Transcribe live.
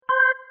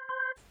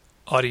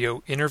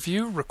audio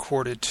interview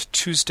recorded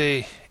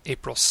Tuesday,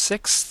 April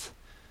 6th.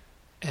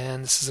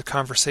 And this is a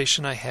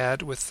conversation I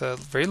had with a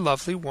very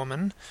lovely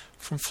woman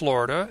from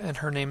Florida, and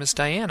her name is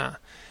Diana.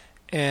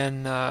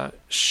 And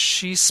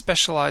she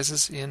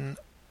specializes in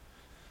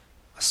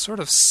a sort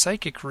of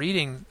psychic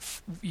reading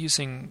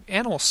using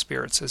animal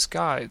spirits as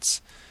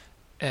guides.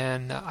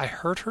 And I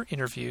heard her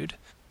interviewed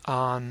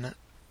on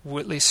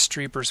Whitley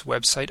Strieber's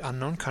website,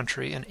 Unknown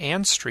Country, and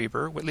Anne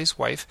Strieber, Whitley's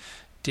wife,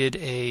 did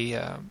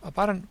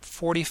about a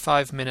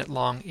 45-minute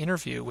long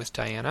interview with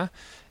Diana,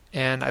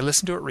 and I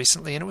listened to it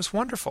recently, and it was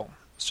wonderful.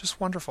 It was just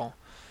wonderful.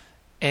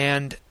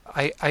 And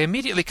I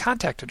immediately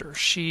contacted her.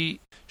 She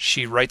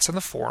writes on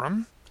the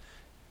forum,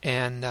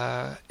 and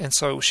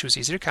so she was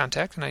easy to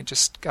contact, and I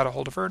just got a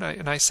hold of her,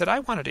 and I said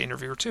I wanted to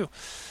interview her too.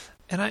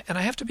 And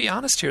I have to be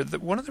honest here,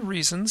 that one of the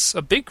reasons,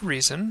 a big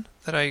reason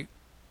that I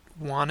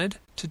wanted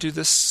to do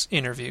this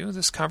interview,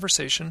 this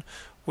conversation,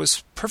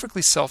 was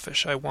perfectly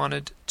selfish. I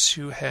wanted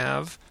to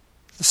have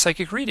the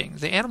psychic reading,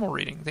 the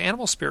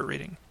animal spirit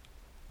reading.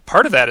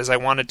 Part of that is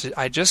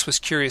I just was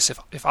curious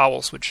if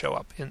owls would show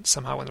up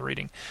somehow in the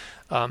reading.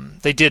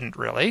 They didn't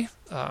really.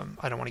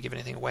 I don't want to give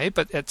anything away,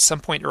 but at some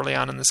point early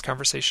on in this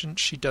conversation,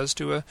 she does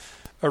do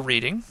a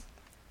reading.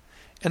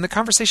 And the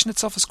conversation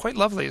itself is quite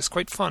lovely. It's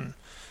quite fun.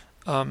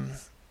 And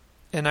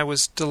I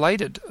was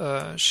delighted.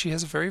 She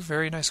has a very,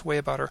 very nice way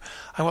about her.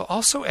 I will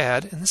also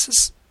add, and this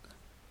is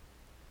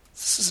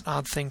an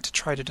odd thing to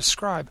try to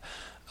describe.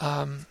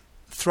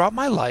 Throughout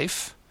my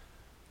life,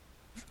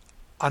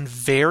 on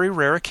very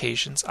rare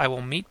occasions, I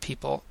will meet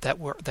people that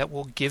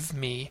will give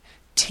me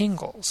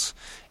tingles.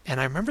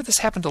 And I remember this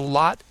happened a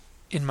lot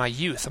in my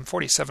youth. I'm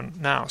 47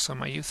 now, so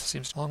my youth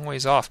seems a long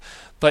ways off.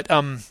 But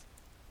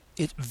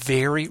it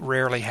very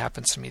rarely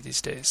happens to me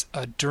these days.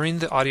 During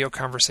the audio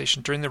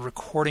conversation, during the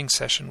recording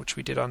session, which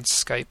we did on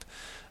Skype,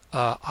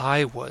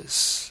 I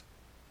was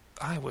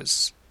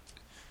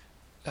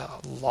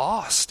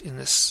lost in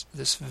this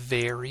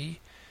very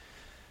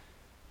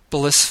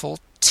blissful,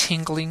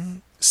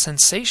 tingling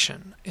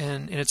sensation,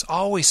 and it's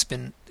always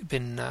been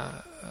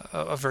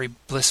a very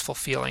blissful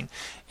feeling.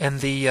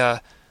 And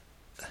this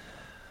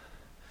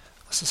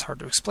is hard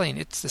to explain.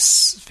 It's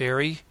this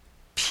very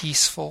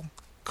peaceful,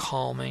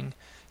 calming,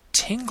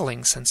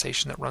 tingling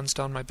sensation that runs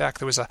down my back.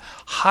 There was a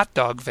hot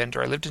dog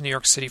vendor. I lived in New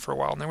York City for a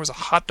while, and there was a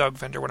hot dog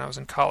vendor when I was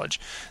in college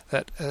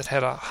that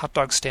had a hot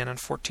dog stand on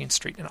 14th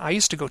Street. And I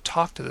used to go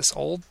talk to this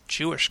old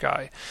Jewish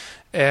guy,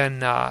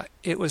 and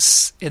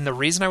the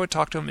reason I would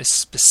talk to him is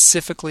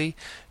specifically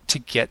to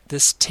get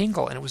this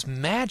tingle, and it was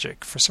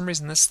magic. For some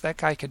reason, that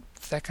guy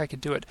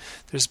could do it.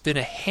 There's been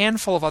a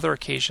handful of other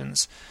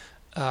occasions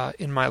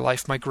in my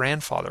life. My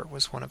grandfather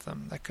was one of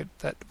them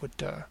that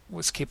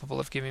was capable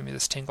of giving me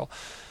this tingle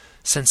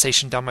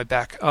sensation down my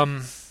back.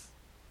 And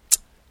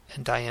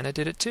Diana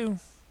did it too.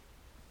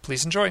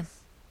 Please enjoy.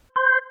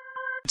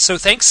 So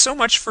thanks so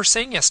much for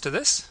saying yes to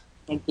this.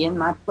 Again,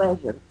 my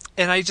pleasure.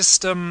 And I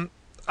just the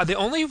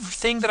only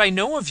thing that I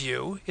know of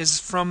you is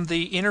from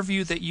the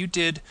interview that you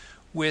did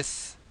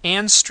with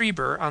Anne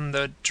Strieber on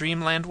the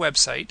Dreamland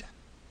website.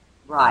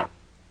 Right.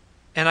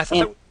 And I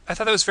thought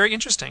that was very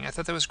interesting. I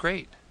thought that was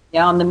great.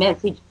 Yeah, on the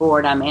message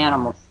board, I'm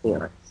Animal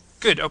Spirits.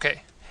 Good,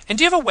 okay. And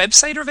do you have a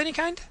website of any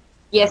kind?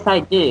 Yes, I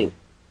do.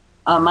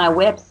 My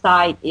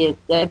website is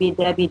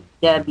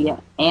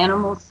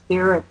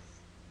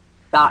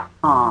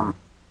www.animalspirits.com.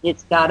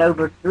 It's got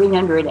over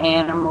 300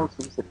 animals.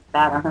 It's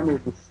about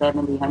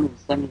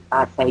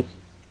 175 pages.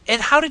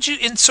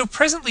 And so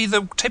presently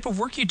the type of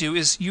work you do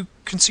is you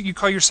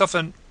call yourself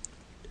you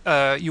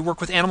work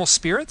with animal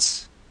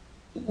spirits?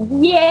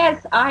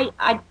 Yes,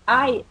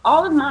 I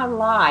all of my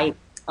life,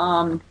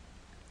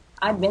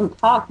 I've been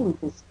talking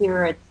to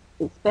spirits,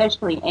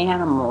 especially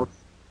animals.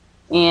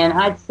 And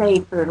I'd say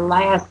for the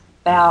last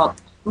about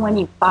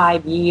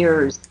 25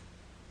 years,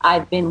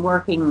 I've been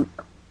working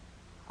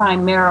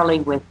primarily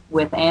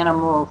with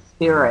animal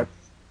spirits.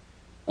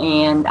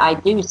 And I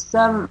do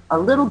a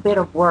little bit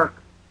of work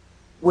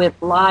with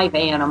live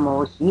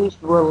animals,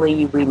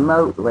 usually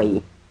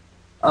remotely.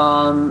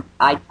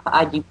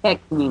 I do pet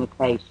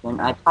communication.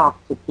 I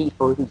talk to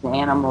people whose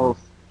animals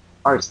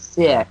are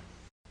sick.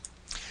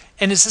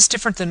 And is this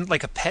different than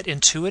like a pet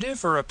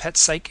intuitive or a pet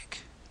psychic?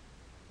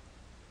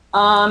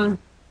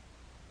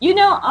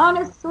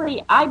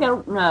 Honestly, I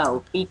don't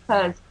know,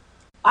 because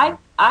I've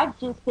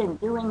just been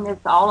doing this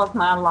all of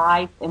my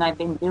life, and I've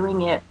been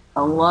doing it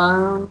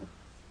alone,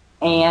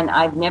 and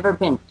I've never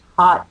been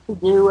taught to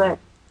do it,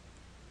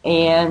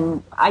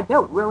 and I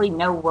don't really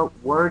know what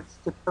words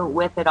to put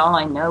with it. All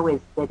I know is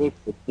that it's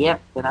a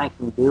gift and I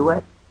can do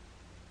it.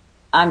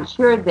 I'm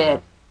sure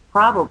that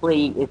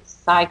probably it's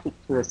psychic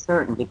to a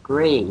certain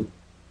degree.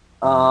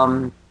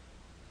 I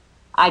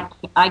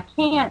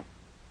can't,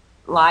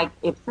 like,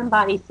 if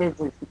somebody says,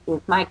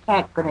 is my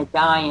cat going to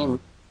die in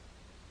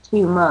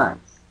 2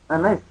 months?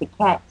 Unless the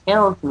cat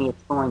tells me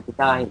it's going to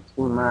die in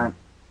 2 months,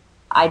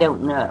 I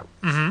don't know.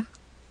 Mm-hmm.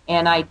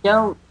 And I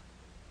don't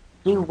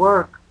do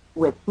work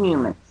with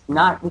humans,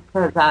 not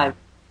because I've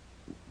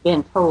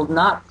been told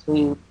not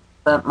to,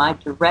 but my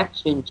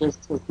direction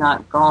just has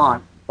not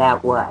gone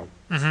that way.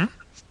 Mm-hmm.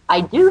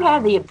 I do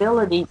have the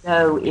ability,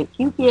 though, if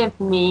you give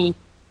me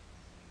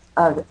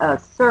a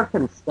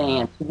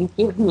circumstance, you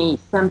give me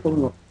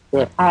something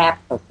that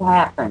has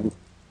happened,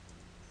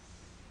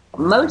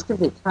 most of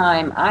the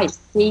time I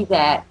see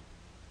that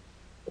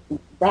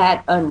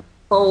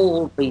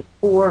unfold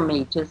before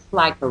me just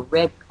like a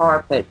red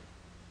carpet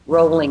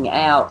rolling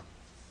out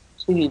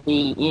to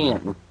the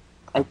end.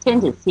 I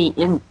tend to see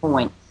end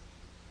points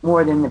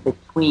more than the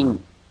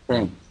between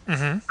things.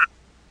 Mm-hmm.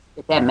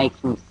 If that makes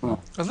any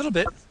sense. A little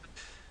bit.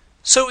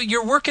 So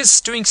your work is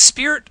doing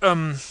spirit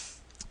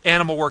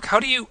animal work.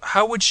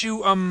 How would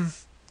you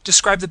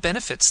describe the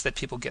benefits that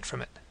people get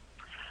from it?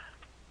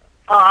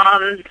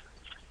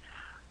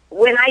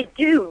 When I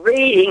do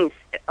readings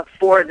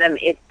for them,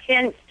 it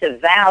tends to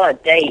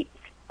validate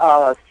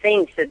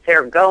things that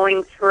they're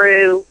going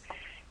through,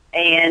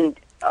 and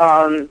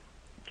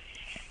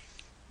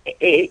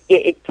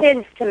it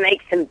tends to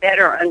make them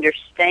better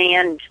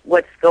understand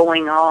what's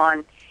going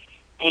on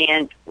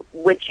and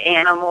which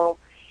animal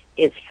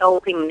is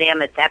helping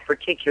them at that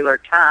particular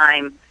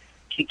time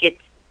to get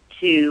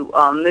to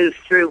move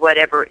through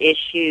whatever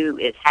issue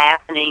is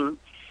happening.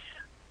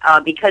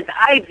 Because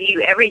I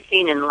view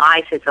everything in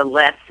life as a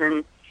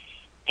lesson,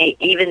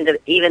 even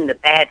the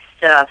bad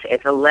stuff as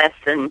a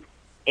lesson.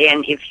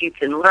 And if you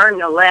can learn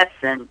the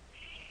lesson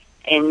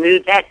and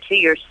move that to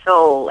your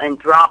soul and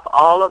drop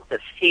all of the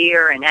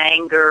fear and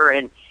anger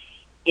and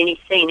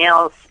anything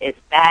else as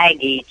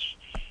baggage,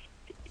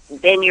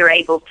 then you're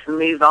able to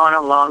move on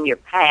along your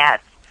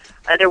path.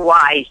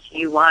 Otherwise,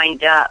 you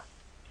wind up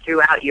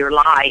throughout your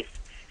life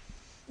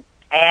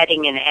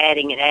adding and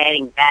adding and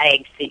adding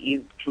bags that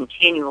you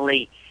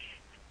continually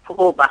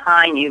pull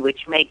behind you,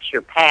 which makes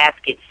your path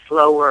get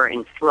slower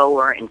and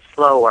slower and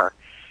slower.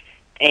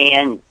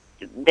 And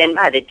then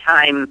by the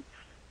time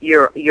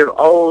you're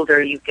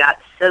older, you've got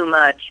so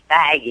much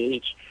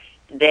baggage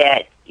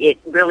that it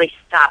really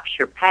stops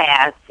your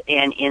path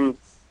and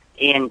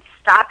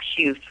stops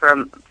you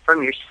from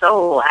your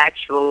soul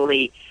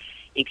actually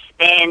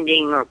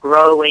expanding or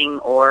growing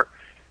or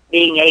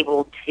being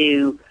able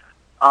to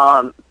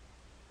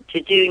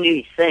do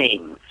new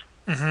things.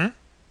 Mm-hmm.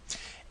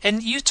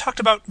 And you talked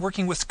about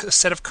working with a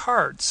set of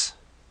cards.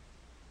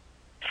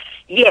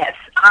 Yes,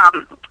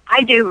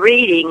 I do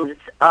readings.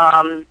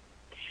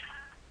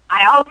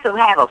 I also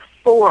have a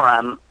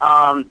forum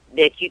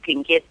that you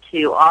can get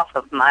to off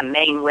of my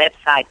main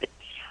website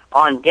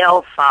on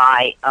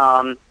Delphi.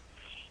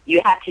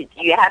 You have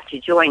to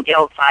join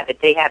Delphi, but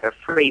they have a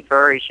free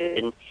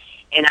version.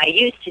 And I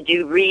used to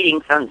do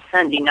readings on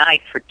Sunday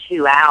night for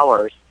 2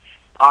 hours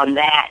on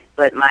that,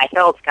 but my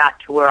health got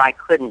to where I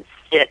couldn't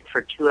sit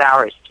for 2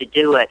 hours to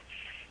do it.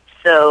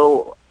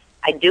 So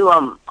I do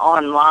them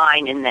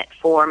online in that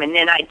form, and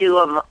then I do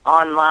them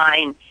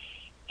online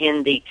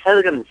in the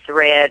totem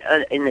thread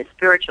in the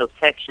spiritual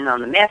section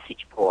on the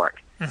message board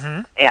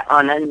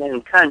on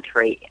Unknown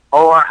Country,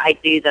 or I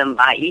do them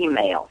by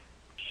email.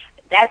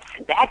 That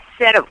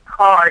set of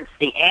cards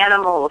the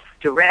animals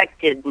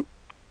directed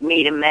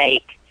me to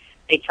make.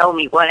 They told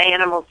me what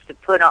animals to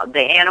put on.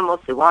 The animals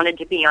who wanted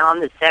to be on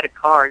the set of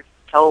cards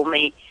told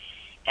me,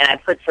 and I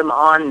put them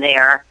on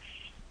there.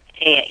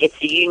 And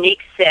it's a unique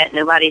set.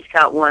 Nobody's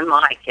got one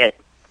like it.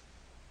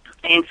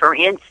 And for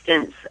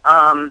instance,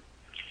 I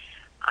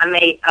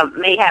may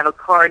have a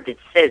card that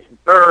says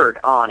bird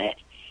on it.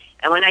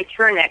 And when I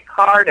turn that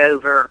card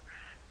over,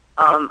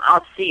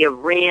 I'll see a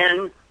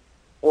wren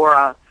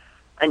or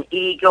an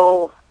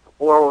eagle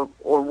or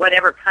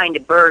whatever kind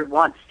of bird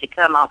wants to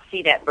come. I'll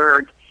see that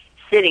bird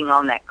sitting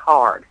on that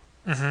card.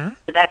 Mm-hmm.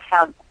 So that's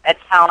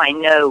how I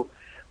know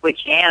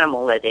which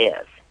animal it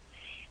is.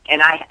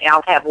 And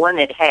I'll have one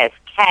that has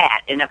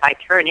cat, and if I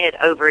turn it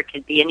over, it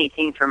could be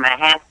anything from a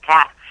house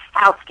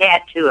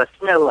cat to a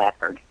snow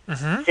leopard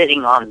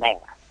sitting on there.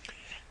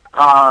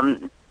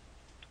 And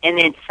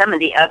then some of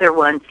the other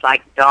ones,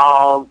 like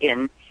dog,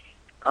 and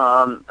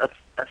a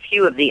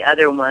few of the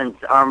other ones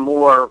are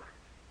more...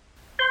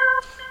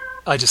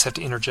 I just have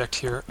to interject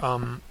here.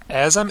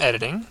 As I'm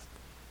editing,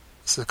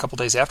 this is a couple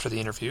days after the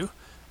interview,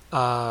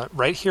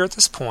 right here at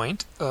this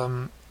point,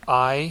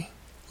 I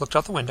looked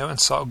out the window and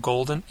saw a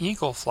golden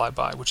eagle fly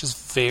by, which is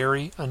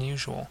very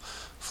unusual.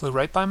 Flew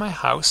right by my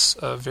house,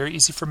 very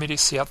easy for me to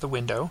see out the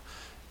window,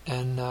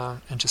 and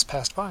just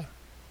passed by.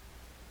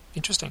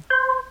 Interesting.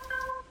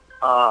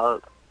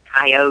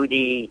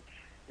 Coyote,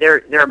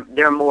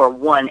 they're more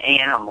one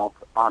animal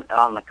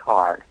on the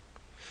card.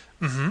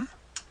 Mm-hmm.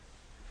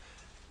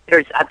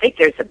 I think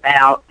there's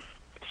about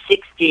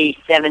 60,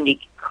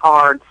 70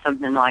 cards,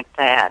 something like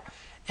that.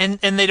 And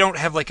they don't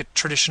have like a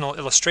traditional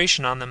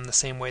illustration on them the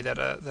same way that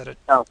a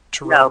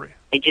tarot. No,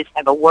 they just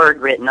have a word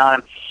written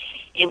on them.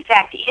 In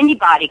fact,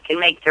 anybody can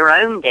make their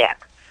own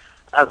deck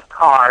of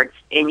cards,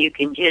 and you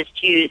can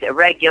just use a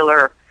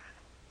regular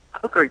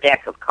poker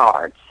deck of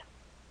cards.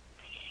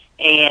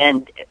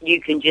 And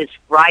you can just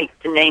write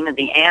the name of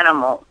the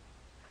animal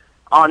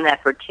on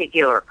that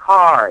particular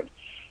card.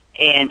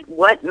 And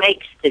what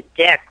makes the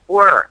deck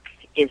work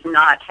is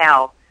not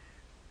how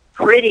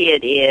pretty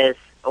it is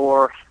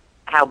or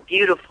how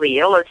beautifully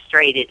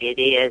illustrated it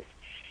is,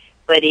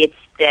 but it's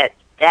that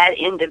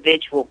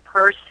individual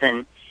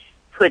person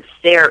puts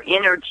their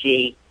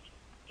energy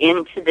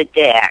into the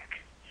deck,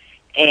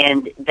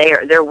 and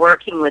they're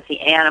working with the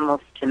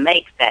animals to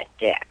make that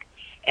deck.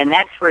 And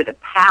that's where the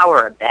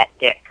power of that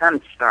deck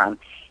comes from.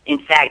 In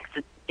fact,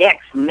 the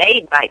decks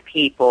made by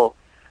people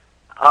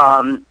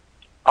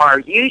are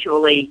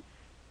usually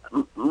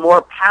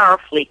more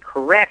powerfully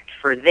correct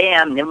for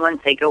them than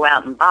ones they go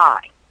out and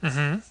buy.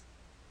 Mm-hmm.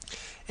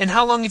 And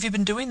how long have you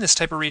been doing this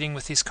type of reading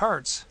with these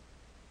cards?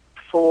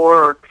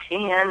 For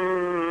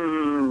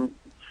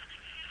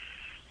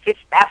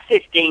about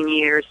 15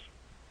 years.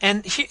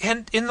 And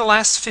in the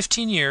last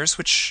 15 years,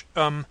 which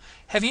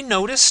have you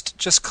noticed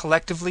just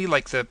collectively,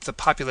 like the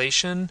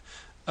population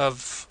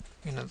of,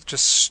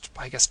 just,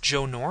 I guess,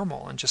 Joe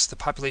Normal and just the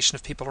population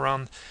of people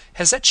around,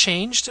 has that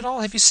changed at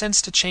all? Have you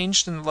sensed a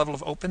change in the level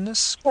of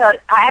openness? Well,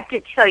 I have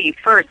to tell you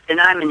first that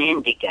I'm an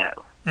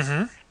indigo.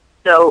 Mm-hmm.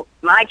 So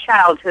my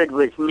childhood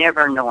was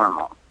never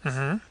normal.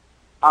 Mm-hmm.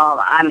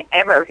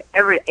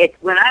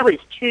 When I was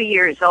 2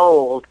 years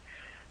old,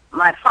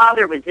 my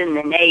father was in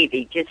the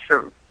Navy just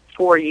for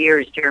 4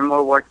 years during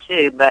World War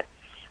II, but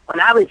when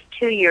I was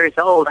 2 years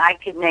old, I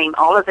could name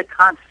all of the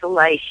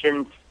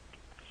constellations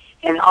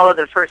and all of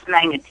the first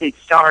magnitude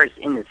stars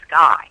in the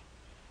sky.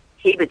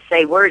 He would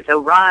say, "Where's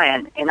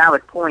Orion?" And I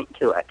would point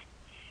to it.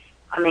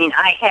 I mean,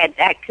 I had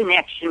that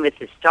connection with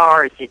the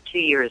stars at 2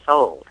 years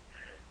old,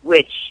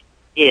 which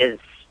is,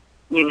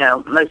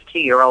 most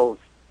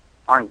 2-year-olds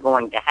aren't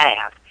going to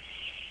have.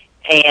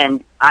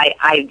 And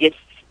I just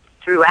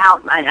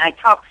throughout, and I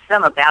talked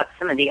some about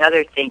some of the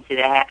other things that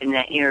happened in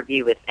that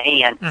interview with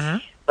Ann, Mm-hmm.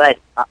 but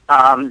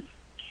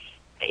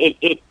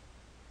it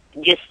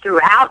just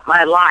throughout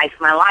my life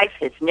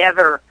has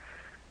never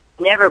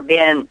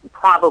been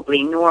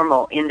probably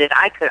normal in that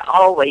I could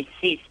always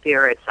see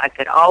spirits. I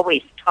could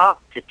always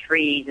talk to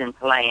trees and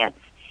plants.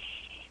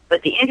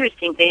 But the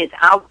interesting thing is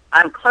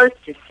I'm close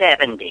to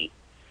 70.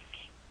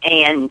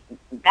 And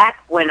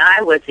back when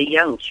I was a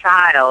young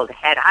child,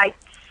 had I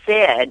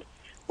said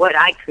what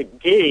I could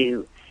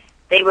do,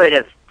 they would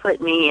have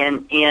put me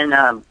in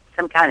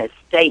some kind of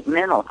state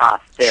mental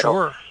hospital.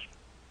 Sure.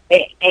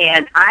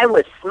 And I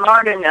was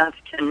smart enough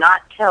to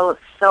not tell a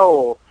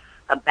soul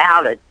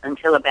about it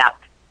until about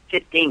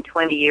 15,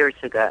 20 years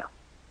ago.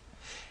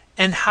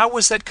 And how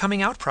was that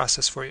coming out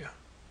process for you?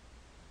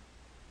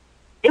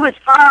 It was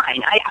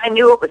fine. I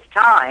knew it was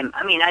time.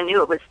 I mean, I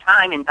knew it was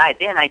time, and by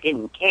then I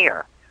didn't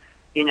care.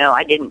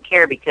 I didn't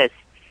care because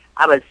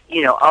I was,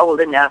 old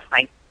enough.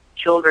 My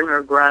children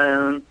were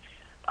grown,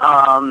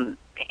 and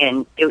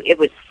it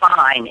was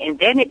fine. And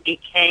then it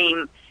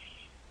became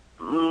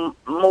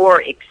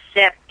more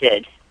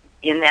accepted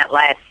in that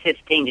last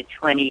 15 to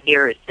 20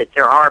 years that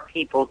there are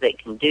people that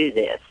can do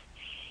this.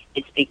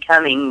 It's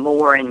becoming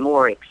more and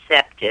more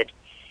accepted,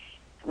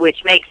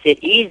 which makes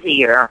it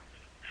easier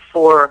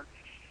for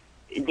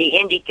the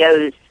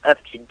indigos of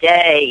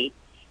today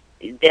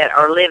that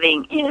are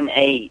living in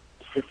a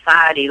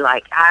society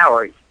like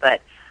ours.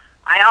 But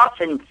I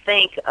often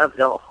think of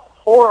the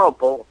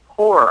horrible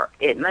horror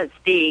it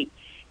must be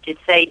to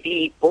say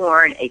be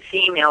born a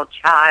female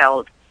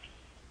child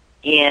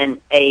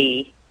in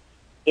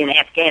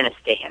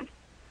Afghanistan.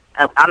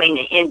 I mean,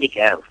 an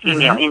indigo,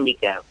 female Mm-hmm.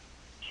 indigo,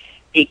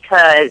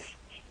 because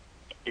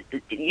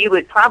you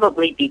would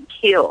probably be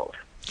killed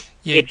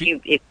if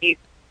you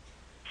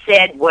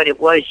said what it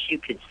was you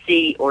could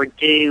see or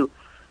do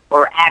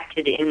or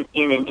acted in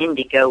an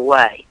indigo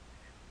way.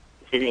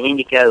 So an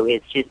indigo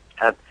is just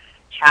a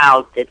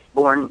child that's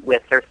born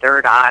with their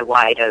third eye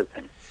wide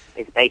open,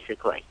 is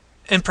basically.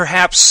 And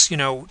perhaps,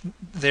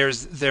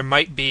 there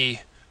might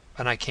be,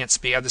 and I can't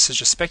speak, this is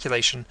just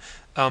speculation,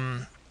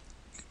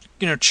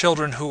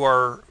 children who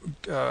are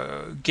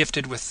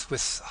gifted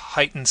with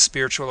heightened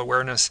spiritual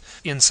awareness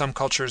in some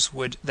cultures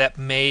that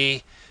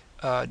may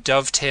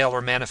dovetail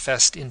or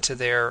manifest into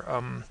their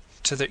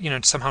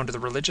somehow into the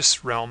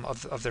religious realm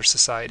of their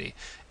society,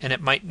 and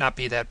it might not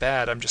be that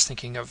bad. I'm just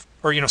thinking of,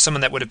 or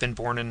someone that would have been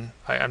born in.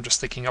 I'm just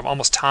thinking of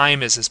almost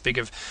time is as big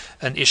of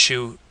an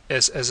issue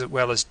as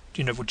well as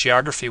with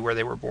geography where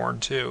they were born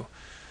too.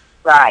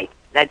 Right.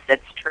 That's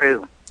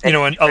true. That's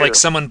and true. like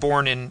someone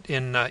born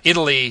in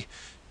Italy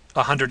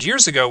 100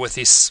 years ago with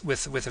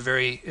a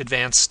very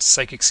advanced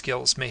psychic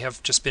skills may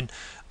have just been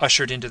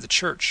ushered into the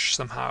church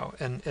somehow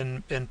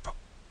and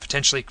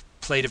potentially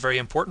played a very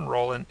important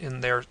role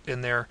in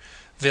their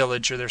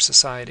village or their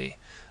society.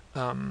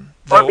 Though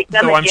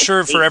I'm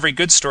sure for every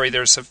good story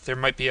there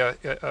might be a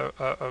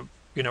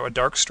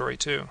dark story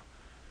too.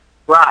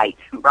 Right.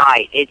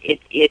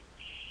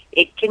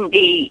 It can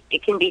be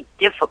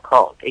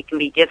difficult. It can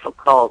be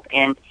difficult,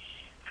 and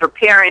for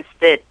parents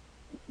that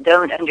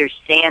don't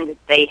understand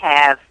that they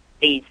have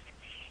these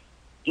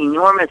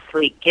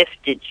enormously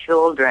gifted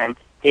children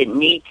that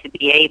need to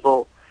be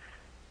able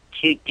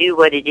to do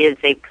what it is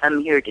they've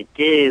come here to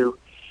do,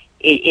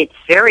 it's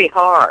very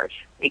hard.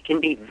 It can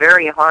be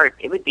very hard.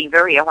 It would be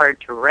very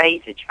hard to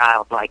raise a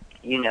child like,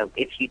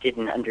 if you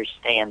didn't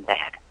understand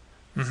that.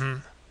 Mm-hmm.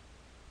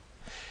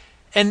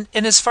 And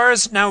as far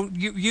as now,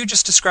 you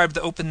just described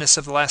the openness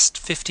of the last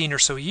 15 or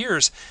so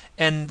years,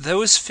 and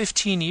those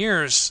 15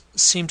 years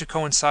seem to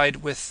coincide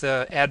with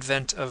the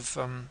advent of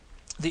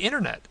the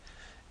internet.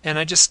 And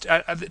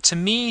to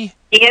me,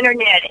 the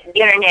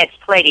internet's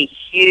played a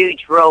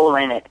huge role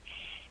in it,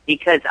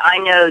 because I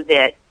know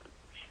that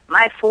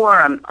my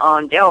forum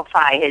on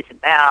Delphi has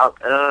about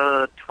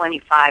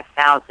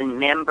 25,000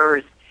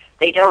 members.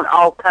 They don't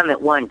all come at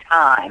one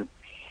time,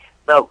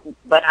 but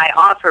I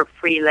offer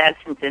free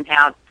lessons in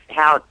how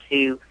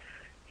to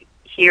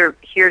hear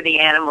the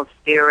animal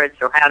spirits,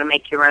 or how to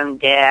make your own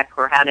deck,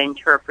 or how to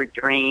interpret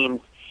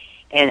dreams,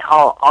 and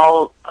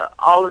all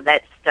of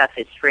that stuff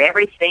is free.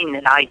 Everything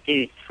that I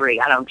do is free.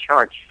 I don't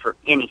charge for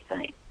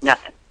anything,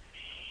 nothing.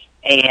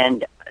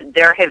 And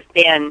there have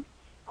been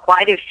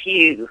quite a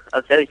few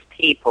of those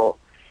people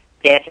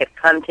that have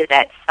come to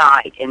that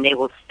site, and they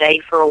will stay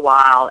for a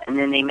while, and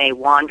then they may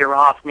wander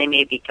off, and they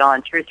may be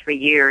gone 2 or 3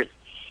 years,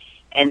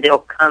 and they'll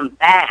come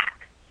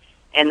back,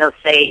 and they'll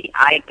say,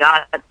 I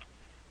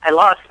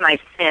lost my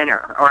center,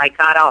 or I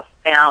got off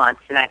balance,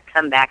 and I've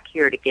come back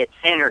here to get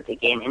centered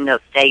again, and they'll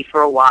stay for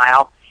a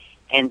while,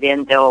 and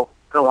then they'll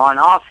go on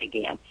off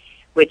again,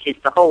 which is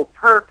the whole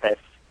purpose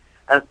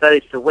of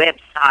both the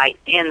website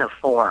and the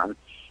forum,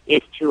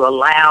 is to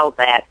allow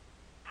that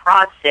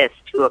process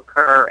to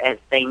occur as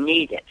they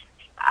need it.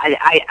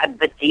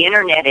 But the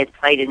internet has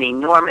played an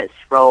enormous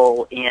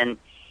role in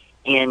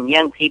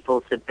young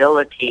people's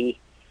ability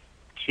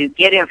to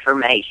get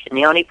information.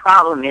 The only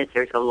problem is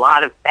there's a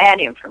lot of bad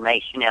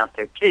information out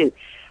there too,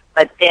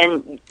 but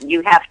then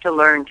you have to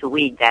learn to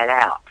weed that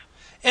out.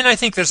 And I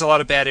think there's a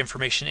lot of bad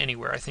information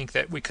anywhere. I think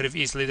that we could have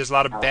easily. There's a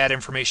lot of bad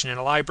information in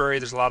a library.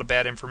 There's a lot of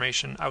bad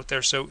information out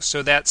there.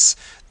 So that's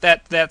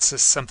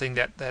something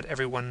that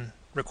everyone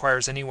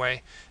requires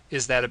anyway.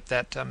 Is that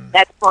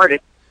that's part of.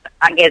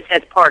 I guess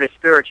that's part of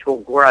spiritual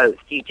growth.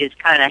 You just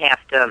kind of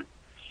have to.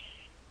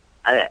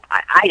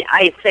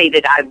 I say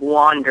that I've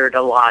wandered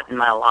a lot in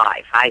my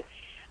life.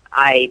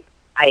 I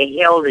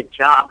held a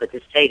job at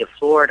the state of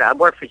Florida. I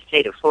worked for the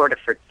state of Florida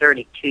for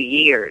 32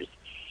 years,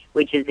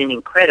 which is an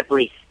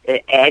incredibly,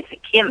 as a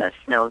chemist,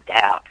 no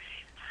doubt.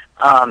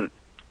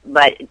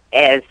 But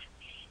as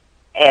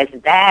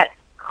that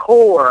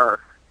core,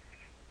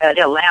 it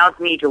allows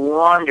me to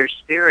wander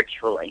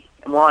spiritually,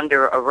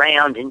 wander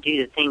around and do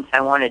the things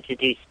I wanted to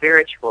do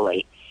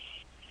spiritually,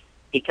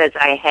 because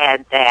I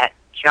had that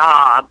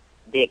job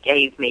that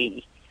gave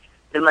me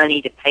the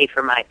money to pay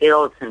for my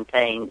bills and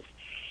things.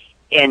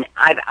 And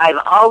I've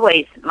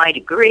always, my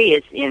degree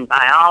is in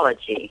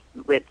biology,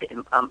 with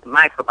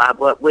microbiology,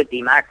 what would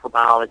be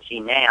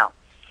microbiology now.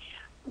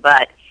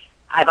 But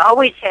I've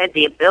always had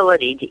the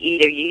ability to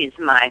either use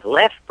my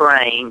left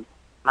brain,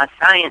 my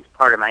science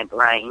part of my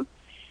brain,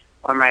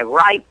 or my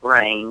right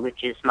brain,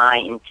 which is my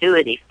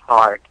intuitive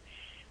part.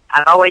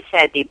 I've always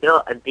had the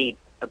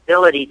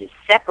ability to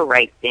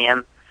separate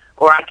them,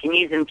 or I can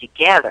use them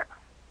together.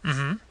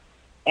 Mm-hmm.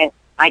 And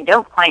I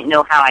don't quite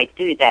know how I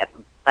do that,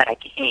 but I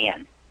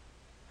can.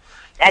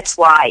 That's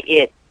why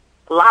a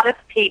lot of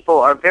people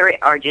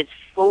are just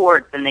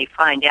floored when they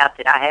find out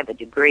that I have a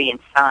degree in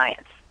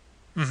science.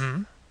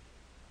 Mm-hmm.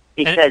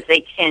 Because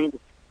they tend to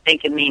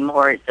think of me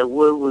more as a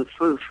woo-woo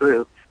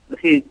frou-frou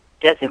who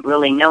doesn't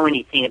really know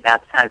anything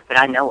about science, but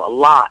I know a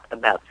lot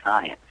about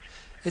science.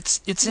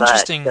 It's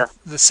interesting,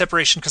 the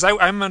separation, because I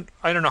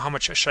don't know how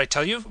much. Should I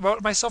tell you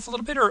about myself a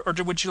little bit, or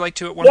would you like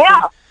to at one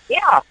point?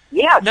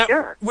 Yeah, now,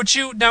 sure. Would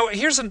you, now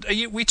here's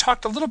we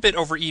talked a little bit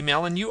over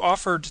email, and you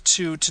offered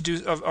to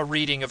do a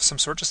reading of some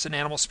sort, just an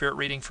animal spirit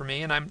reading for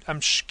me, and I'm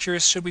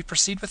curious, should we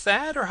proceed with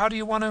that, or how do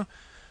you want to?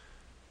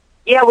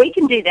 Yeah, we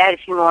can do that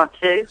if you want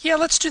to. Yeah,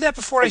 let's do that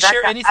before I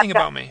share anything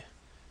about me.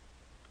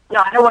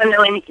 No, I don't want to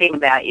know anything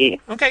about you.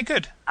 Okay,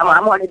 good. I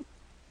want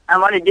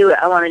to do it.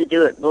 I want to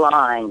do it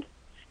blind.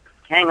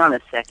 Hang on a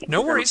second.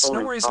 No worries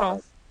at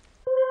all.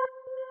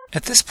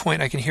 At this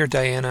point, I can hear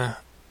Diana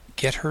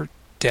get her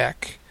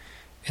deck,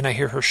 and I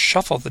hear her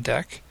shuffle the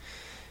deck,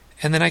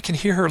 and then I can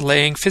hear her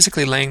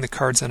physically laying the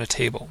cards on a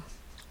table.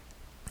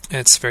 And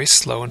it's very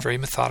slow and very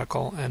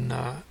methodical, and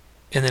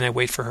then I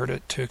wait for her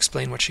to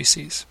explain what she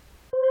sees.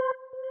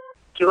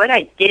 So what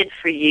I did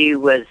for you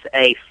was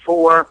a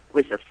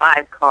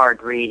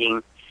 5-card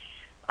reading,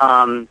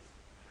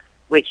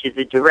 which is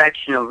a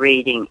directional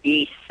reading,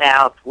 east,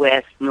 south,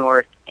 west,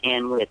 north,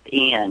 and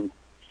within.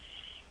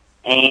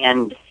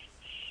 And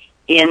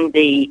in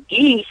the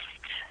east,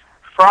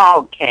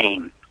 Frog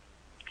came.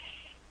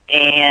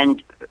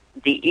 And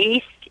the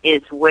east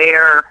is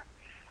where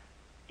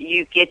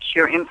you get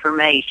your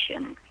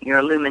information, your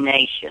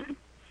illumination.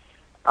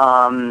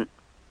 And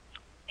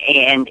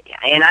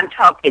I'm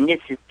talking, this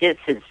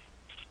is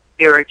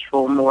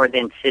spiritual more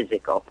than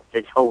physical.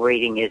 This whole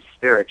reading is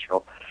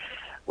spiritual,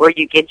 where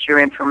you get your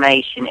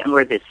information and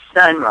where the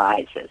sun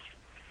rises.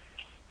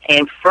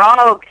 And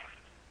Frog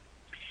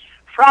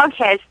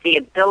has the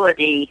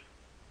ability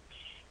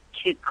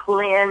to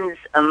cleanse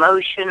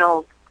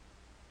emotional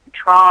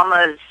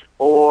traumas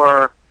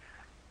or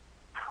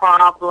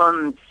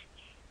problems,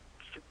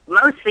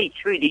 mostly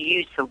through the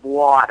use of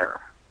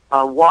water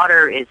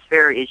water is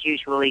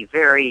usually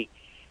very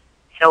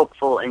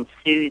helpful and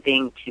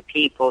soothing to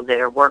people that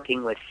are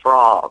working with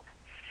frog.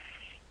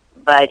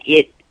 But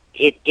it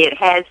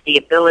has the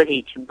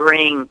ability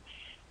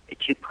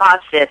to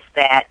process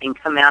that and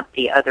come out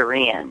the other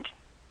end.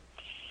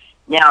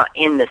 Now,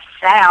 in the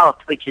South,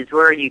 which is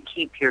where you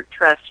keep your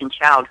trust and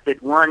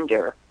childhood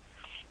wonder,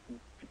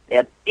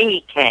 a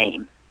bee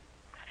came.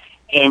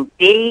 And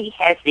bee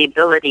has the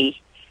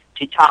ability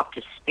to talk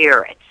to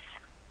spirits.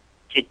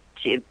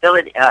 It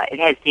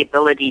has the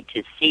ability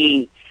to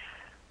see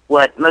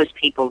what most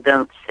people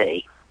don't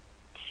see.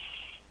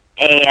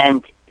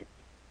 And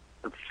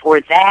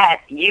for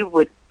that, you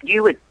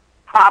would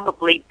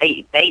probably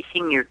be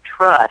basing your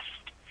trust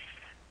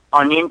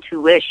on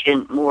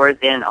intuition more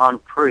than on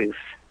proof.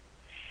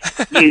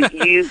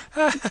 You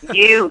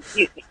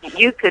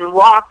can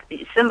walk.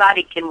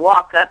 Somebody can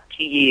walk up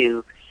to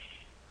you,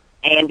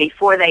 and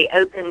before they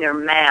open their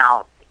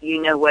mouth,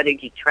 you know whether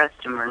you trust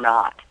them or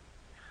not,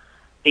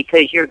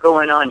 because you're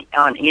going on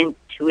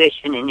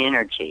intuition and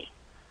energy.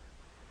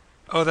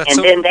 Oh, that's and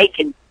so... then they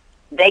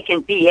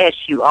can BS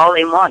you all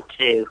they want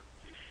to,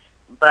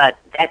 but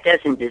that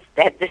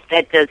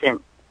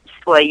doesn't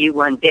sway you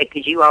one bit,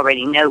 because you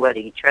already know whether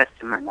you trust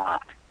them or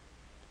not.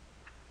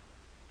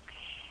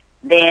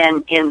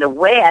 Then in the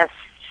West,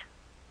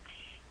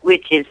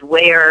 which is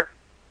where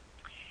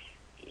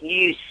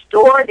you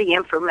store the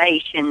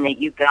information that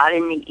you got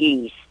in the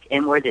East,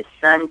 and where the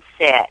sun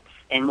sets,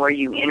 and where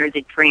you enter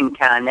the dream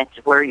time, that's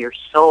where your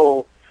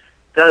soul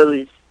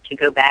goes to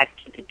go back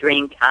to the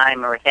dream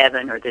time or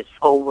heaven or the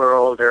soul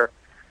world or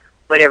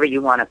whatever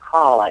you want to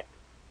call it.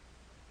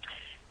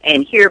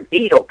 And here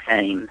Beetle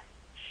came,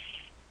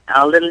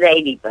 a little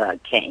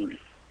ladybug came,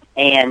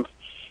 and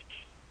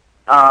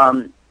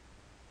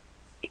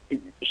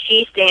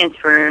she stands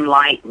for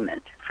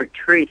enlightenment, for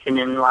truth and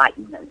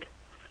enlightenment.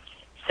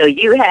 So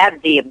you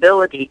have the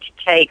ability to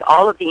take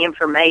all of the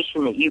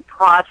information that you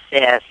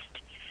processed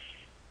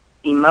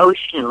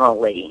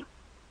emotionally,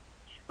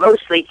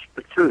 mostly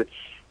through,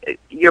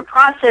 you're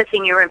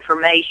processing your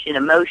information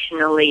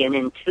emotionally and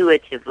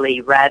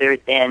intuitively rather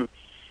than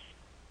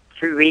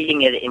through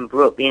reading it in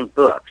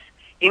books.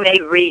 You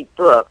may read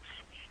books,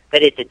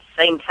 but at the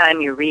same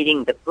time you're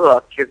reading the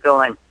book, you're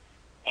going,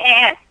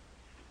 that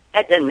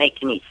doesn't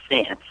make any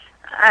sense.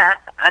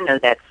 I know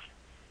that's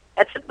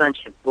a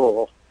bunch of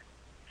bull.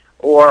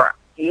 Or,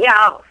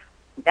 yeah,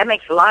 that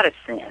makes a lot of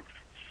sense.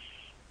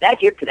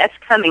 That's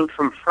coming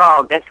from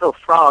frog. That's little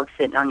frog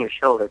sitting on your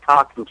shoulder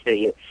talking to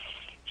you.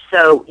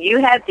 So you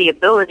have the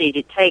ability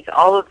to take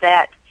all of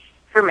that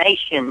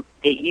information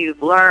that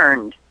you've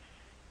learned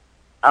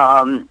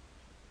in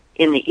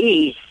the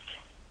East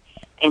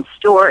and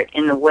store it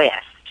in the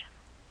West.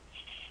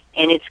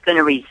 And it's going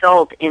to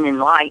result in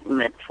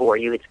enlightenment for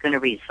you. It's going to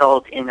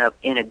result in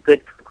a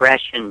good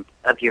progression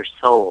of your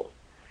soul.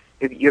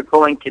 You're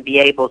going to be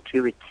able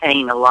to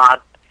retain a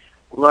lot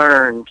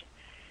learned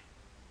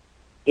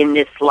in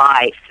this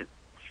life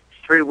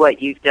through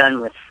what you've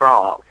done with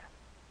frog.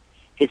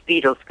 Because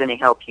Beetle's going to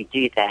help you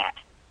do that.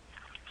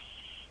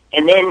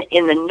 And then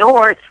in the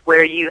North,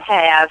 where you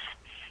have,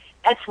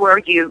 that's where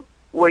your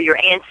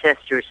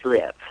ancestors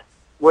live,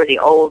 where the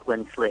old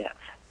ones live.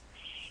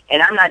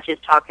 And I'm not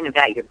just talking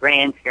about your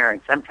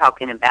grandparents. I'm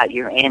talking about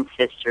your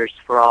ancestors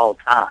for all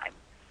time.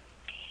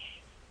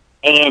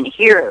 And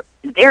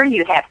there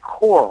you have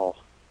coral.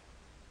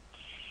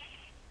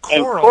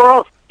 And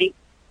coral,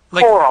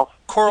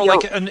 coral,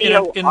 like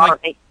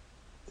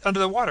under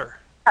the water.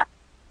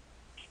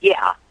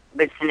 Yeah,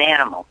 but it's an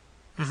animal.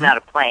 It's not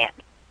a plant.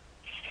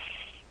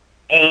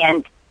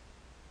 And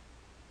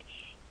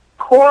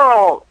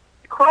coral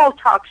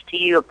talks to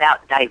you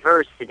about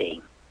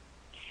diversity.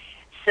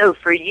 So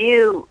for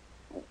you,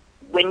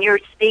 when you're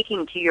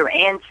speaking to your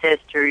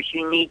ancestors,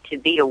 you need to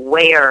be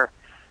aware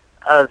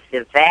of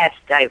the vast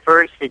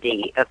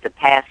diversity of the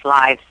past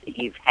lives that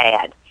you've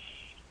had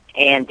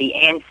and the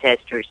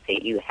ancestors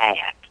that you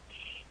had.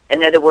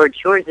 In other words,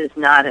 yours is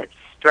not a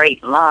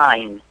straight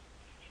line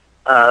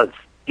of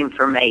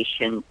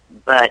information,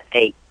 but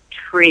a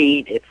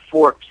tree that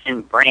forks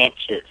and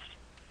branches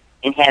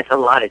and has a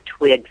lot of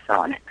twigs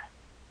on it.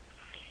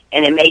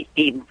 And it may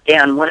be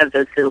down one of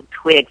those little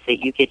twigs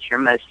that you get your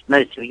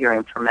most of your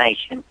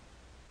information.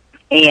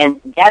 And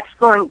that's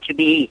going to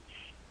be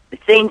the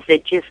things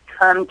that just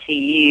come to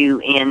you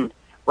in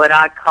what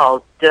I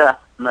call duh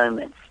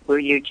moments, where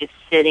you're just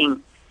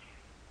sitting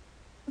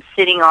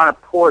on a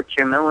porch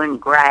or mowing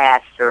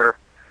grass or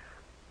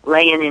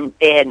laying in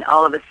bed, and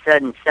all of a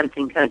sudden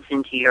something comes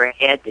into your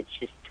head that's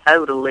just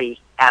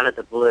totally out of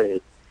the blue.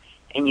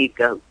 And you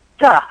go,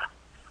 duh,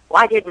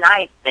 why didn't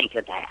I think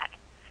of that?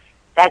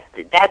 That's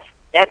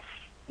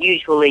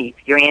usually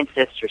your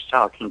ancestors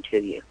talking to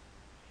you.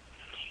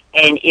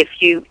 And if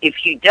you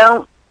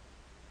don't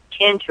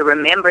tend to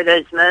remember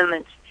those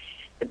moments,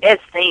 the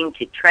best thing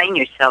to train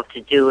yourself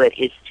to do it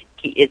is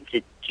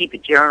to keep a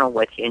journal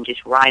with you and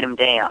just write them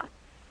down.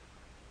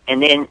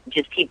 And then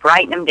just keep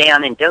writing them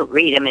down and don't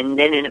read them. And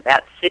then in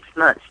about 6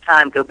 months'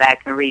 time, go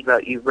back and read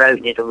what you wrote,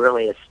 and it'll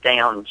really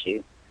astound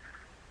you.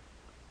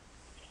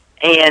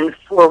 And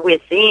for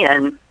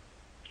within,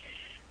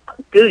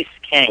 Goose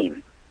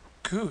came.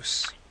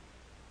 Goose.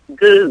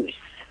 Goose.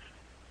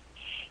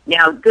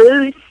 Now,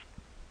 Goose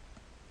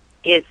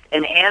is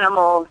an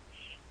animal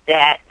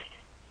that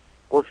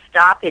will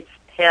stop its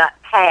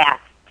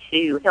path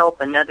to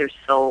help another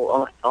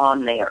soul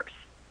on theirs.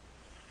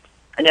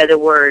 In other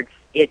words,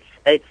 it's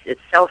a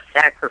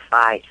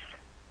self-sacrifice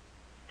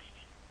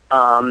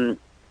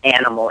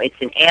animal.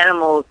 It's an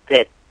animal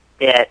that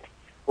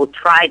will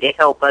try to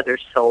help other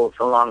souls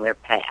along their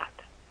path.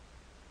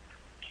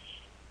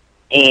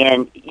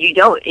 And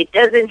it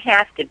doesn't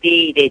have to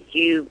be that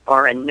you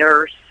are a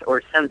nurse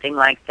or something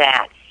like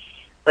that,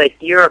 but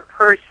you're a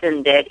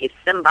person that if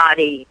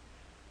somebody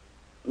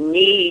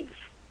needs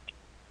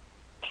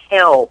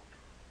help,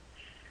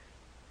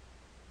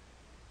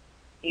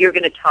 you're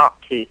going to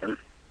talk to them.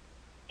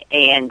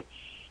 And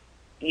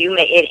you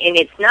may, and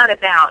it's not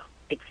about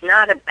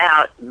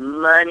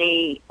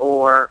money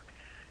or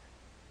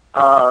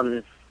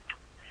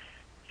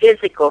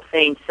physical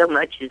things so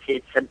much as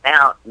it's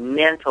about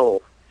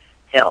mental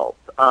help.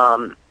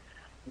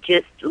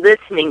 Just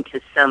listening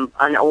to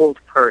an old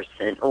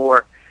person,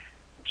 or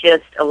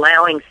just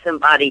allowing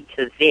somebody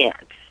to vent.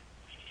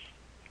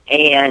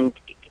 And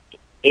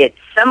at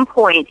some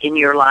point in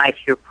your life,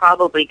 you're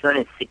probably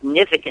going to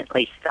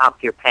significantly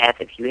stop your path,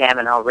 if you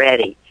haven't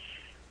already,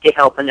 to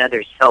help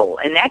another soul.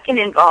 And that can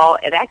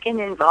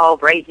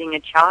involve raising a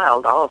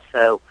child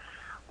also,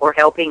 or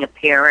helping a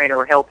parent,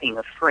 or helping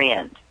a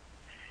friend.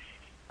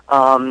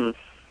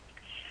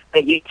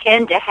 But you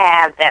tend to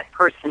have that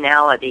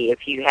personality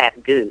if you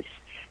have Goose.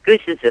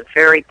 Goose is a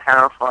very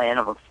powerful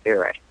animal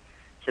spirit.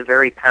 It's a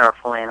very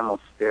powerful animal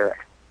spirit.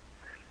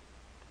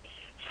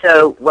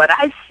 So what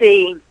I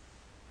see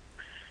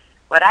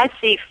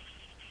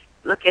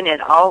looking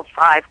at all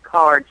 5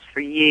 cards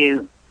for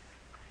you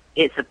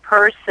is a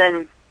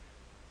person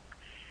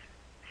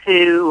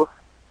who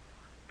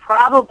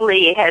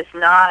probably has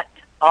not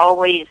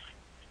always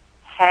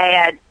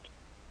had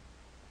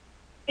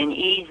an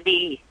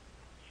easy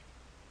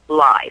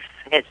life,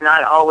 has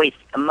not always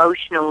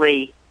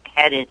emotionally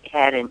had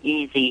an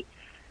easy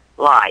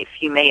life.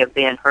 You may have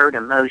been hurt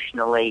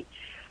emotionally,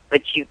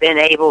 but you've been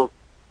able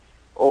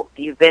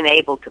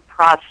to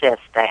process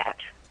that.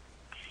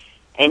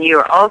 And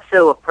you're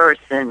also a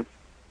person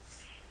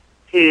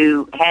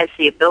who has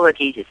the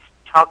ability to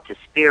talk to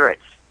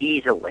spirits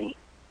easily.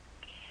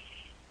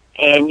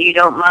 And you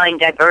don't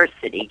mind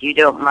diversity. You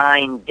don't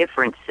mind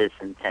differences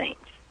in things.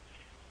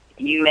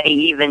 You may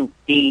even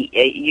be,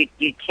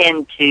 you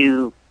tend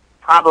to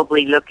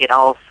probably look at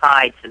all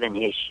sides of an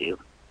issue.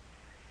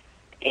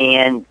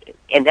 And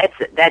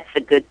that's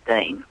a good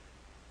thing.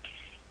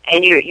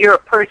 And you're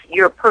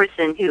a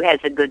person who has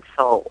a good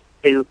soul,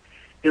 who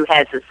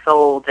has a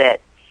soul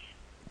that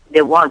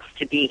wants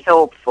to be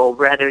helpful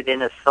rather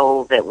than a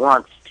soul that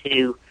wants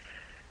to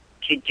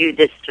do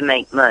this to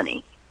make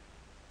money.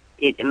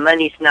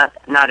 Money's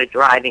not a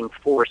driving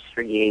force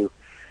for you.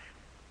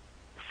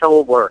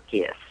 Soul work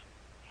is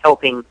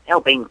helping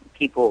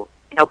people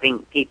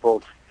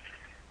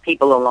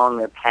along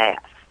their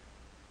path.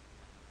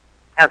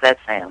 How's that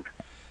sound?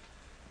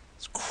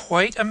 It's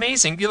quite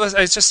amazing.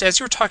 I just, as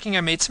you were talking,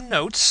 I made some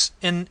notes,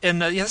 and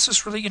yeah, this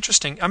was really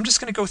interesting. I'm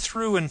just going to go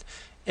through and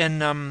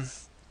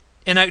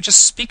I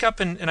just speak up,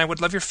 and I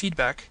would love your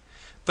feedback.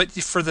 But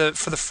for the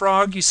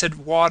frog, you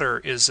said water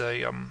is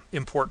a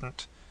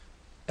important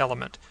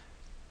element.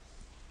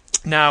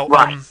 Now,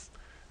 right.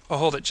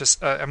 Hold it.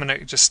 Just I'm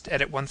gonna just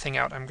edit one thing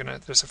out.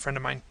 There's a friend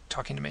of mine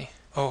talking to me.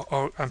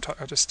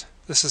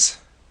 This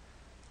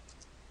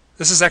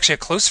is actually a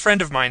close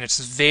friend of mine. It's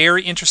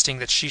very interesting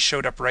that she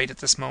showed up right at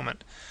this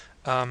moment.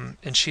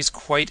 And she's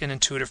quite an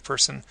intuitive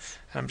person.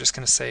 And I'm just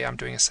going to say I'm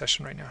doing a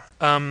session right now.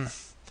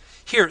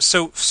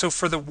 So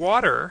for the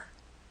water,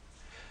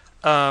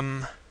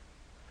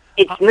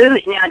 it's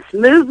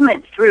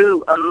movement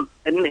through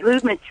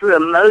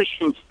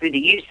emotions through the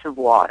use of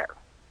water.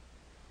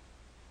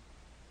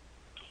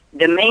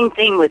 The main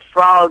thing with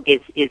frog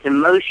is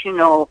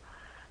emotional,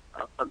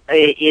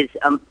 is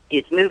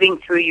moving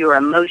through your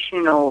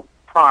emotional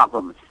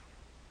problems.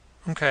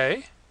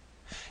 Okay.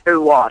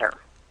 Through water.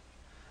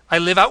 I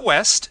live out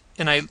west,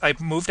 and I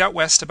moved out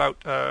west about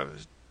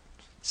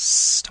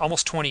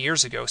almost 20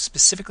 years ago,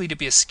 specifically to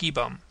be a ski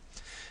bum.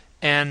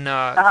 And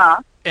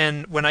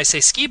and when I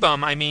say ski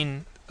bum, I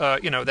mean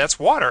that's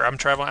water. I'm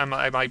traveling.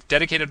 I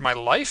dedicated my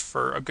life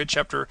for a good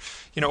chapter,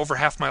 over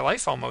half my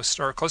life almost,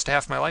 or close to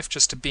half my life,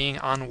 just to being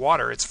on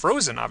water. It's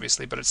frozen,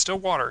 obviously, but it's still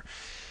water.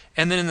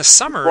 And then in the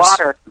summers,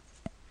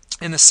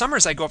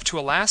 I go up to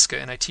Alaska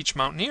and I teach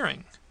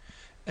mountaineering,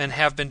 and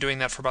have been doing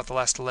that for about the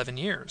last 11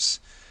 years.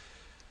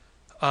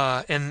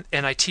 And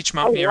I teach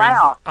mountaineering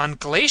on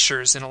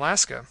glaciers in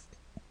Alaska,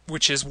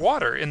 which is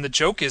water. And the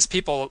joke is,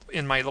 people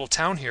in my little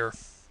town here,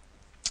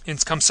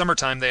 come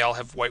summertime, they all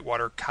have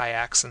whitewater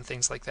kayaks and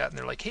things like that, and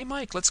they're like, "Hey,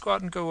 Mike, let's go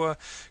out and go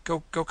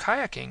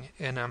kayaking."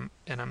 And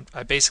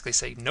I basically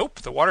say,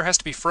 "Nope, the water has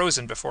to be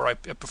frozen before I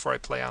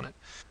play on it."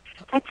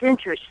 That's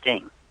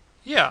interesting.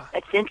 Yeah,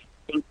 that's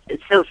interesting.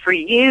 So for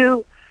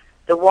you,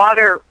 the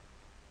water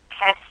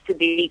has to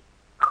be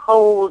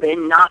cold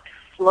and not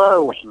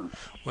flowing.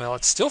 Well,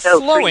 it's still So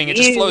flowing. for It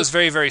just you- flows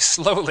very, very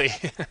slowly.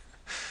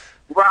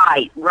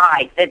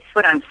 Right. That's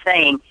what I'm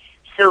saying.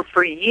 So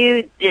for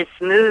you, this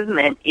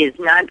movement is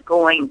not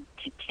going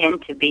to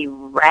tend to be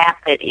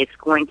rapid. It's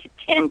going to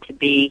tend to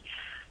be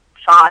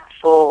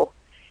thoughtful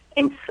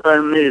and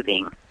slow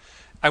moving.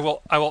 I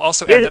will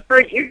also You're add the that.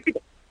 first.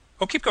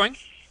 Oh, keep going.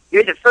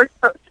 You're the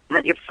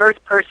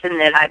first person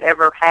that I've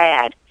ever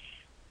had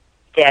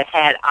that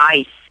had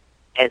ice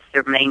as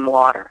their main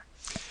water.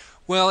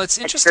 Well, it's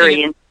That's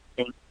very interesting.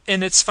 interesting.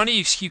 And it's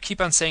funny you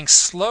keep on saying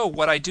slow.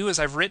 What I do is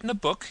I've written a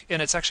book,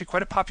 and it's actually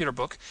quite a popular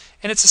book,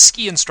 and it's a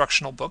ski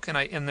instructional book.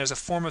 And there's a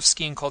form of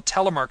skiing called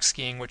telemark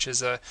skiing, which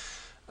is an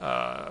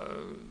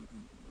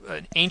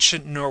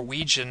ancient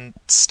Norwegian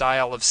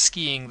style of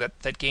skiing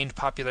that gained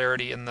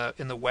popularity in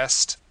the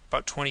West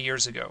about 25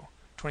 years ago.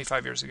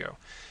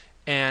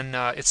 And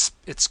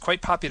it's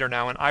quite popular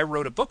now, and I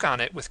wrote a book on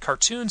it with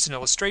cartoons and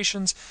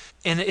illustrations,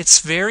 and it's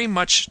very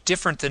much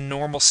different than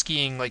normal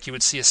skiing like you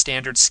would see a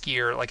standard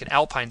skier, like an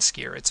alpine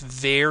skier. It's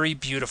very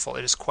beautiful.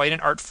 It is quite an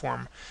art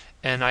form,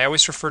 and I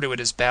always refer to it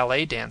as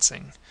ballet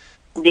dancing.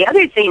 The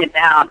other thing is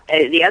that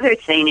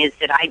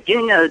I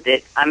do know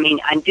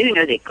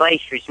that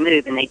glaciers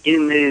move, and they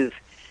do move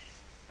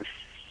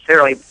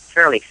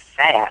fairly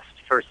fast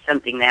for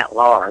something that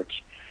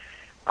large.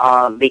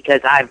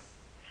 Because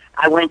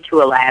I went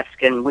to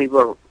Alaska, and we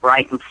were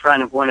right in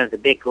front of one of the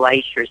big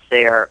glaciers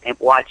there, and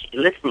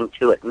listening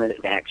to it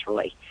move,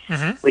 actually,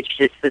 which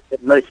just was the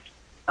most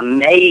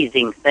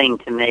amazing thing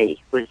to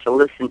me, was to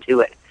listen to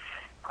it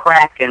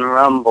crack and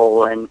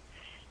rumble and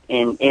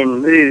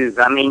move.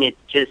 I mean, it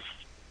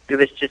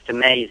was just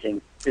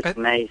amazing.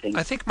 Amazing.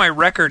 I think my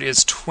record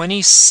is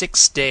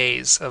 26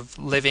 days of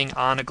living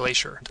on a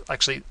glacier.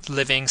 Actually,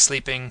 living,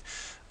 sleeping,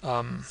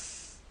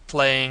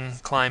 playing,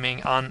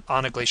 climbing on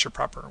a glacier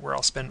proper, where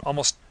I'll spend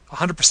almost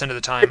 100% of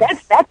the time.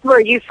 That's where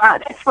you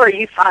find.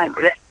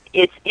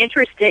 It's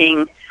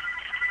interesting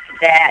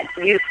that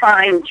you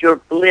find your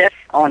bliss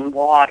on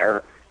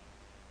water,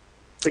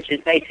 which is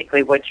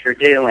basically what you're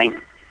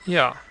doing.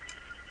 Yeah.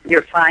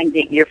 You're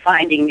finding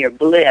your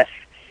bliss.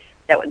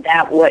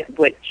 That what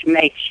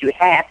makes you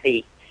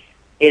happy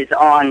is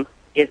on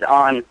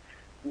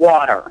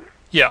water.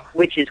 Yeah.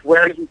 Which is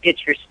where you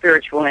get your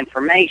spiritual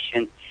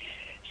information.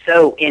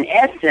 So in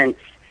essence,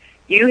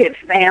 you have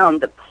found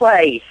the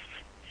place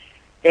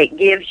that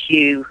gives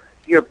you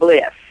your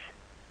bliss.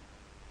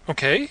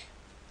 Okay.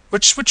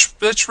 Which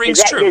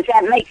rings true. Does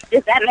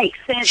that make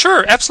sense?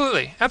 Sure,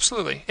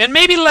 absolutely, and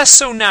maybe less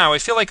so now. I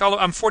feel like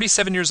I'm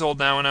 47 years old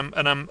now, and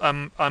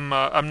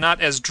I'm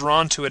not as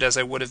drawn to it as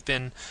I would have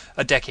been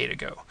a decade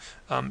ago.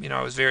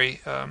 I was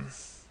very,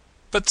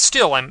 but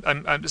still,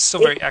 I'm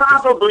still very active.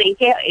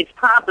 It's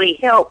probably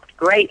helped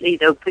greatly,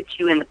 though, put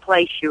you in the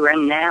place you're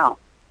in now.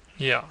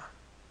 Yeah.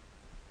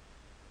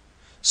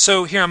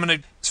 So here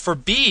for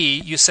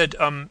B, you said,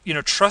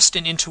 trust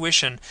and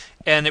intuition,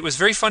 and it was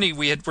very funny.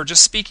 We're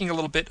just speaking a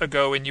little bit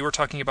ago, and you were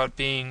talking about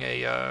being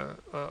a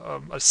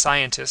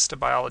scientist, a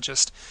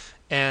biologist,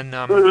 and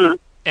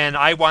and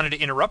I wanted to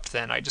interrupt.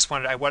 Then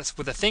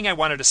the thing I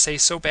wanted to say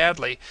so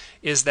badly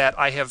is that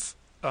I have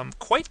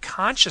quite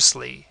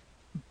consciously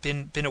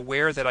been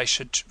aware that I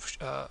should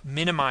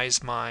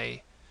minimize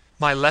my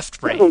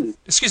left brain.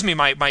 Excuse me,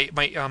 my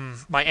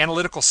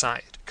analytical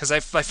side. Because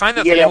I find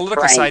that the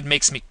analytical side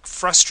makes me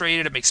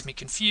frustrated. It makes me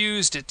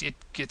confused. It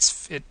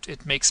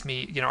makes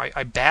me,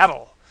 I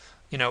battle,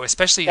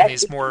 especially in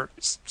these more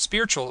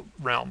spiritual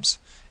realms.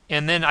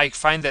 And then I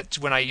find that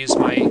when I use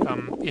my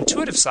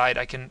intuitive side,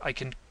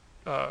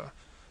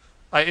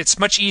 it's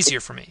much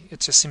easier for me. It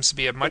just seems to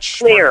be a much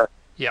clearer.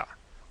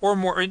 Or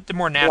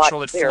more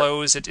natural. It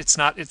flows. It's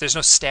not. There's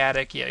no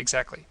static. Yeah,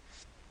 exactly.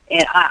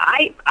 And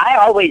I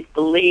always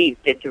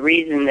believed that the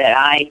reason that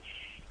I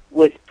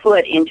was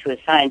put into a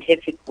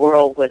scientific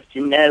world was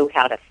to know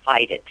how to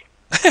fight it.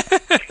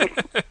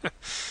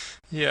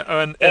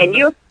 Yeah, and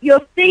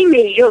you'll see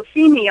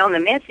me on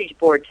the message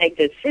board take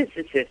the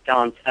physicist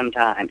on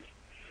sometimes.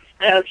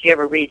 I don't know if you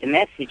ever read the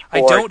message board.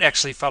 I don't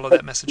actually follow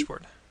that message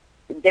board.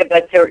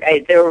 But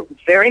they're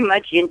very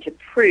much into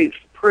proof.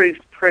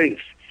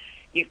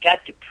 You've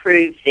got to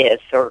prove this,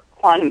 or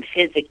quantum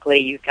physically,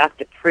 you've got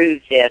to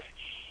prove this.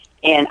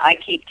 And I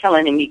keep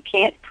telling them you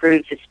can't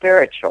prove the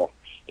spiritual.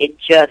 It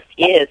just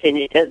is, and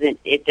it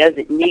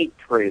doesn't need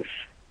proof.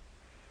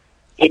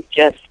 It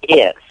just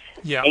is.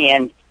 Yeah.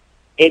 And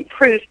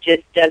proof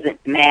just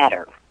doesn't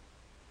matter.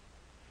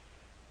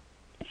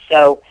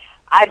 So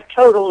I've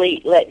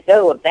totally let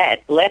go of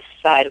that left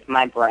side of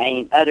my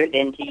brain, other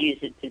than to use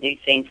it to do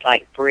things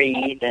like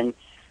breathe and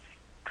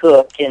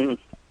cook and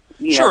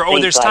sure. Oh,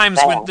 there's like times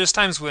when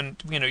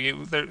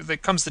there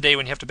comes the day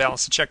when you have to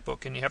balance the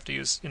checkbook and you have to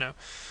use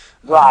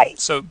right.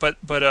 So, but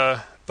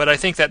I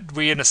think that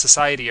we in a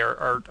society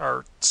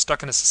are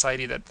stuck in a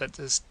society that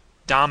is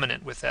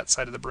dominant with that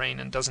side of the brain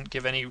and doesn't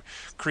give any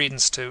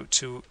credence to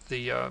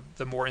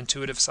the more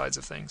intuitive sides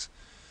of things.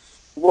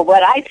 Well,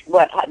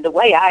 the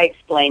way I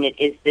explain it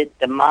is that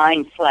the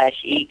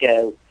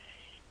mind/ego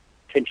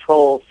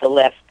controls the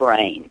left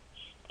brain,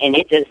 and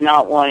it does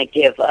not want to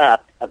give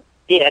up a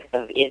bit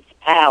of its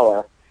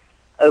power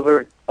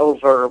over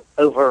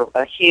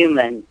a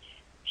human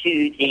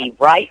to the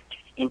right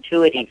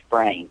intuitive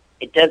brain.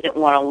 It doesn't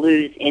want to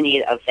lose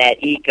any of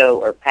that ego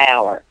or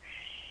power,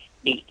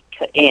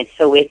 and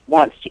so it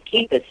wants to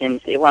keep us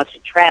in. It wants to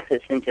trap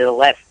us into the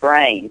left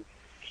brain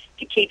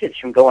to keep us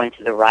from going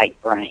to the right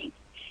brain.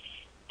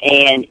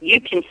 And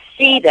you can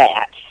see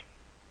that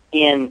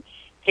in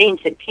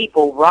things that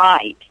people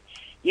write.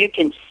 You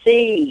can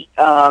see,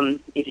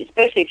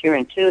 especially if you're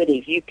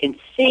intuitive, you can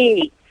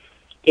see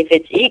if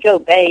it's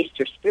ego-based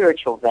or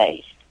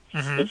spiritual-based.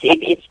 Mm-hmm.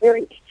 It's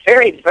very,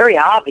 very, very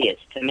obvious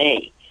to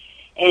me.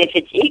 And if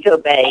it's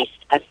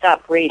ego-based, I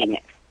stop reading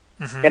it.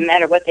 Mm-hmm. No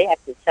matter what they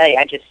have to say,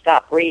 I just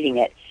stop reading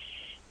it.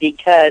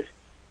 Because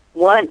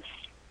once,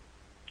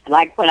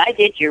 like when I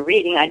did your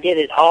reading, I did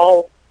it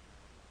all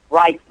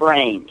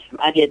right-brained.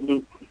 I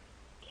didn't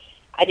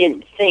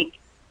think.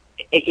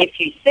 If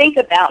you think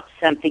about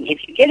something,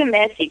 if you get a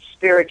message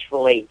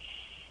spiritually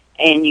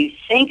and you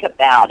think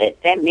about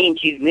it, that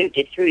means you've moved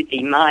it through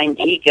the mind,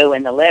 ego,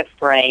 and the left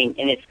brain,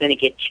 and it's going to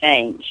get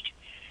changed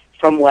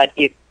from what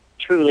it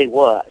truly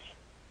was.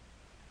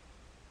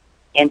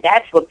 And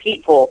that's what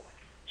people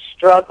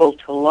struggle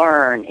to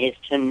learn, is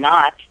to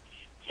not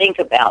think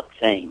about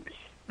things.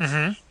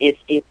 Mm-hmm.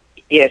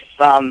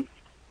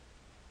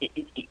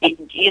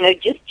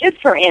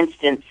 Just for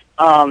instance,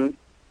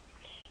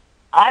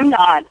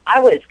 I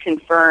was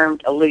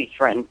confirmed a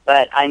Lutheran,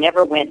 but I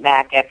never went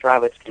back after I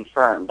was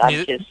confirmed.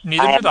 Neither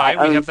did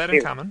I. We have that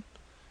in common.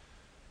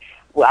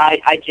 Well,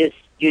 I just,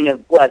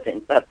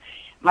 wasn't. But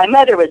my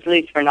mother was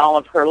Lutheran all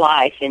of her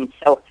life, and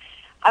so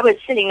I was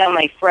sitting on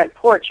my front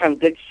porch on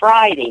Good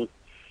Friday,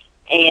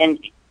 and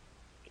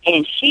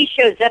she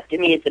shows up to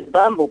me as a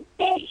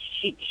bumblebee.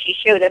 She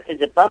showed up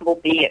as a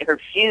bumblebee at her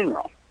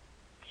funeral.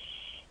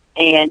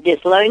 And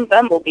this lone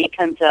bumblebee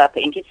comes up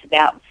and gets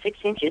about 6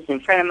 inches in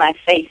front of my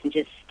face and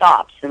just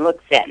stops and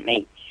looks at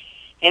me.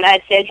 And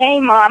I said, "Hey,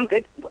 Mom,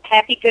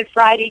 happy Good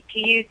Friday to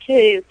you,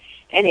 too."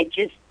 And it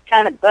just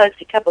kind of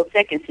buzzed a couple of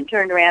seconds and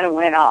turned around and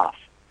went off.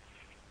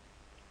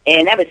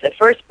 And that was the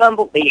first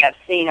bumblebee I've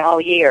seen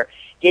all year.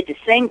 Did the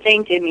same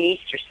thing to me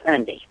Easter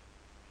Sunday.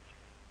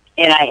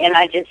 And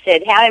I just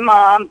said, "Hi,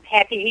 Mom,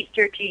 happy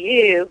Easter to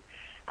you.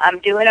 I'm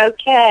doing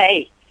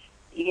okay.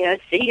 See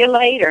you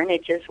later." And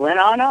it just went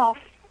on off.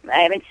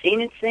 I haven't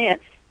seen it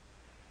since.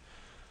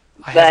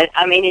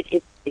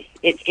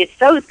 It's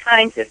those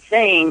kinds of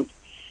things.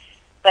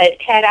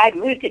 But had I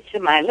moved it to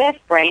my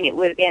left brain, it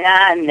would have been,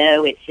 I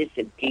know it's just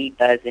a bee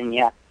buzzing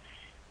you.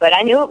 But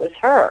I knew it was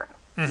her,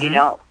 mm-hmm.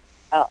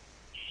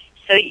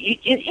 So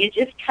you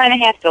just kind of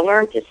have to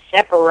learn to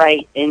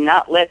separate and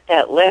not let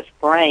that left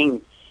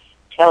brain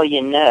tell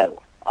you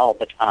no all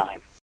the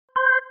time.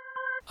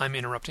 I'm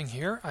interrupting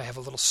here. I have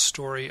a little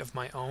story of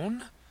my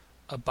own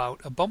about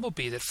a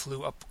bumblebee that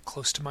flew up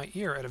close to my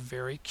ear at a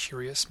very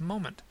curious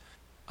moment.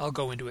 I'll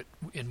go into it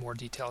in more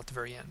detail at the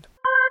very end.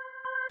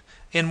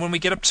 And when we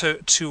get up to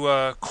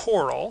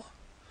coral,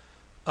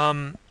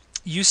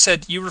 you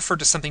said you referred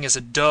to something as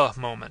a duh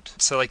moment.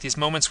 So like these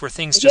moments where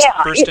things just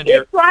burst into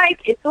your...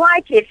 It's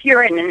like if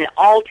you're in an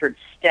altered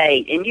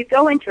state, and you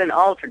go into an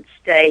altered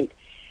state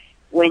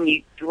when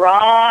you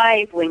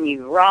drive, when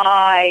you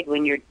ride,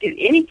 when you do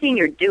anything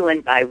you're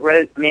doing by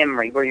rote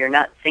memory, where you're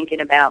not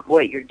thinking about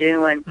what you're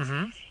doing,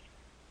 mm-hmm.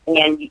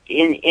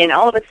 and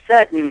all of a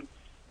sudden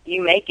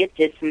you may get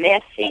this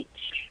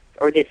message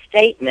or this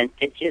statement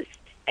that just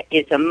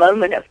is a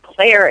moment of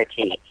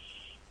clarity,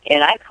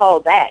 and I call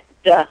that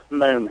duh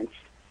moments.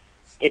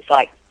 It's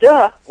like,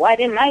 duh, why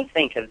didn't I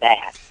think of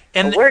that?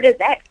 And where did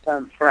that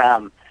come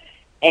from?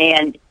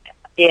 And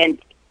that's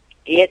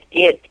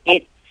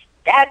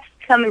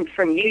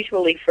coming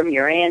usually from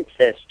your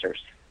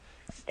ancestors,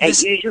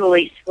 and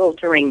usually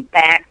filtering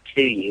back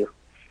to you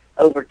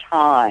over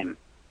time.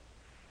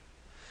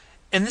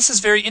 And this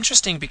is very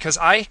interesting because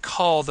I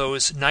call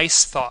those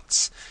nice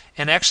thoughts.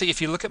 And actually,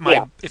 if you look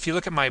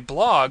at my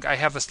blog, I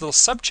have this little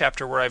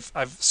subchapter where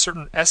I've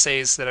certain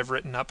essays that I've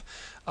written up.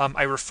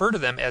 I refer to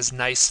them as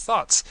nice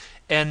thoughts,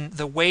 and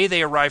the way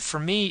they arrive for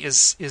me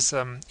is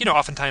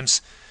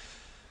oftentimes,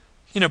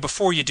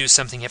 before you do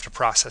something, you have to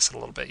process it a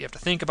little bit. You have to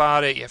think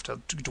about it. You have to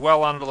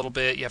dwell on it a little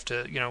bit. You have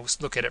to,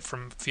 look at it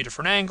from a few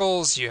different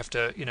angles. You have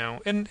to,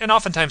 and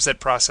oftentimes that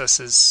process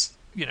is,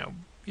 you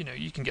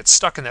can get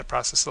stuck in that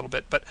process a little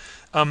bit. But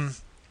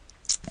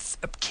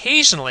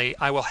occasionally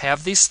I will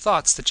have these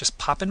thoughts that just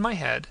pop in my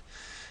head,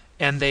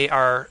 and they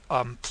are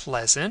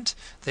pleasant.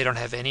 They don't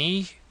have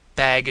any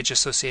baggage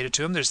associated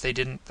to them. I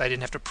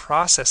didn't have to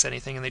process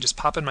anything, and they just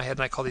pop in my head,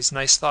 and I call these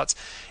nice thoughts.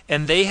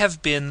 And they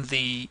have been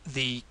the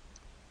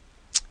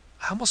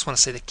I almost want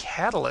to say the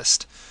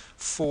catalyst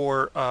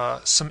for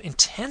some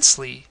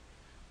intensely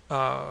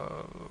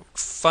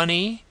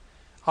funny,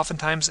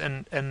 oftentimes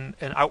and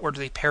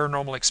outwardly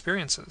paranormal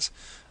experiences.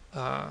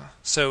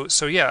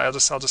 So yeah,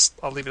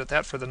 I'll leave it at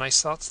that for the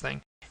nice thoughts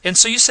thing. And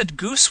so you said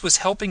Goose was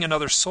helping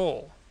another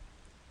soul.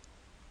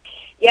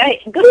 Yeah,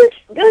 Goose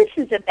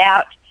is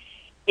about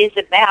is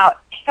about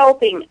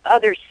helping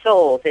other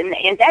souls, and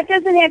that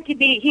doesn't have to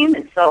be a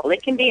human soul.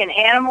 It can be an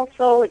animal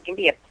soul. It can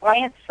be a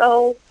plant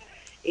soul.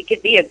 It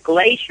could be a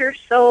glacier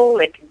soul.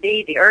 It could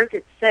be the earth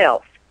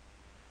itself.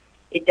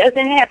 It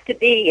doesn't have to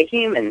be a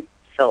human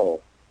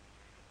soul,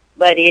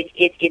 but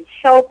it's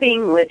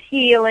helping with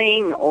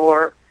healing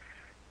or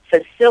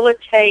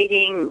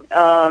facilitating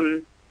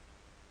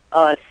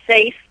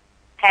safe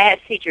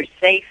passage or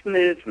safe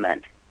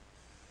movement.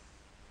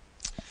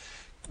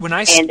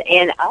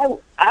 And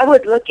I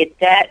would look at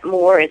that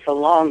more as a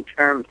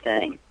long-term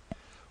thing.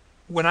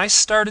 When I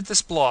started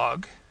this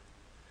blog,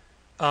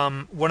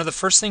 one of the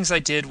first things I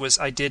did was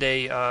I did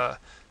a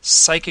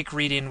psychic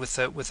reading with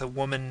a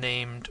woman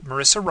named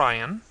Marissa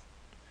Ryan,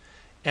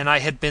 and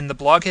the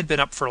blog had been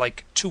up for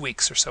like 2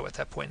 weeks or so at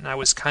that point, and I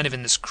was kind of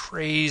in this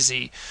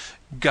crazy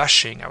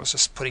gushing. I was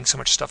just putting so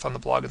much stuff on the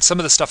blog, and some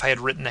of the stuff I had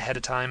written ahead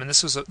of time, and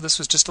this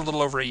was just a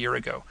little over a year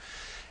ago.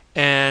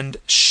 And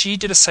she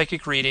did a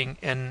psychic reading,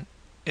 and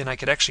I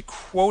could actually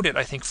quote it,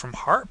 I think, from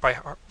heart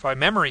by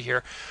memory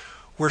here,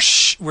 where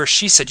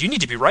she said, "You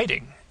need to be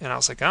writing." And I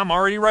was like, "I'm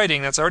already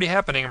writing. That's already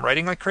happening. I'm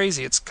writing like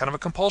crazy. It's kind of a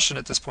compulsion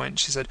at this point." And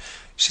she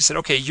said,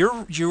 "Okay,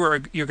 you're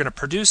going to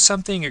produce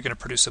something. You're going to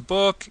produce a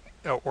book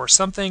or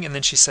something." And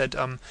then she said,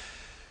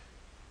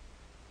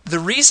 "The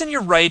reason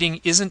you're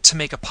writing isn't to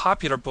make a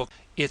popular book.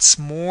 It's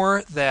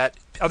more that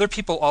other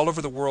people all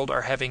over the world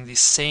are having the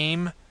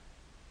same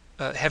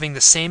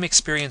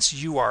experience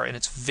you are, and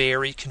it's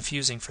very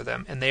confusing for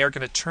them. And they are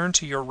going to turn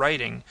to your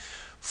writing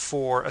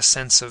for a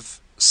sense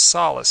of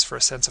solace, for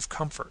a sense of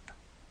comfort."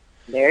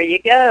 There you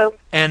go.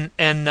 And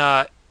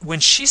when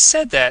she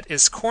said that,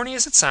 as corny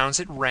as it sounds,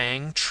 it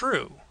rang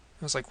true.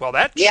 I was like, well,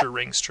 that sure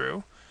rings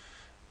true.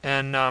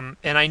 And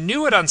I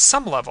knew it on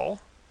some level.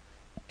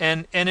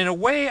 And in a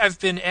way, I've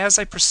been, as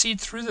I proceed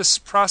through this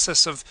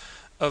process of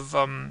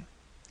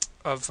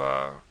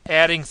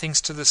adding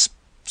things to this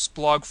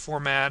blog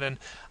format, and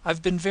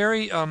I've been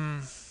very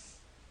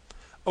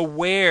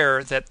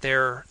aware that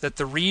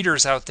the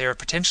readers out there,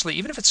 potentially,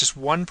 even if it's just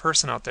one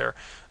person out there,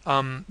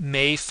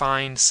 may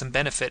find some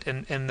benefit.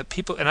 And the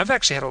people, and I've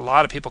actually had a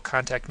lot of people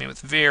contact me with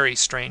very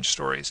strange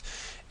stories,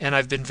 and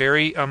I've been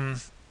very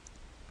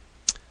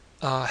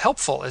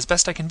helpful as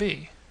best I can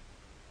be,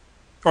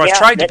 or I've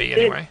tried to be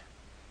anyway.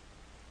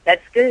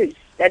 That's good.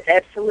 That's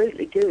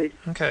absolutely good.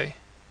 Okay.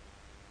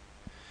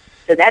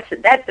 So that's a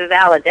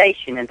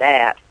validation of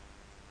that.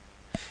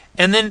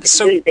 And then,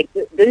 so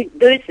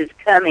Goose is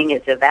coming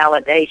as a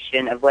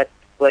validation of what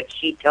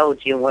she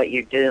told you and what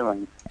you're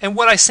doing, and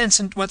what I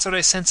sense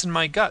in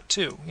my gut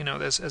too.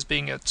 As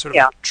being a sort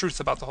of truth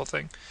about the whole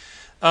thing.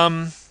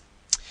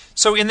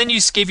 So, and then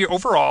you gave your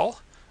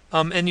overall,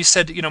 and you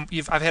said,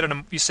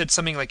 you said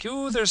something like,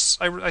 "Ooh,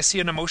 I see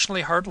an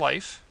emotionally hard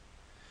life,"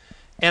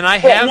 and I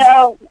have.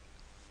 No,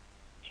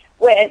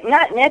 well,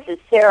 not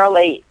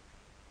necessarily.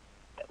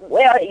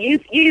 Well,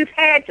 you've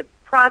had to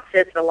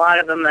process a lot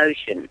of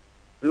emotional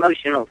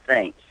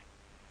things,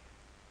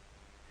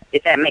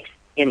 if that makes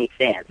any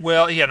sense.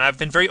 Well, yeah, and I've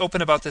been very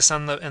open about this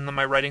in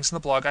my writings on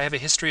the blog. I have a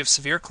history of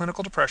severe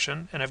clinical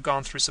depression, and I've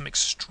gone through some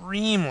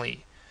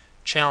extremely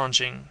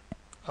challenging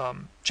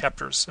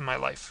chapters in my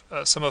life.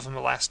 Some of them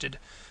have lasted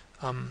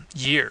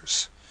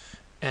years,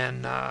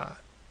 and that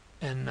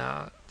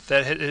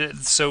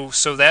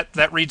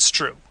reads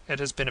true. It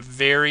has been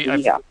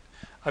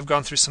I've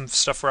gone through some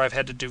stuff where I've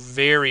had to do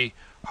very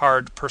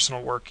hard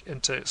personal work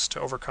and to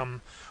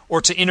overcome, or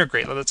to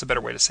integrate. That's a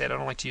better way to say it. I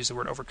don't like to use the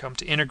word overcome.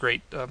 To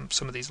integrate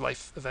some of these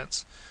life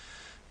events.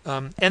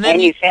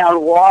 And you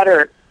found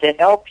water to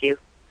help you.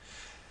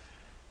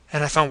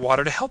 And I found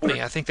water to help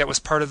me. I think that was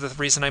part of the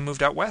reason I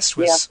moved out west.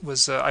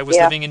 Was I was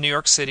living in New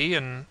York City,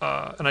 and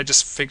I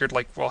just figured,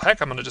 like, well, heck,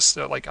 I'm going to just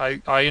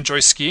I enjoy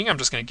skiing. I'm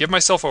just going to give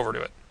myself over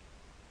to it.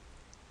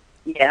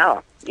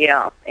 Yeah,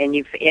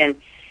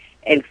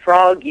 and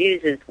Frog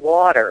uses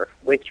water,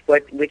 which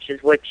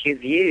is what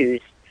you've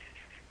used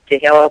to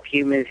help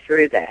you move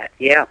through that.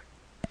 Yeah.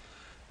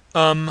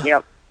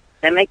 Yep.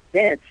 That makes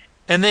sense.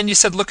 And then you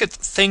said, look at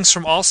things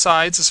from all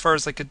sides, as far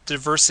as like a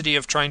diversity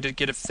of trying to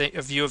get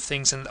a view of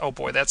things. And oh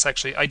boy, that's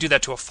actually, I do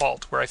that to a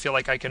fault, where I feel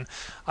like I can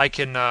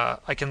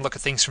look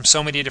at things from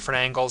so many different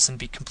angles and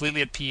be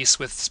completely at peace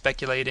with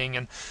speculating,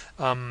 and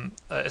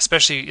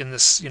especially in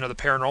this, the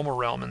paranormal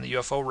realm and the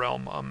UFO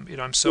realm.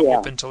 I'm so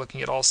open to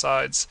looking at all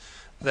sides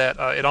that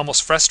it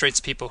almost frustrates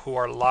people who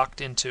are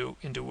locked into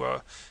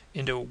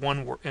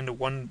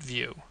one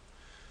view.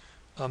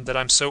 That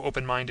I'm so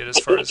open-minded as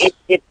far as.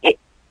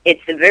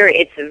 It's a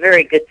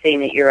very good thing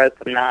that you're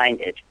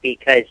open-minded,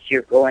 because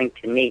you're going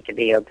to need to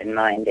be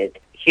open-minded.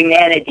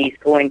 Humanity's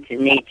going to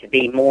need to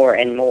be more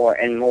and more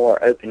and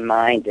more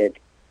open-minded,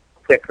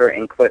 quicker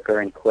and quicker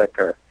and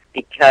quicker,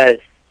 because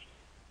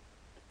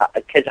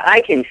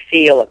I can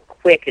feel a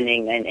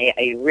quickening, and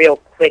a real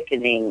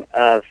quickening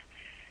of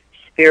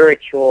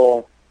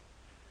spiritual.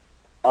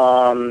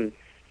 I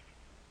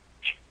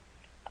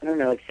don't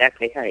know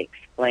exactly how to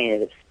explain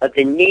it, of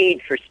the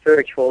need for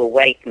spiritual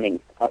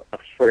awakening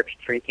for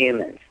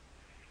humans.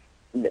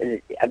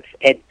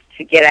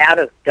 get out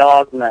of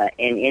dogma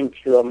and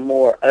into a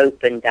more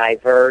open,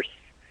 diverse,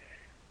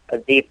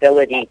 the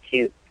ability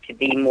to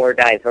be more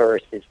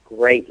diverse is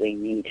greatly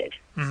needed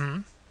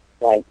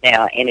right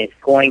now, and it's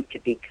going to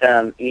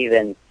become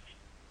even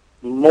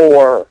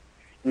more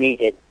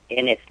needed,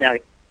 and it's not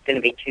going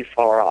to be too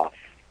far off.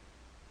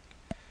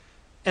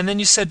 And then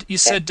you said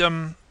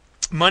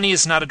money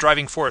is not a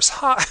driving force.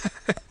 Ha!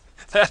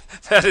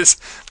 that is,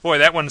 boy,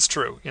 that one's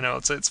true. You know,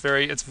 it's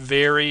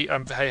very.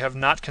 I have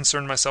not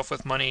concerned myself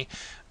with money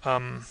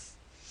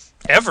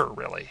ever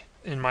really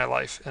in my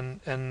life, and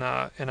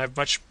I've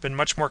been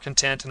much more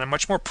content, and I'm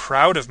much more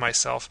proud of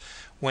myself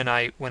when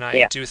I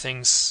do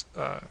things.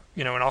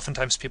 You know, and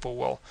oftentimes people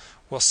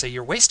will say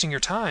you're wasting your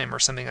time or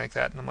something like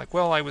that, and I'm like,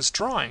 well, I was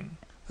drawing.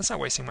 That's not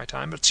wasting my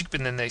time.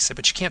 And then they say,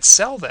 but you can't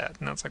sell that,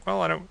 and I was like,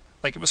 well, I don't.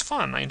 Like, it was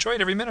fun. I enjoyed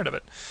every minute of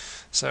it.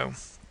 So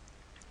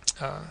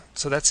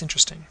that's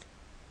interesting.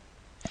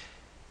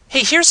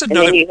 Hey, here's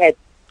another. And then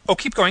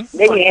keep going.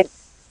 Then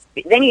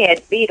you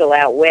had Beetle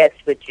out west,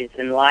 which is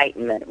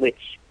enlightenment, which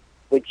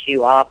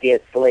you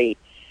obviously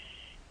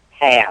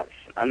have.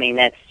 I mean,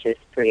 that's just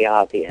pretty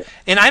obvious.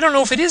 And I don't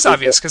know if it is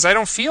obvious because I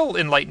don't feel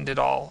enlightened at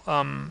all.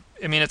 I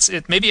mean,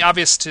 it may be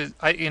obvious to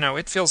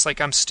it feels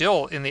like I'm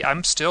still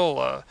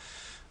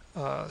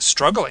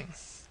struggling.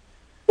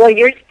 Well,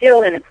 you're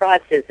still in the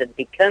process of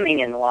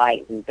becoming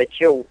enlightened,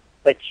 but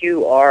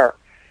you are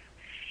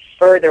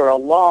further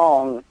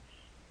along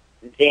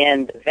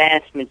than the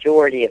vast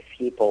majority of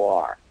people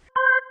are.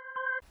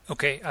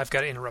 Okay, I've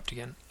got to interrupt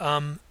again.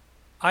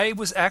 I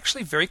was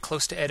actually very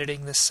close to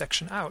editing this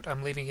section out.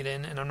 I'm leaving it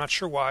in, and I'm not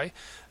sure why.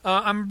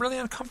 I'm really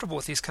uncomfortable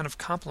with these kind of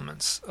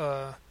compliments.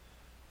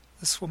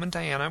 This woman,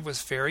 Diana,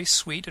 was very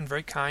sweet and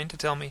very kind to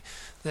tell me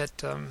that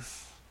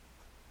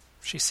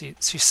she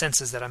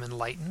senses that I'm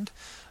enlightened.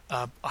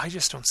 I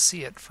just don't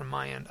see it from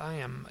my end. I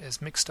am as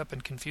mixed up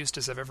and confused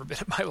as I've ever been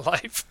in my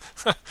life.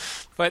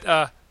 But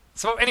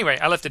so anyway,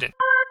 I left it in.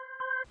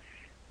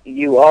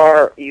 You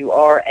are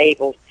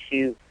able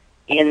to,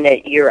 in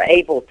that you're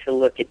able to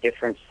look at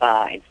different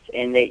sides,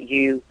 and that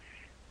you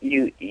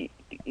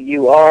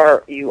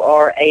are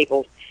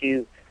able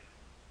to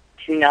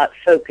not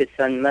focus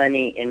on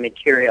money and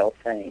material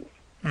things.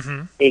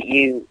 Mm-hmm.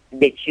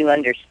 That you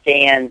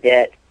understand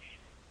that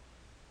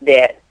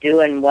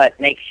doing what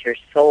makes your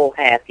soul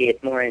happy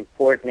is more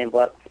important than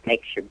what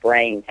makes your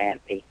brain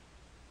happy.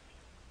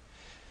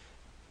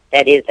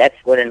 That's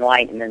what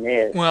enlightenment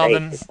is. Well,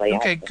 basically. then,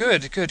 okay,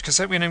 good, because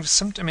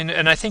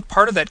and I think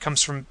part of that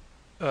comes from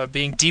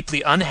being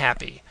deeply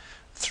unhappy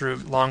through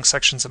long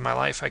sections of my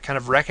life. I kind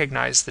of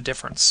recognize the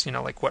difference,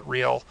 like what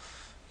real,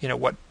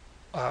 what.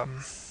 Yeah.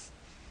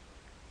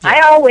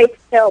 I always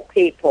tell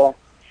people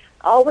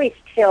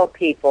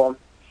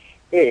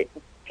that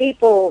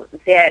people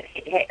that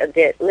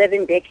live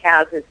in big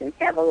houses and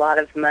have a lot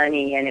of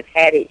money and have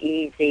had it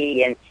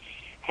easy and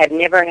have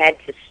never had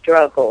to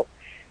struggle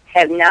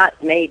have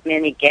not made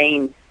many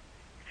gains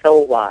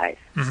soul-wise.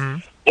 Mm-hmm.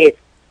 It's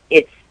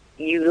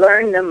you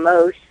learn the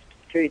most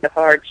through the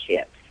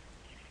hardships,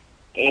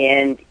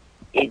 and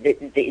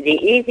the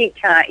easy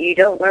time you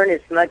don't learn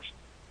as much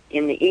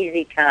in the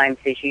easy times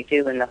as you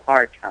do in the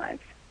hard times.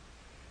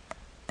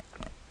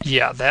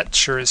 Yeah, that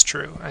sure is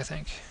true, I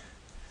think.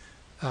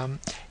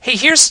 Hey,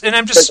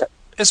 I'm just,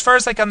 as far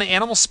as like on the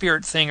animal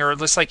spirit thing, or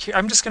just like,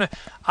 I'm just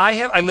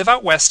I live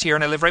out west here,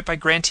 and I live right by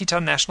Grand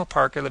Teton National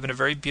Park. I live in a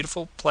very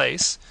beautiful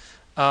place.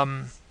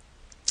 In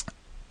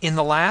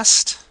the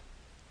last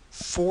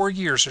 4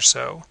 years or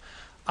so,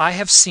 I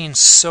have seen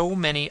so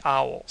many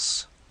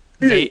owls.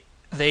 Mm-hmm.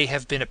 They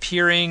have been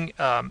appearing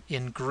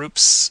in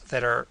groups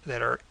that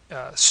are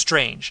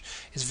strange.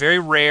 It's very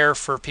rare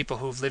for people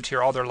who've lived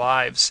here all their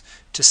lives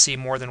to see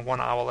more than one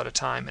owl at a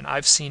time. And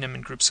I've seen them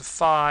in groups of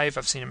 5.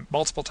 I've seen them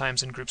multiple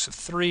times in groups of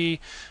 3.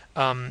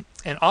 And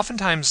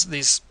oftentimes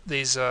these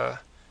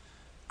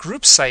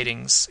group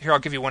sightings. Here, I'll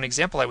give you one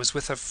example. I was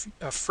with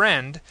a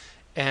friend,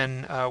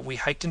 and we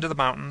hiked into the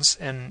mountains,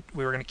 and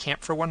we were going to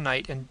camp for one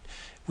night, and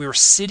we were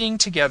sitting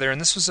together.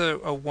 And this was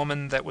a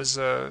woman that was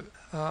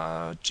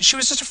she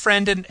was just a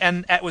friend,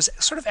 and it was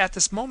sort of at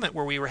this moment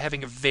where we were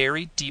having a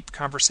very deep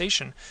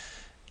conversation.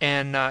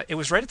 And it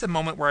was right at the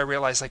moment where I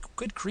realized, like,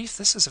 good grief,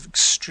 this is an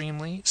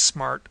extremely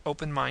smart,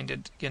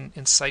 open-minded,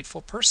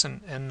 insightful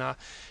person.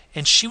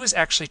 And she was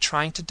actually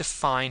trying to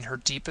define her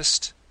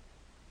deepest.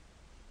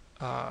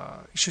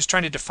 She was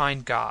trying to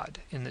define God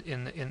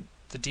in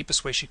the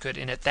deepest way she could.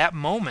 And at that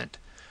moment,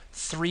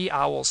 3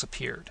 owls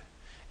appeared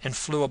and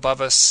flew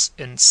above us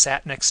and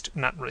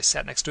not really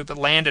sat next to it, but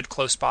landed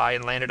close by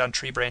and landed on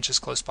tree branches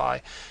close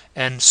by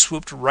and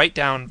swooped right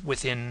down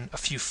within a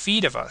few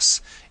feet of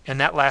us. And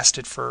that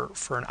lasted for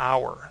an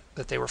hour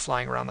that they were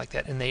flying around like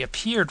that. And they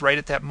appeared right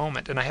at that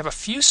moment. And I have a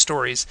few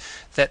stories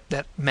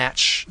that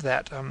match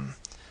that,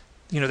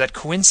 that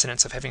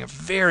coincidence of having a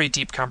very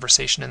deep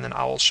conversation and then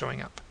owls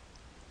showing up.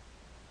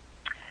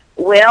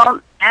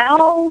 Well,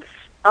 owls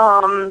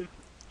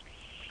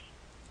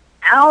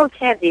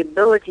have the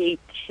ability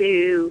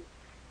to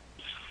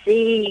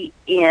see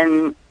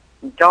in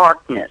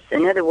darkness.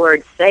 In other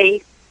words,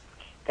 they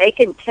they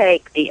can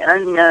take the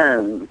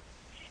unknown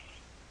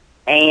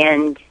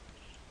and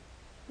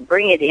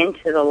bring it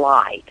into the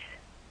light.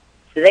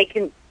 So they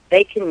can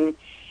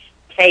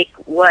take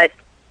what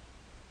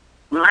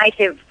might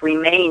have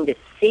remained a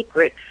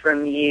secret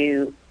from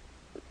you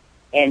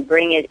and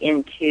bring it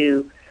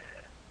into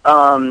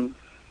the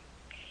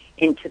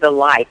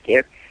light.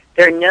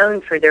 They're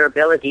known for their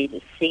ability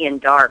to see in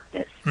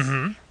darkness.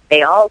 Mm-hmm.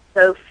 They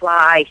also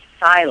fly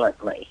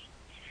silently.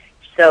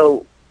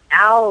 So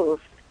owls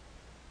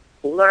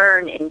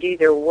learn and do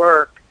their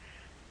work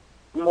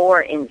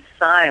more in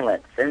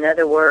silence. In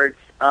other words,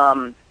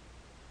 on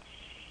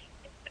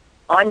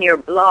your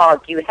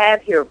blog, you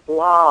have your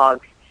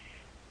blog,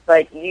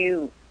 but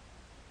you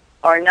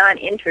are not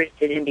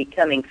interested in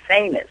becoming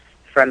famous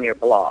from your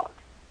blog.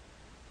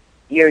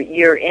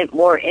 You're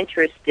more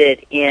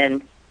interested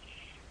in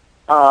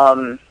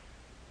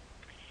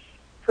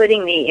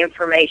putting the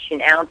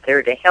information out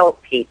there to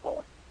help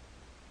people.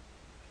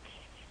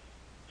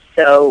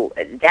 So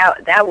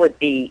that would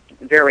be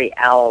very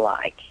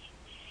owl-like.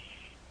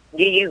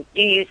 Do you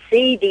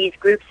see these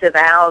groups of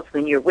owls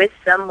when you're with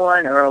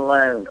someone or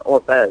alone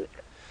or both?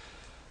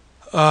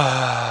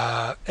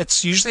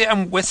 It's usually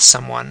I'm with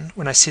someone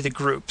when I see the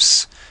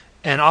groups,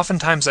 and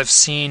oftentimes I've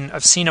seen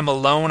them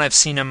alone. I've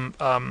seen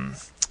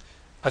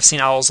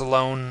owls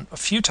alone a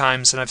few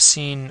times, and I've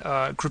seen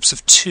groups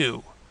of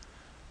two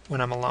when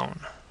I'm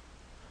alone.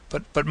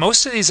 But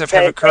most of these have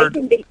occurred.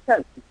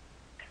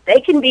 They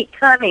can be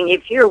coming,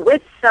 if you're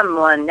with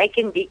someone, they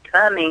can be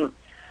coming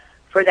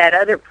for that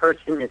other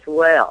person as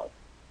well.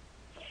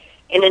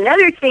 And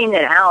another thing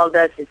that owl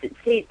does is it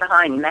sees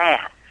behind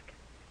masks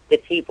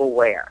that people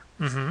wear.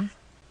 Mm-hmm.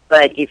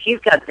 But if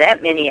you've got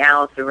that many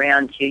owls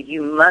around you,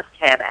 you must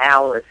have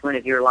owl as one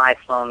of your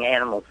lifelong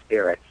animal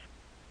spirits.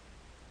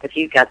 If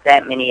you've got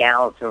that many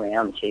owls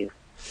around you.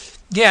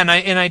 Yeah, and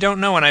I don't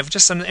know, and I've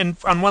just and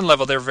on one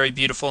level they're very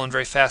beautiful and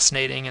very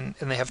fascinating, and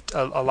they have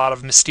a lot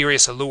of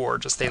mysterious allure.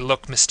 Just they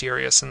look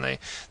mysterious, and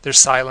their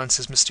silence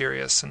is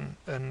mysterious, and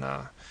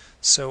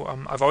so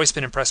I've always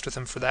been impressed with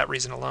them for that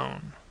reason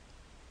alone.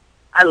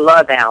 I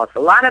love owls. A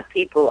lot of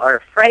people are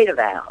afraid of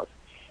owls,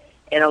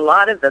 and a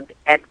lot of the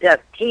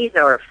abductees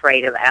are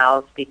afraid of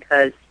owls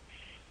because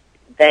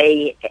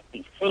they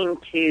seem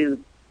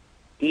to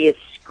be a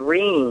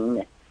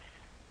screen.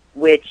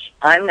 Which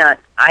I'm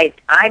not an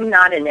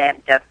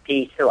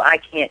abductee, so I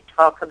can't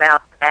talk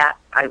about that.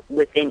 I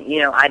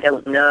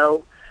don't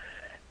know.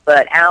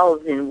 But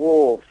owls and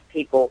wolves,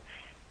 people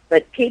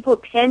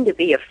tend to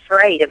be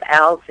afraid of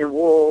owls and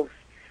wolves,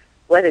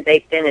 whether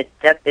they've been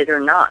abducted or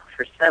not,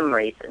 for some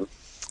reason.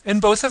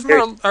 And both of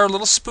them are a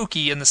little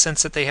spooky in the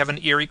sense that they have an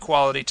eerie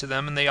quality to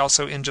them, and they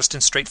also, in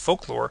straight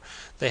folklore,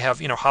 they have,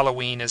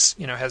 Halloween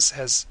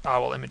has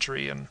owl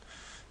imagery and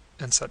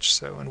such,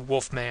 so, and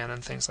Wolfman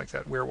and things like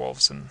that,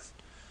 werewolves and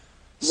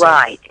so,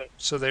 right.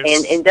 So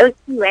there's and those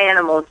two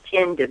animals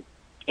tend to,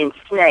 in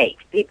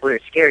snakes, people are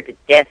scared to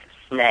death of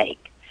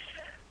snake,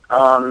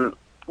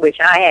 which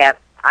I have.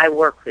 I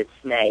work with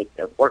snakes.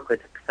 I work with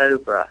a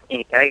cobra.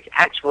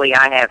 Actually,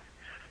 I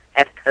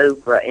have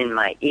cobra in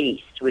my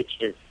east,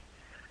 which is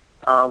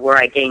where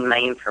I gain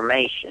my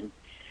information.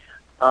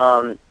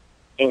 And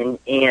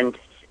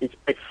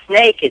a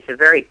snake is a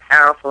very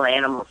powerful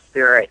animal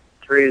spirit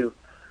through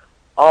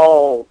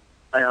all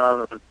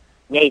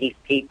native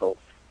peoples,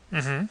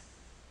 mm-hmm.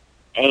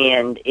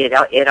 and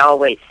it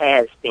always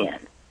has been.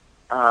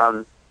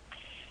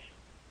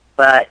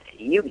 But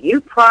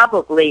you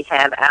probably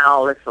have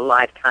owl as a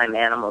lifetime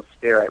animal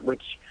spirit,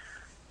 which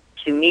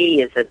to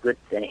me is a good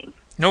thing.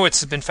 No,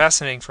 it's been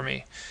fascinating for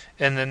me,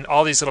 and then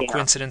all these little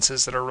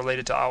coincidences that are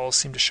related to owls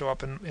seem to show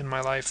up in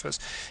my life.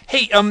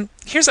 Hey, I'm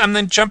going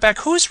to jump back.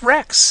 Who's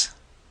Rex?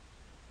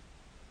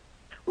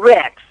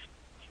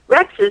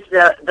 Rex is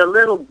the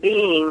little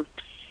being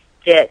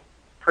that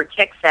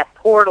protects that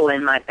portal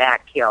in my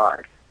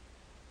backyard.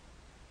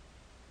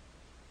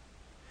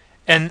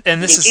 And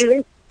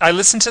I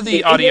listened to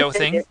the audio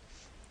thing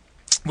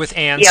with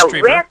Ann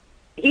Streeter. Rex,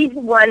 he's the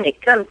one that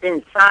comes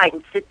inside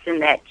and sits in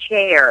that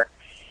chair,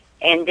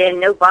 and then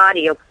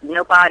nobody,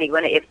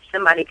 if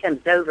somebody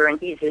comes over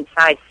and he's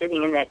inside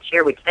sitting in that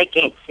chair, which they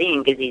can't see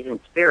him because he's in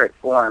spirit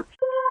form.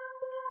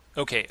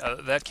 Okay,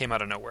 that came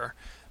out of nowhere.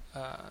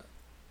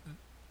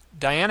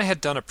 Diana had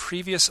done a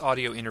previous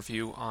audio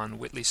interview on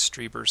Whitley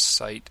Strieber's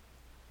site,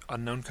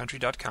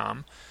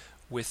 unknowncountry.com,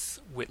 with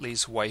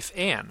Whitley's wife,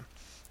 Ann.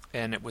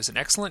 And it was an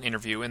excellent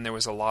interview, and there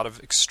was a lot of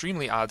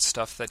extremely odd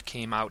stuff that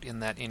came out in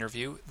that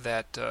interview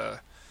that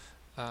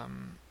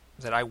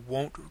I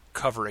won't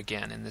cover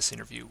again in this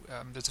interview.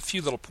 There's a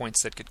few little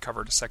points that get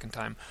covered a second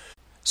time.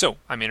 So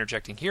I'm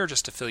interjecting here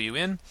just to fill you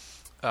in.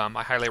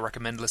 I highly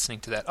recommend listening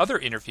to that other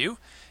interview,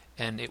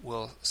 and it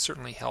will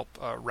certainly help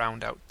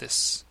round out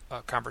this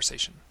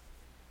conversation.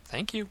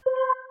 Thank you.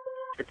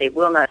 But they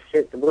will not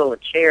sit the little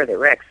chair that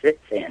Rex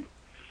sits in.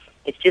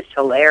 It's just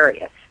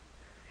hilarious.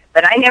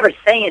 But I never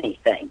say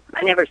anything.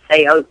 I never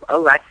say, oh,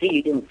 I see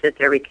you didn't sit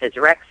there because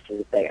Rex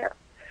is there.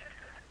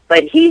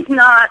 But he's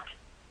not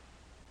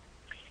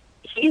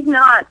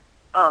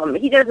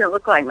he doesn't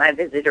look like my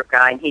visitor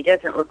guide. He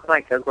doesn't look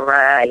like a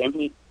gray, and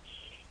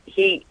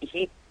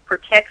he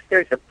protects.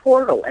 There's a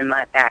portal in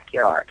my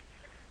backyard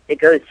that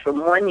goes from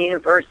one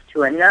universe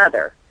to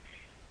another,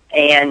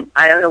 and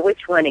I don't know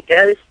which one it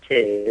goes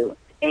to,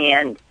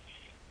 and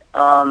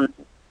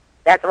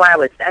that's what I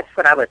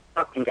was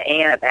talking to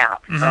Ann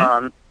about.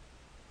 Mm-hmm.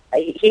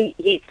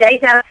 He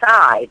stays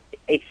outside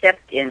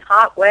except in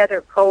hot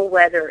weather, cold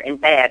weather, and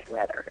bad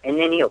weather, and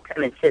then he'll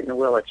come and sit in the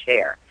willow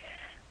chair.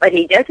 But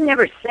he doesn't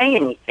ever say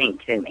anything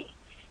to me.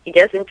 He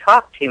doesn't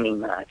talk to me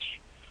much.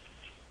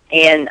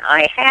 And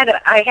I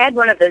had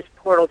one of those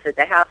portals at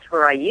the house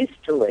where I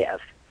used to live.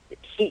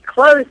 He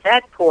closed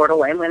that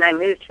portal, and when I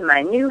moved to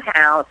my new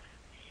house,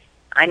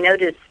 I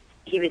noticed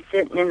he was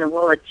sitting in the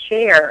willow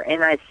chair,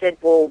 and I said,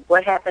 well,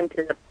 what happened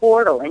to the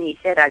portal? And he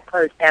said, I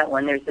closed that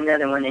one. There's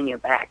another one in your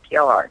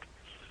backyard.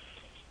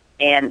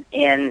 And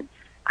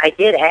I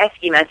did ask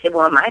him, I said,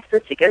 well, am I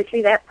supposed to go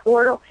through that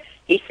portal?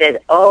 He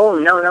said, oh,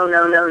 no,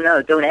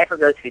 don't ever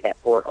go through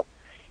that portal.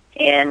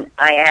 And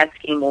I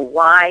asked him, well,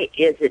 why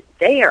is it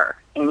there?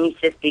 And he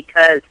says,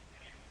 because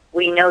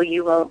we know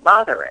you won't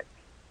bother it.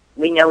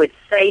 We know it's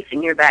safe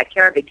in your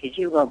backyard because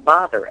you won't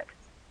bother it.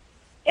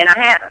 And I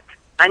haven't.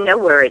 I know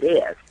where it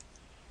is.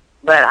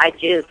 But I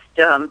just,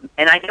 and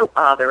I don't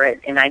bother it,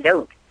 and I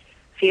don't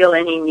feel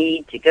any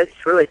need to go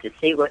through it to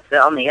see what's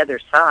on the other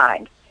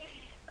side.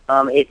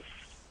 It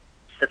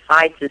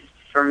suffices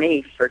for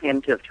me for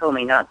him to have told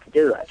me not to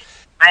do it.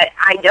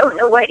 I don't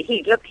know what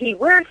he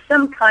wears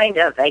some kind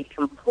of a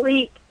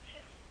complete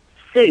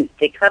suit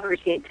that covers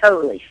him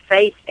totally,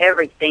 face,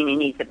 everything,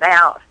 and he's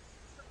about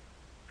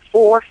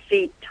 4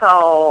 feet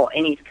tall,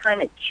 and he's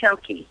kind of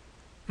chunky.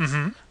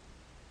 Mm-hmm.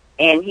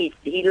 And he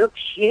looks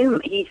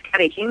human. He's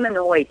got a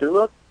humanoid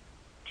look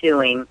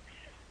to him,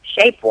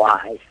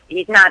 shape-wise.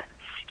 He's not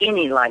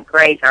skinny like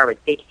Grays are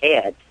with big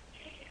heads,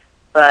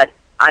 but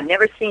I've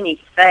never seen his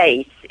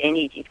face, and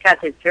he's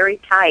got this very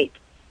tight,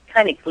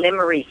 kind of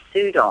glimmery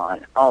suit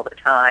on all the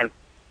time,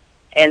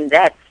 and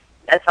that's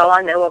all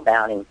I know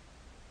about him.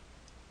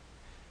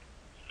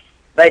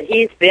 But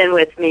he's been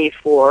with me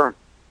for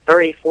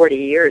 30, 40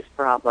 years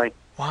probably.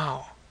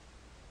 Wow.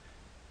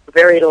 A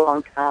very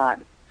long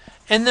time.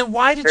 And then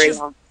why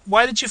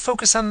did you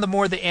focus on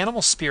the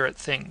animal spirit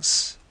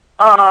things?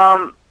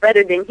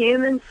 Rather than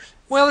humans?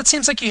 Well, it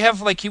seems like you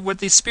have what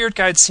these spirit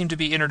guides seem to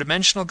be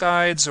interdimensional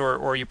guides,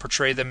 or you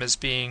portray them as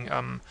being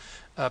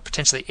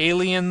potentially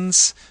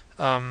aliens.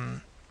 Yeah,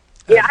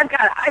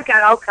 I've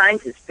got all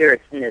kinds of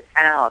spirits in this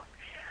house.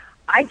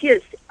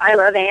 I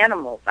love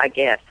animals, I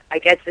guess. I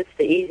guess it's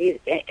the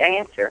easiest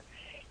answer,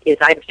 is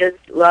I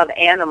just love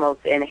animals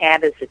and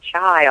have as a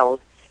child,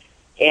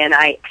 and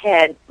I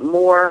had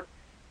more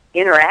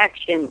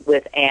interaction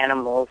with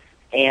animals,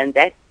 and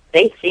that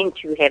they seem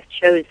to have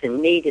chosen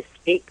me to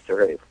speak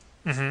through.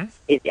 Mm-hmm.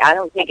 I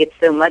don't think it's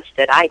so much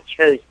that I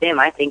chose them.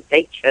 I think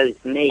they chose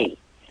me.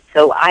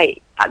 So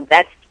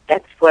that's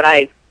just what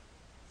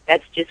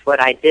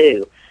I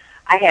do.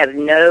 I have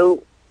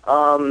no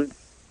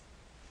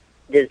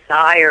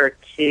desire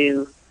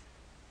to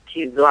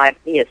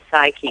be a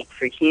psychic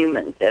for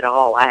humans at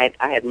all. I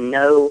have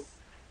no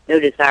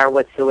desire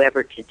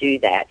whatsoever to do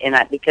that,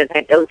 because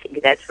I don't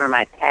think that's where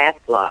my path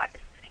lies.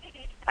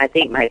 I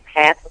think my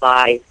path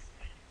lies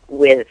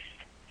with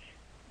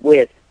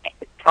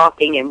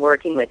talking and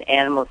working with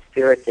animal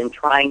spirits and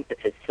trying to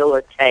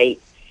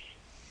facilitate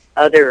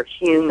other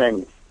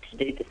humans to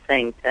do the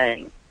same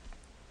thing.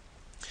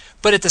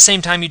 But at the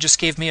same time, you just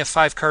gave me a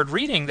 5-card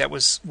reading that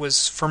was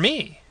for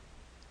me.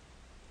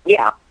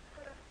 Yeah,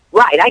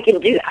 right. I can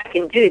do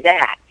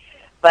that,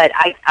 but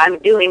I'm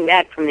doing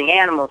that from the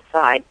animal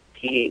side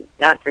to you,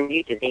 not from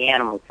you to the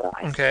animal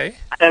side. Okay.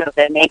 I don't know if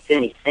that makes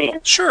any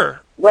sense.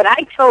 Sure. What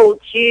I told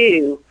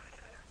you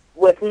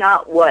was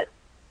not what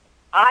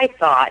I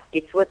thought.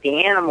 It's what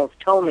the animals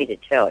told me to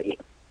tell you.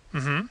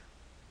 Mm-hmm.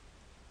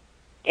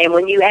 And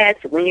when you're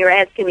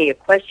asking me a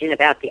question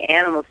about the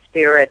animal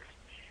spirits,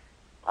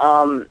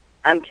 I'm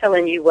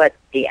telling you what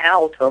the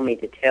owl told me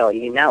to tell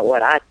you, not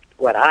what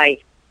I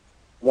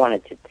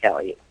wanted to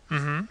tell you.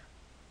 Mm-hmm.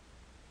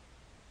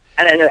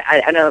 I don't know.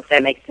 I don't know if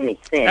that makes any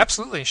sense.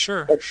 Absolutely,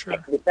 sure,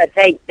 sure. But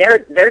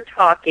they're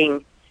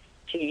talking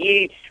to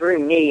you through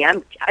me.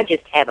 I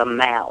just have a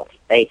mouth,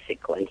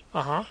 basically.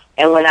 Uh-huh.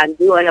 And when I'm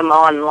doing them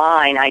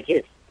online, I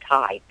just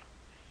type.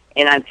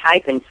 And I'm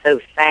typing so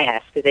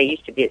fast, because I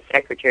used to be a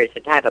secretary, so I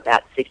type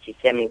about 60,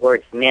 70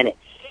 words a minute.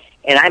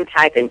 And I'm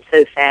typing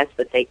so fast,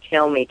 but they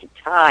tell me to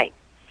type.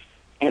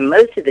 And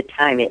most of the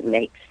time, it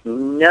makes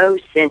no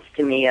sense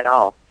to me at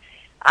all.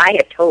 I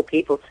have told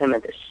people some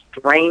of the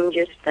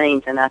strangest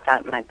things, and I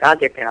thought, my God,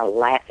 they're going to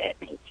laugh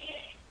at me.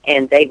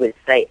 And they would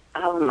say,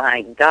 oh,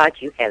 my God,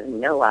 you have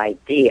no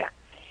idea.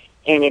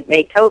 And it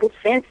made total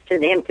sense to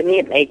them. To me,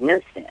 it made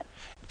no sense.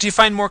 Do you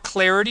find more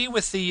clarity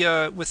with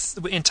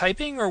in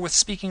typing or with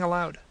speaking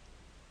aloud?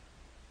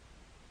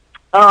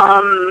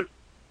 It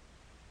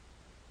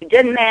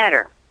doesn't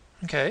matter.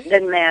 Okay. It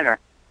doesn't matter.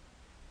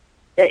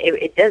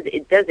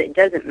 It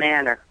doesn't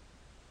matter.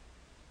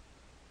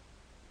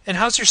 And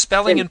how's your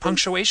spelling and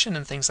punctuation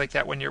and things like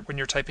that when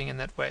you're typing in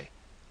that way?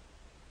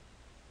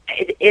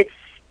 It's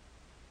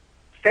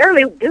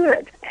fairly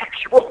good,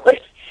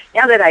 actually.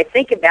 Now that I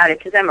think about it,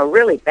 because I'm a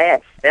really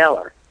bad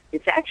speller,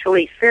 it's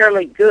actually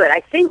fairly good. I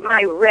think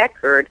my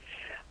record,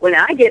 when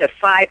I did a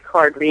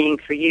 5-card reading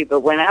for you,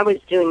 but when I was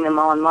doing them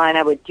online,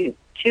 I would do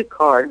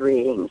 2-card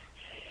readings,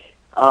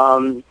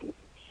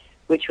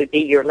 which would be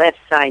your left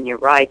side and your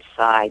right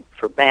side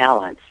for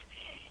balance.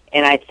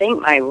 And I think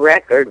my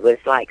record was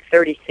like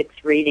 36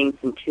 readings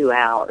in 2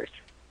 hours.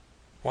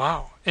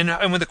 Wow. And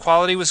when the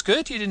quality was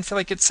good, you didn't feel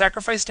like it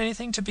sacrificed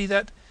anything to be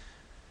that?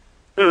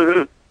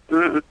 Mm-hmm.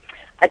 Mm-hmm.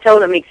 I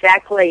told them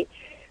exactly.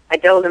 I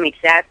told them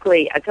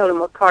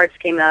what cards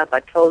came up. I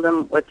told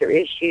them what their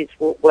issues,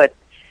 what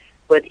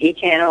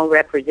each animal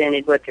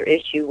represented, what their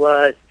issue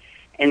was,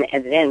 and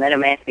then let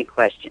them ask me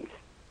questions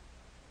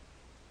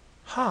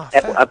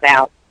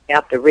about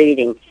the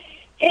reading.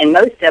 And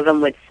most of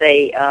them would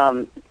say,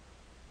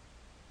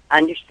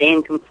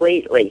 understand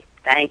completely,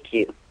 thank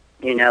you,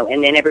 and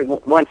then every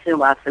once in a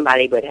while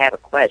somebody would have a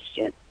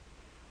question.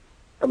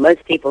 But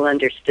most people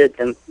understood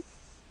them.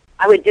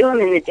 I would do them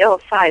in the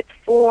Delphi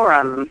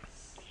forum,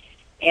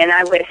 and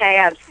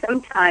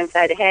sometimes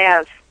I'd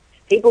have,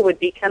 people would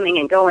be coming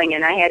and going,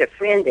 and I had a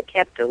friend that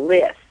kept a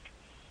list,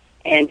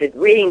 and the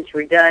readings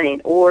were done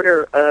in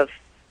order of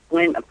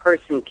when a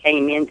person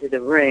came into the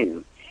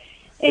room,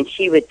 and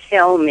she would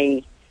tell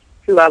me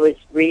who I was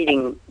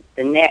reading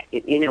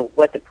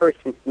what the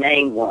person's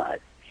name was,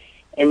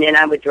 and then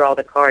I would draw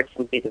the cards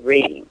and do the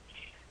reading.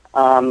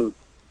 Of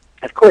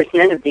course,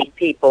 none of these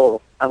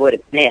people I would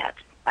have met.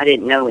 I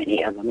didn't know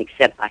any of them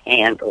except by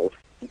handles,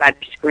 by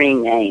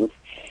screen names.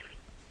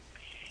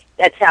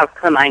 That's how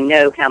come I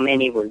know how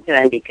many were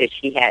done, because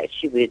she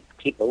would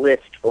keep a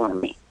list for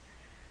me.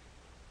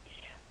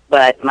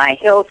 But my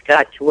health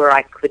got to where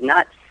I could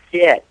not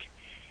sit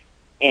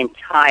and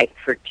type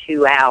for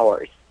 2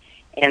 hours.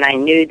 And I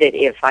knew that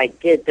if I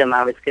did them,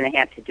 I was going to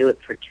have to do it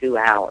for 2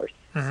 hours.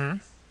 Mm-hmm.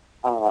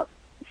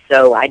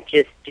 So I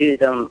just do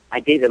them. I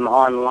do them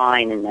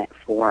online in that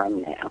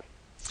forum now.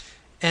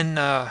 And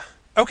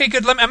okay,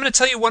 good. I'm going to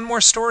tell you one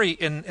more story,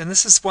 and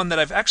this is one that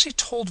I've actually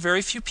told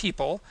very few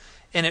people,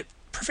 and it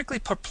perfectly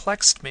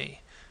perplexed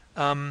me.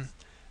 I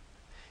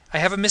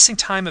have a missing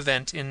time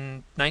event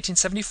in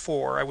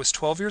 1974. I was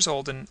 12 years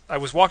old, and I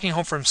was walking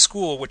home from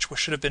school, which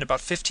should have been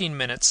about 15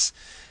 minutes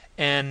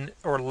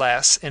or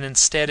less, and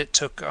instead it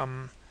took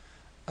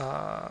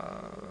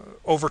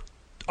over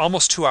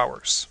almost 2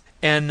 hours.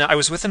 And I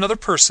was with another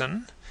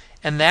person,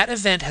 and that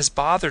event has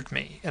bothered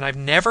me, and I've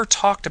never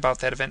talked about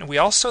that event. And we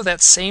also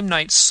that same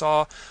night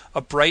saw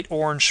a bright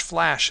orange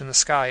flash in the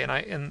sky,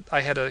 and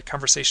I had a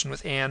conversation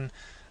with Anne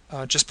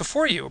just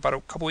before you, about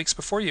a couple weeks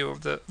before you,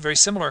 very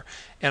similar,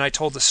 and I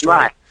told the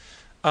story.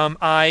 Right.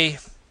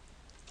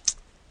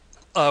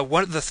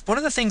 One of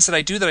the things that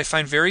I do that I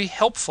find very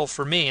helpful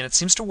for me, and it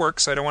seems to work,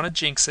 so I don't want to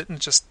jinx it,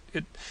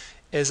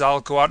 is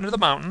I'll go out into the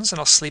mountains and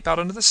I'll sleep out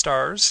under the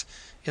stars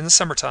in the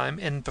summertime,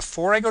 and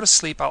before I go to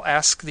sleep, I'll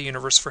ask the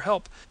universe for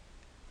help.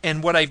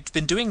 And what I've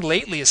been doing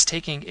lately is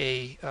taking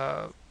a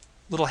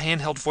little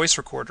handheld voice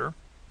recorder,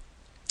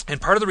 and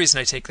part of the reason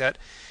I take that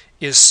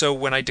is so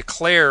when I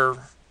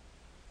declare,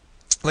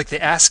 like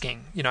the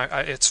asking,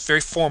 it's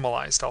very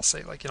formalized. I'll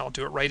say, I'll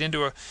do it right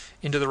into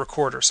the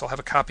recorder, so I'll have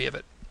a copy of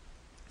it.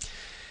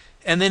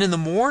 And then in the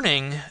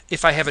morning,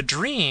 if I have a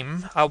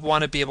dream, I'll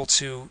want to be able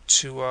to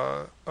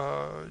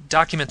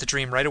document the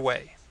dream right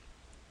away.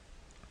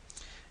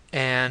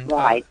 And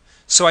right.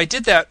 So I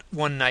did that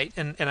one night,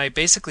 and I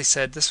basically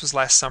said, this was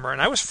last summer, and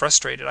I was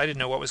frustrated. I didn't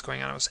know what was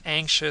going on. I was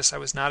anxious. I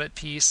was not at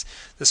peace.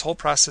 This whole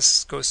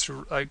process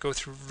I go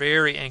through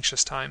very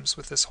anxious times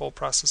with this whole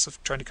process of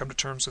trying to come to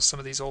terms with some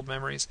of these old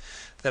memories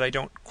that I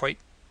don't quite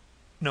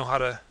know how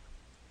to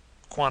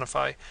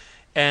quantify.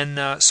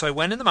 And so I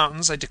went in the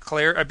mountains. I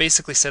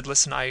basically said,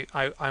 listen,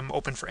 I'm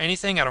open for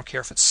anything. I don't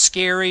care if it's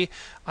scary.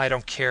 I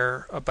don't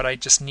care, but I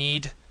just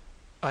need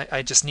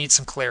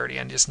some clarity.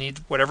 I just need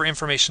whatever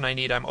information I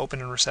need. I'm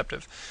open and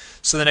receptive.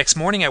 So the next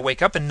morning I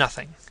wake up and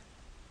nothing.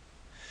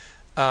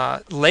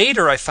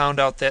 Later I found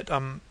out that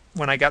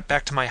when I got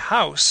back to my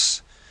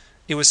house,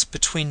 it was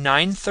between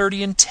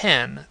 9:30 and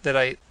 10 that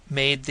I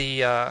made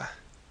that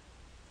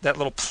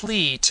little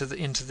plea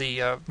into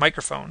the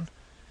microphone.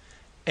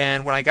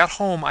 And when I got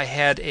home, I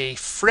had a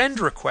friend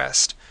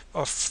request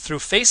through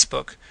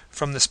Facebook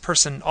from this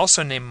person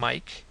also named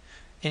Mike,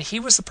 and he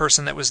was the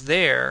person that was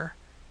there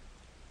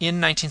in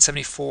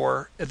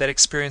 1974 that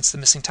experienced the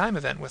missing time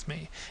event with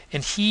me.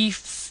 And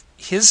his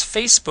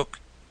Facebook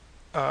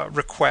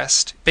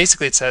request,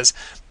 basically it says,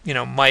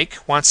 Mike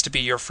wants to be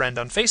your friend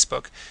on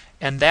Facebook,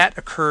 and that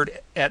occurred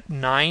at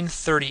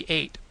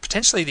 9:38,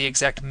 potentially the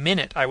exact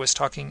minute I was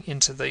talking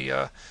into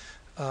the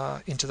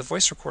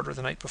voice recorder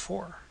the night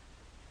before.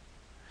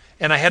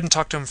 And I hadn't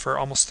talked to him for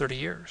almost 30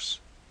 years.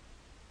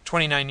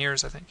 29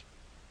 years, I think.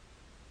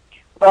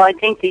 Well, I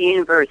think the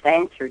universe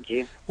answered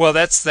you. Well,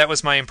 that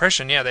was my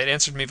impression. Yeah, they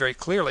answered me very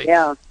clearly.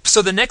 Yeah.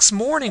 So the next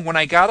morning when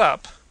I got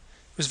up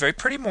was a very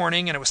pretty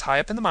morning, and it was high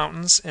up in the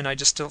mountains, and I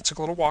just still took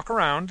a little walk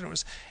around.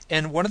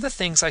 And one of the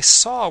things I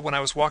saw when I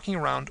was walking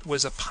around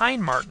was a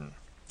pine marten.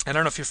 I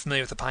don't know if you're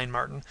familiar with the pine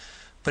marten,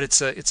 but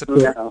it's a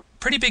No.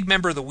 pretty big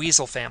member of the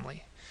weasel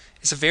family.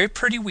 It's a very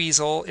pretty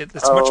weasel. Oh.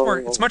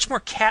 It's much more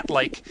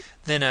cat-like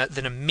than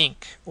a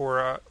mink,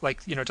 or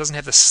it doesn't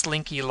have the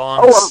slinky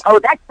long.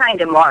 That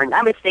kind of marten.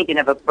 I was thinking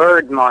of a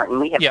bird marten.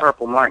 We have Yeah.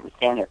 purple martens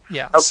down here.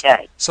 Yeah.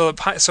 Okay. So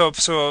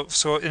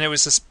and it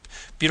was this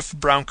beautiful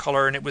brown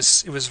color, and it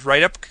was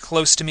right up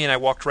close to me, and I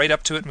walked right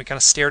up to it, and we kind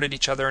of stared at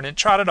each other, and it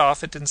trotted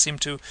off. It didn't seem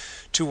too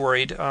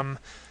worried.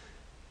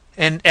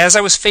 And as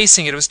I was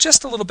facing it, it was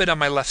just a little bit on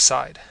my left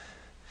side,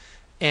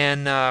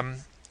 and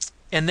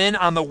then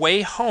on the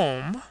way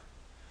home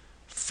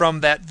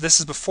from that, this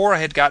is before I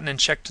had gotten and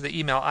checked the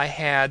email, I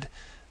had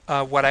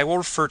what I will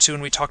refer to,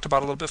 and we talked about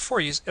a little bit before,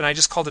 and I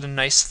just called it a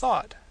nice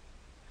thought.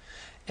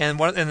 And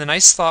the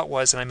nice thought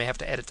was, and I may have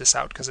to edit this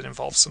out because it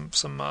involves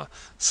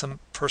some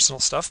personal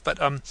stuff, but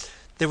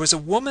there was a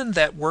woman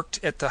that worked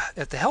at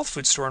the health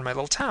food store in my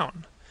little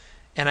town,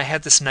 and I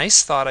had this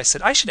nice thought. I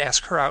said I should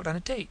ask her out on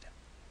a date,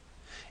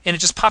 and it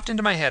just popped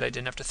into my head. I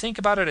didn't have to think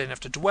about it. I didn't have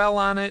to dwell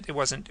on it. It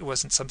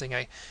wasn't something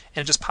and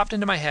it just popped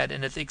into my head.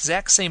 And at the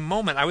exact same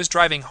moment, I was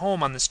driving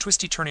home on this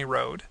twisty turny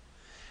road,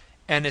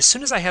 and as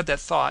soon as I had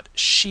that thought,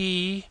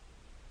 she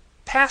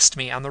passed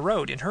me on the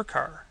road in her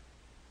car.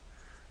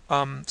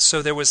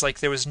 So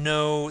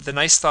the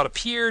nice thought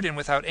appeared, and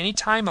without any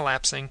time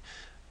elapsing,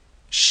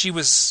 she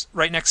was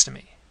right next to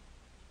me.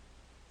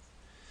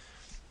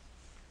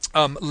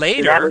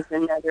 Later, That was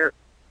another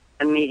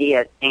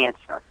immediate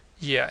answer.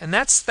 yeah, and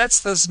that's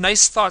those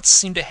nice thoughts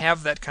seem to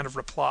have that kind of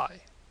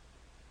reply.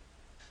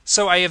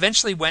 So I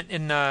eventually went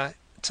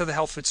to the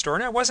health food store,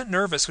 and I wasn't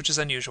nervous, which is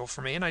unusual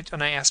for me. And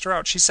I asked her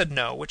out. She said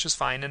no, which is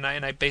fine. And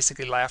I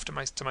basically laughed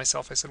to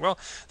myself. I said, "Well,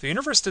 the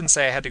universe didn't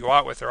say I had to go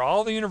out with her.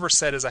 All the universe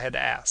said is I had to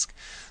ask."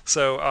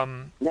 So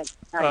That's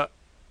nice.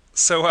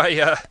 so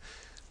I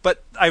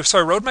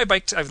rode my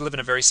bike. I live in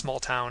a very small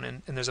town,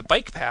 and there's a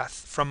bike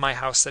path from my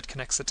house that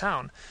connects the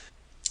town.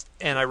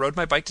 And I rode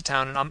my bike to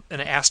town,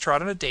 and I asked her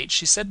out on a date.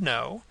 She said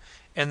no,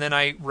 and then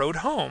I rode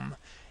home.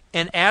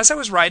 And as I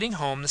was riding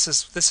home, this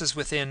is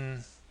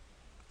within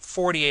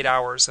 48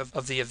 hours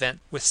of the event,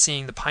 with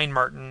seeing the pine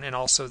marten and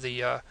also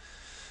the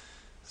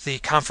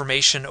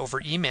confirmation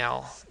over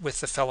email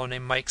with the fellow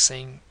named Mike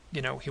saying,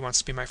 he wants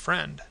to be my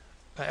friend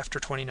after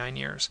 29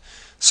 years.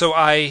 So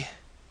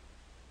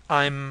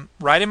I'm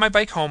riding my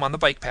bike home on the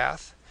bike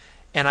path,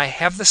 and I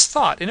have this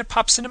thought, and it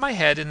pops into my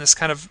head in this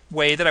kind of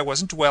way that I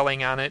wasn't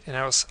dwelling on it, and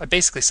I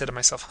basically said to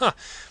myself,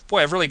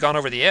 boy, I've really gone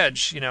over the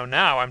edge.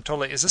 Now I'm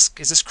totally, is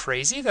this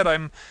crazy that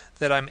I'm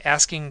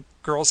asking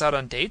girls out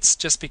on dates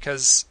just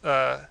because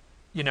I'm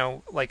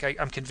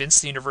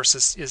convinced the universe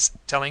is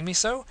telling me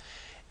so.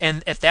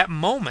 And at that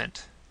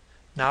moment,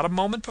 not a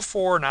moment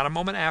before, not a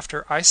moment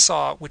after, I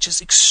saw, which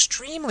is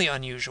extremely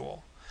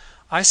unusual,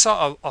 I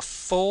saw a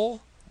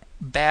full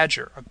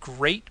badger, a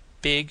great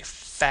big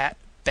fat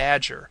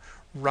badger,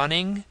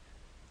 running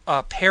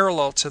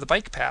parallel to the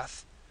bike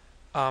path,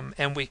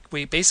 and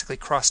we basically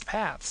crossed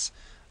paths,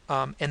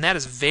 and that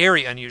is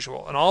very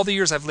unusual. In all the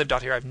years I've lived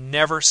out here, I've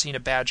never seen a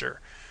badger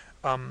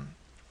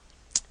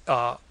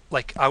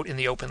like out in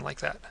the open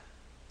like that.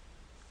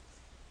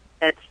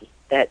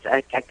 That's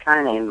I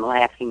kind of am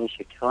laughing as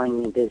you're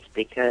telling me this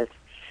because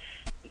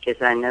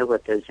I know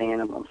what those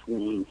animals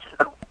mean.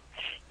 So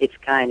it's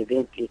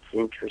it's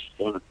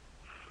interesting.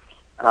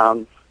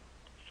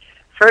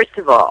 First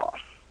of all,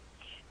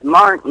 the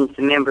marten's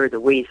a member of the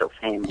weasel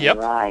family, Yep.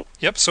 right?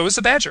 Yep. So is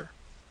the badger.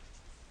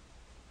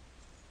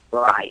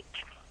 Right.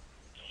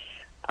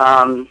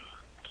 Well,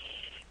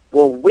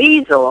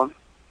 weasel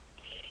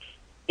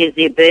is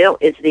the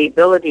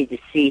ability to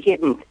see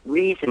hidden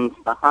reasons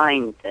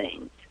behind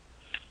things.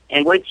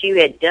 And what you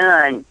had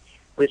done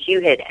was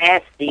you had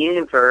asked the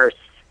universe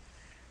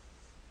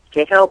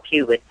to help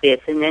you with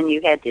this, and then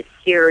you had this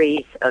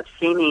series of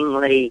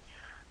seemingly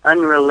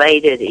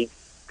unrelated,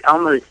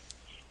 almost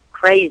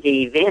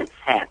crazy events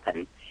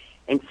happen.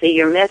 And so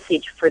your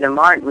message for the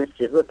marten was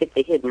to look at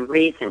the hidden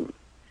reason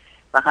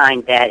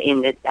behind that,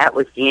 and that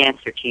was the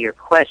answer to your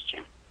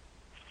question.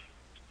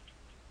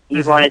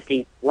 You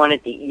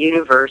wanted the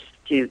universe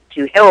to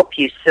help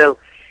you, so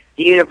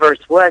the universe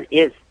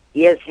is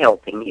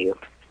helping you.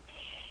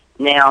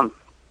 Now,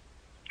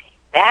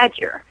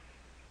 badgers,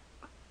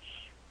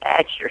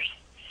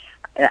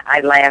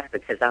 I laugh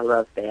because I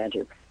love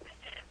badger.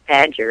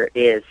 Badger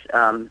is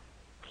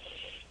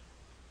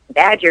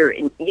badger.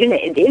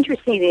 The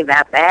interesting thing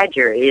about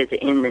badger is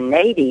in the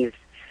native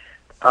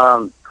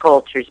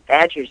cultures,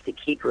 badger's the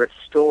keeper of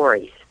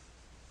stories,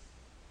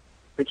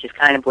 which is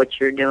kind of what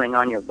you're doing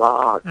on your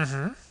blog.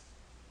 Mm-hmm.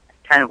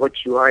 Kind of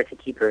what you are as a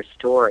keeper of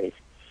stories.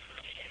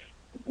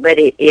 But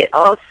it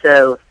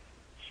also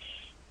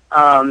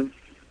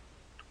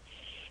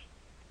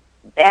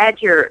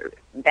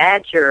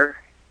badger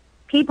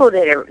people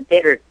that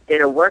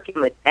are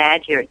working with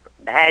badger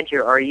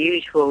are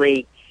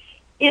usually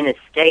in a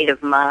state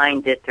of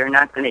mind that they're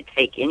not going to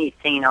take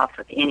anything off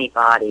of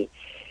anybody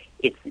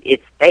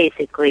it's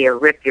basically a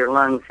rip your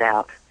lungs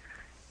out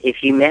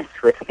if you mess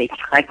with me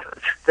type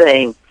of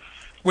thing.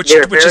 Which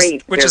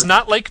is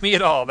not like me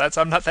at all.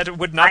 That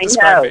would not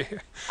describe me.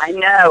 I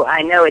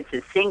know. It's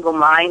a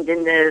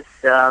single-mindedness,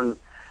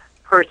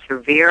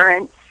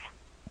 perseverance.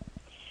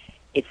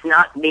 It's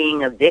not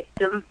being a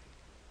victim.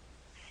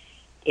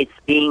 It's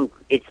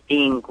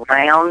being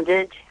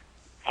grounded,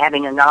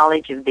 having a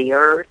knowledge of the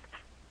earth.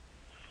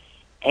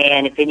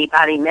 And if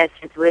anybody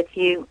messes with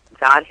you,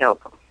 God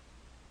help them.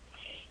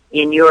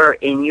 In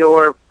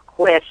your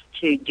quest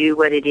to do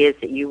what it is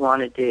that you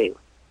want to do.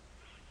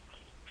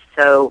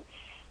 So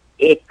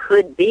it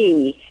could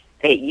be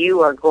that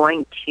you are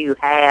going to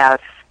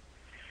have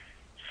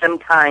some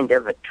kind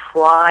of a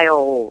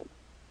trial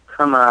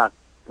come up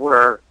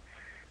where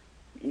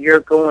you're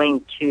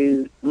going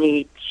to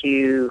need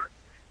to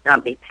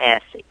not be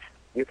passive.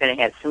 You're going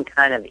to have some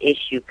kind of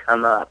issue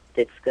come up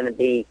that's going to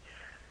be,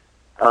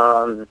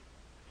 that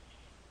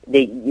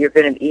you're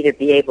going to either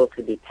be able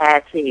to be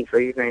passive or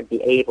you're going to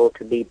be able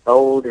to be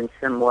bold and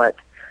somewhat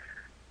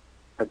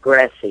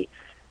aggressive.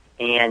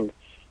 And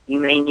you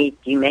need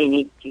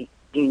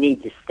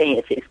to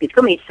stand. It's going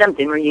to be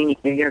something where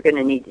you're going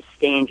to need to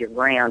stand your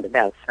ground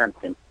about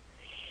something.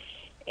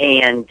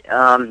 And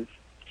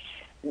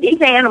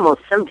these animals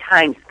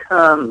sometimes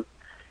come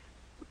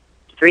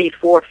 3,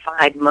 4,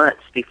 5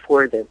 months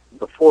before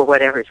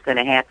whatever's going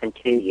to happen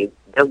to you.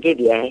 They'll give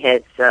you a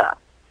heads up.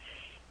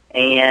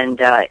 And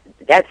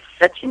that's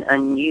such an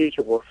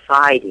unusual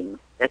sighting.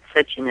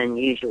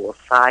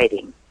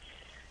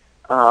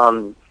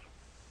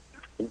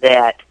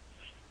 That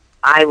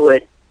I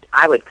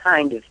would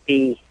kind of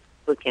be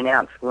looking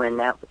out for when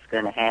that was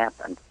going to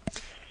happen.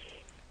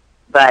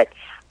 But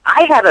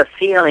I have a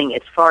feeling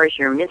as far as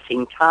you're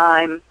missing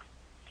time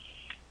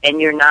and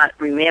you're not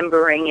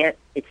remembering it,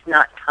 it's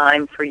not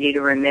time for you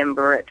to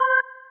remember it.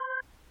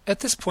 At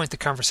this point, the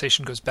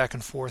conversation goes back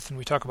and forth, and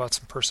we talk about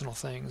some personal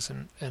things,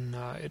 and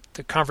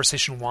the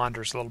conversation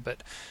wanders a little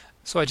bit.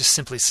 So I just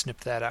simply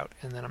snip that out,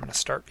 and then I'm going to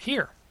start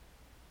here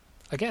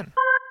again.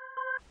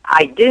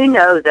 I do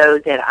know, though,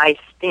 that I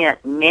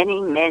spent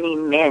many, many,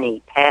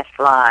 many past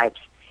lives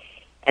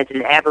as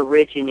an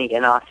Aborigine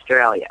in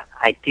Australia.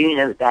 I do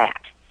know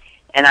that.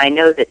 And I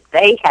know that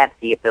they have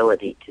the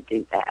ability to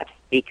do that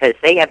because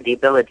they have the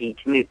ability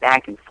to move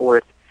back and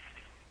forth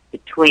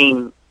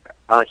between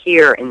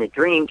here and the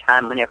dream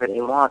time whenever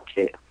they want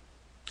to.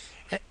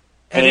 Have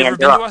you ever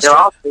been to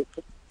Australia?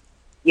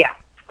 Yeah.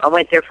 I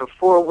went there for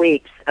 4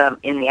 weeks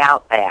in the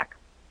outback.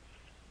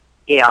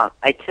 Yeah,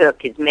 I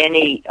took as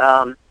many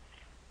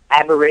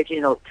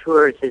Aboriginal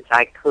tours as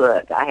I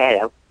could. I had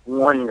a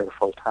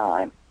wonderful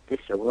time.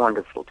 Just a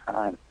wonderful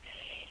time.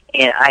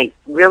 And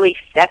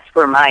that's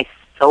where my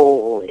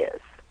soul is.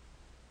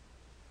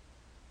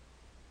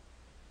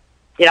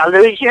 Did I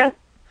lose you?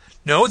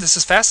 No, this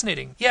is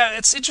fascinating. Yeah,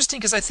 it's interesting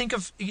because I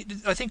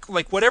think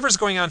like whatever's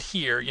going on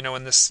here,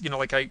 in this,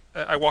 like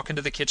I walk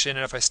into the kitchen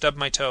and if I stub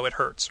my toe, it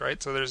hurts,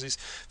 right? So there's this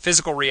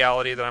physical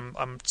reality that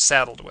I'm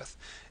saddled with.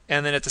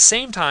 And then at the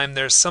same time,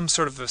 there's some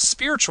sort of a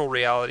spiritual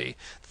reality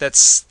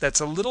that's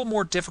a little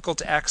more difficult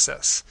to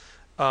access.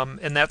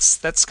 And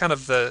that's kind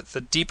of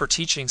the deeper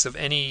teachings of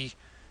any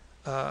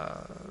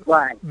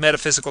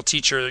metaphysical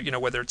teacher,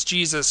 whether it's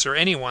Jesus or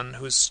anyone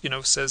who's,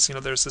 says,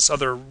 there's this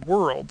other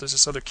world, there's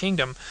this other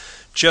kingdom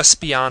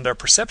just beyond our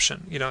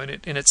perception,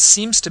 and it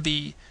seems to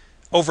be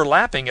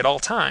overlapping at all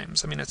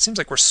times. I mean, it seems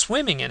like we're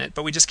swimming in it,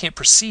 but we just can't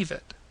perceive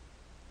it.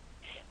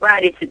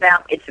 Right. It's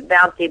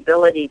about the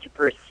ability to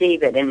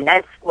perceive it, and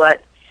that's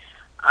what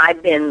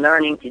I've been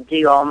learning to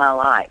do all my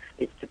life.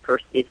 Is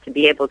to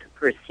be able to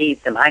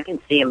perceive them. I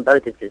can see them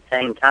both at the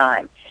same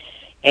time,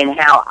 and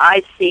how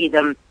I see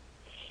them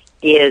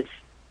is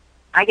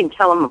I can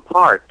tell them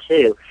apart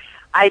too.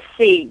 I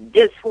see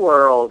this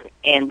world,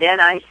 and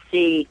then I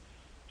see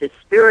the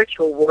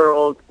spiritual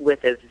world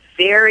with a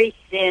very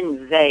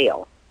thin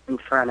veil in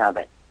front of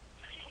it.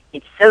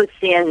 It's so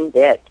thin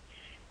that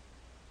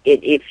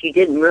if you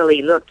didn't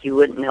really look, you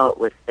wouldn't know it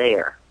was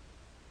there.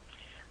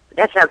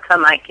 That's how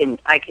come I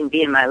can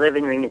be in my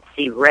living room and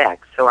see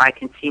Rex, or I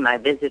can see my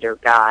visitor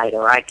guide,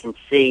 or I can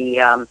see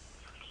all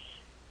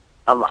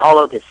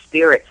of the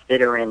spirits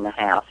that are in the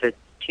house, or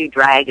 2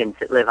 dragons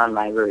that live on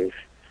my roof,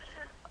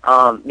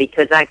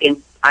 because I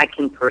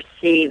can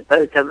perceive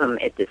both of them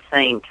at the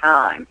same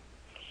time.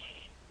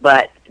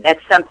 But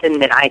that's something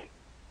that I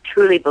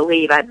truly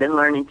believe I've been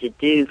learning to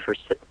do for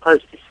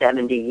close to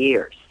 70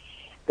 years.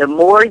 The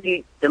more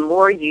you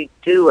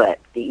do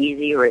it, the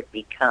easier it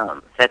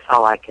becomes. That's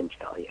all I can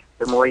tell you.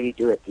 The more you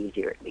do it, the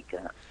easier it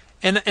becomes.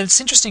 And it's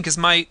interesting because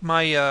my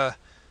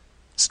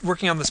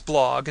working on this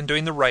blog and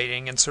doing the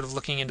writing and sort of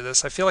looking into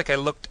this, I feel like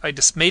I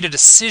just made a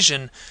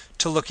decision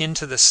to look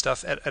into this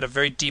stuff at a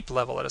very deep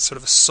level, at a sort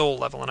of a soul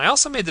level. And I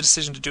also made the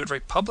decision to do it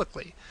very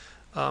publicly.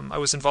 I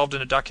was involved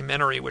in a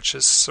documentary which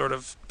is sort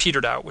of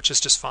petered out, which is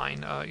just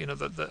fine. I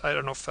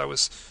don't know if I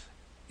was,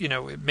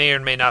 it may or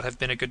may not have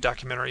been a good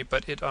documentary,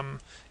 but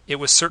it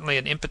was certainly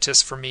an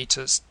impetus for me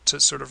to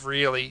sort of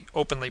really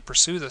openly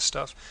pursue this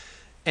stuff.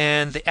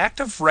 And the act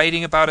of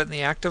writing about it and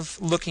the act of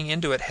looking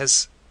into it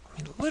has,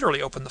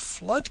 literally opened the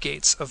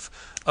floodgates of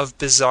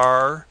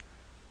bizarre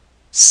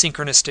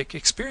synchronistic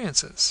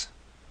experiences.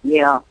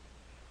 Yeah.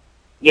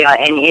 Yeah,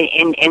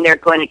 and they're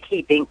going to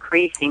keep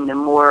increasing the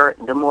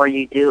more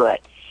you do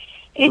it,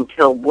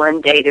 until one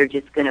day they're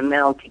just going to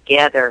meld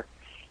together,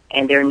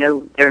 and they're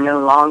no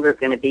longer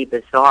going to be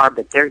bizarre,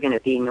 but they're going to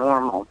be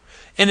normal.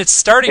 And it's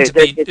starting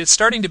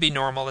to be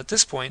normal at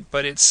this point,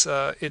 but it's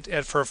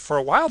for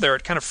a while there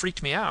it kind of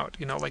freaked me out.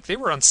 Like they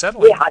were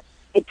unsettling. Yeah,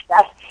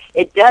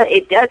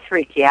 it does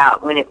freak you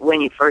out when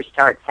it first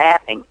starts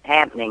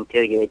happening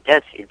to you. It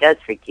does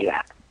freak you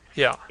out.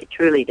 Yeah, it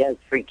truly does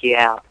freak you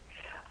out.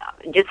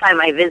 Just like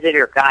my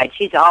visitor guide,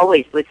 she's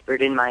always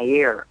whispered in my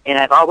ear, and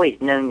I've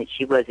always known that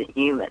she wasn't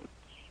human.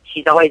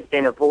 She's always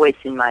been a voice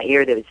in my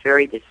ear that was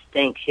very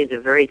distinct. She has a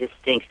very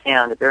distinct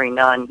sound, a very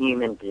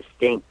non-human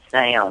distinct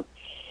sound.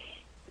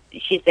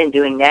 She's been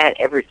doing that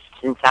ever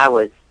since I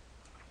was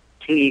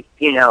she's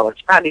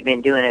probably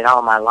been doing it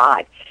all my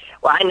life.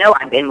 Well, I know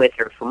I've been with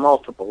her for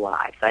multiple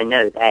lives. I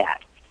know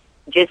that.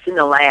 Just in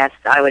the last,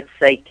 I would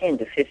say, 10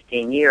 to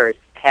 15 years,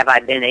 have I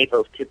been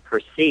able to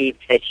perceive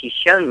that she's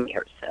shown me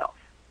herself.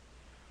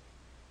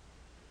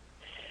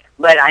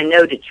 But I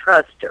know to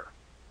trust her.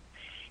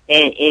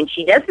 And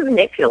she doesn't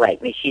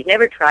manipulate me. She's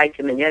never tried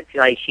to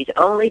manipulate. She's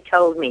only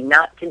told me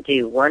not to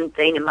do one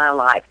thing in my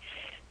life.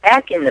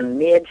 Back in the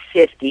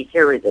mid-'50s,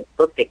 there was a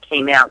book that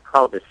came out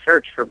called The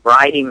Search for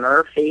Bridie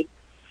Murphy.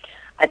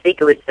 I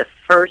think it was the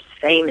first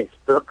famous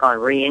book on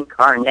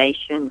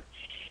reincarnation.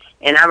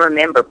 And I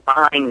remember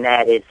buying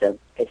that as a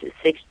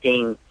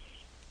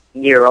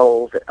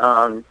 16-year-old,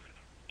 and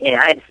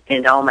I had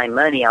spent all my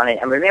money on it.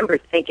 I remember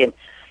thinking,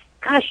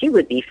 gosh, it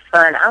would be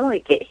fun. I want to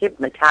get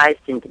hypnotized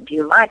and to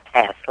view my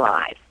past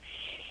lives.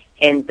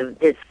 And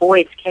this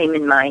voice came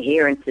in my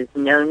ear and says,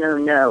 no, no,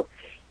 no,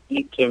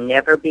 you can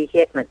never be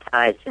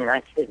hypnotized. And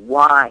I said,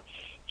 why?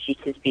 She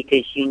says,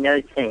 because you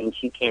know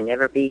things. You can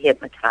never be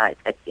hypnotized.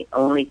 That's the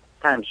only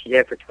time she's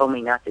ever told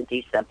me not to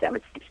do something. I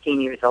was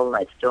 16 years old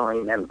and I still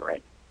remember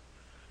it.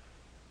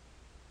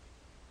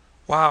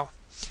 Wow.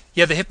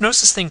 Yeah, the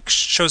hypnosis thing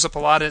shows up a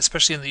lot,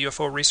 especially in the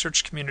UFO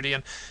research community,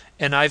 and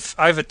I've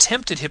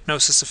attempted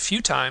hypnosis a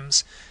few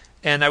times,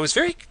 and I was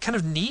very kind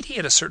of needy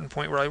at a certain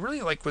point where I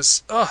really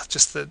was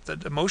just the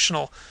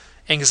emotional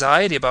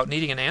anxiety about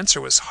needing an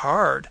answer was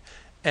hard,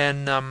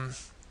 and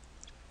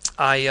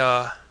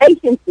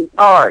patience is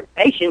hard.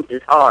 Patience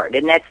is hard,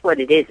 and that's what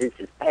it is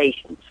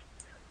patience,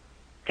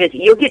 because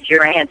you'll get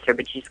your answer,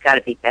 but you just got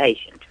to be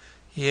patient.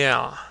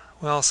 Yeah.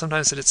 Well,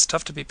 sometimes it's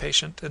tough to be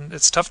patient, and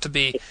it's tough to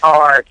be. It's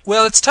hard.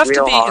 Well, it's tough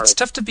to be. Hard. It's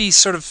tough to be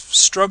sort of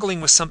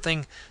struggling with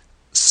something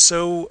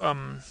so,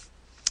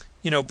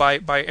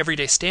 by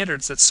everyday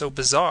standards, that's so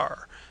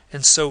bizarre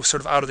and so sort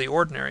of out of the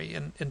ordinary,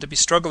 and to be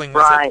struggling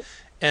with it,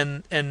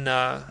 and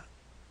I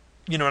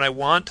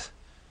want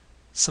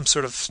some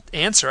sort of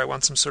answer. I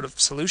want some sort of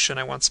solution.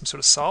 I want some sort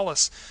of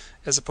solace,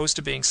 as opposed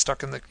to being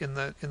stuck in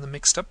the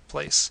mixed up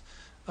place.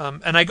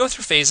 And I go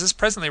through phases.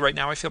 Presently, right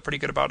now, I feel pretty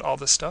good about all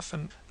this stuff,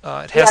 and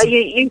it hasn't.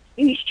 Yeah,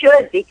 you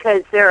should,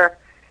 because there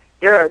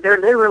are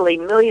literally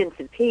millions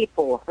of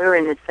people who are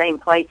in the same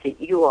place that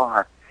you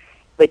are,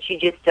 but you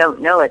just don't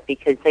know it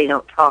because they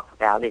don't talk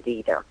about it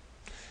either.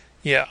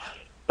 Yeah.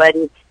 But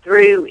it's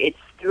through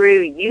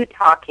you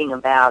talking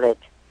about it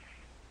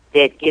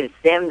that gives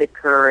them the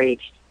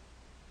courage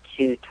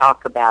to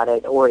talk about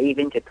it, or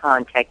even to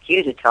contact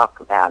you to talk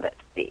about it,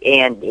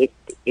 and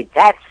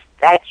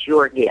that's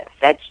your gift.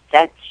 That's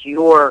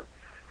your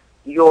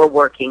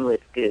working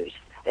with Goose.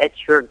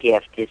 That's your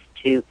gift, is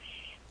to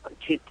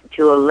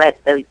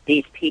let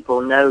these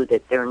people know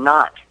that they're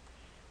not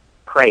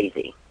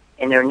crazy,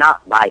 and they're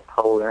not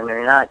bipolar, and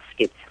they're not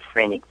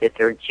schizophrenic, that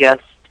they're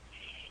just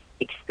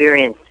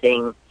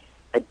experiencing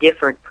a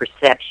different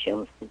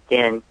perception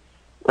than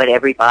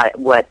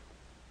what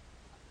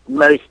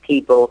most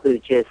people who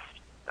just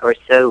are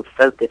so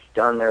focused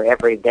on their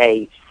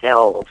everyday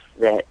selves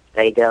that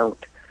they don't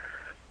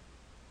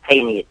pay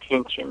any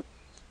attention.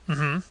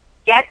 Mm-hmm.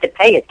 You have to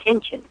pay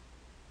attention.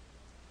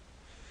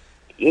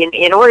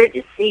 In order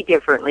to see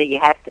differently, you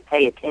have to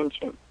pay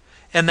attention.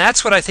 And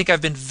that's what I think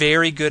I've been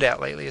very good at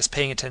lately, is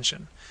paying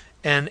attention.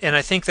 And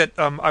I think that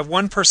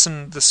one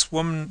person, this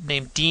woman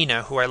named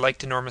Dina, who I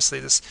liked enormously.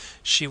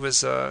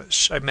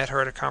 I met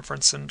her at a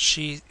conference, and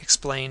she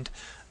explained,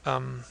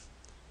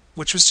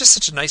 which was just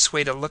such a nice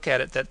way to look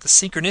at it, that the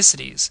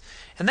synchronicities,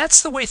 and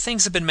that's the way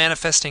things have been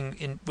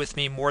manifesting with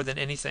me more than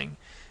anything,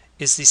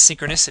 is these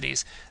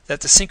synchronicities. That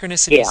the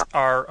synchronicities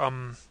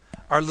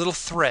are little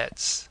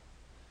threads,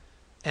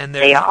 and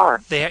they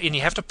are, and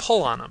you have to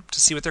pull on them to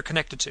see what they're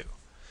connected to.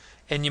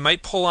 And you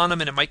might pull on them,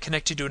 and it might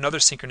connect you to another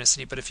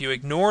synchronicity. But if you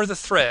ignore the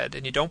thread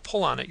and you don't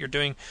pull on it, you're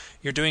doing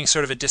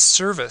sort of a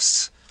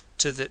disservice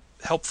to the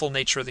helpful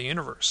nature of the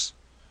universe.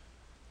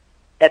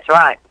 That's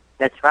right.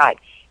 That's right.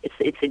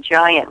 It's a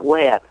giant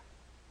web.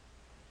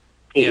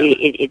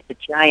 It's a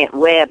giant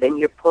web, and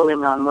you're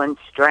pulling on one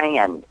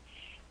strand,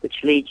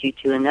 which leads you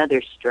to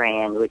another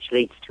strand, which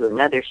leads to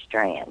another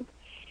strand.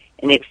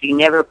 And if you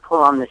never pull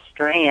on the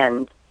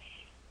strand,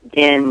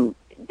 then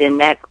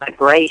that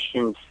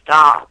vibration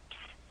stops,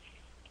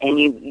 and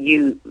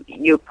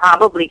you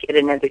probably get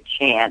another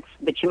chance,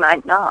 but you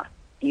might not.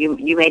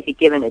 You may be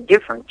given a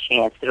different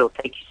chance that'll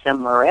take you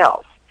somewhere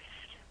else.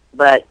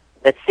 But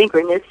the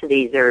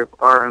synchronicities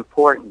are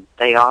important.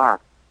 They are.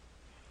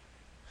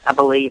 I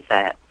believe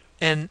that.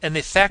 And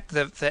the fact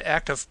that the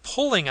act of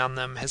pulling on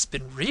them has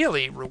been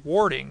really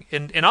rewarding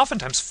and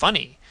oftentimes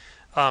funny.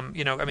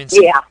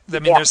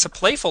 There's a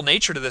playful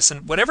nature to this,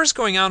 and whatever's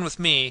going on with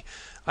me,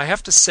 I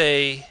have to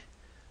say,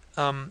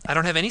 I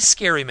don't have any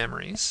scary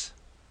memories.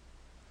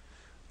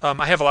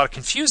 I have a lot of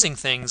confusing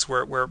things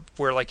where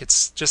like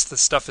it's just the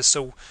stuff is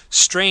so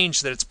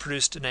strange that it's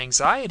produced an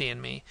anxiety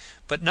in me,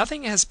 but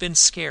nothing has been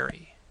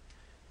scary.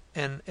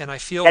 And I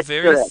feel That's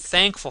very good.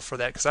 thankful for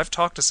that, because I've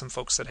talked to some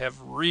folks that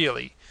have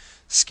really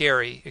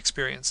scary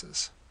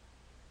experiences.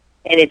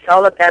 And it's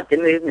all about the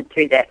movement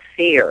through that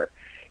fear,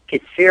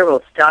 because fear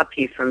will stop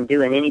you from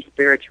doing any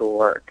spiritual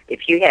work.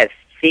 If you have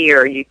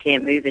fear, you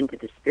can't move into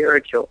the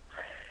spiritual,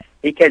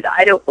 because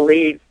I don't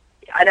believe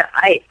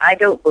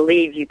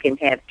you can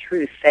have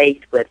true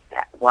faith with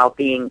that while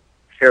being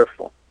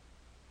fearful.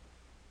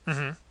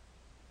 Mm-hmm.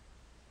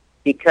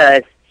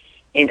 Because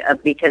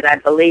I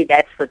believe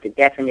that's what the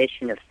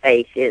definition of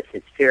faith is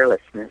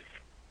fearlessness.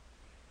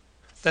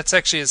 That's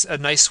actually a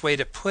nice way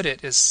to put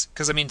it, is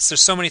because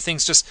there's so many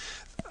things. Just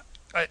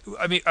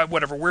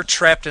whatever, we're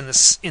trapped in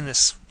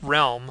this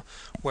realm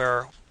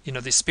where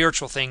these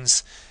spiritual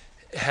things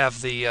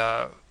have these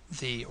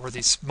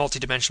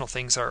multidimensional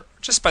things are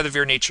just by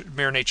the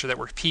mere nature that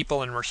we're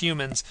people and we're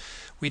humans.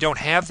 We don't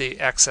have the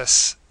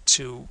access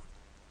to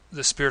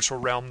the spiritual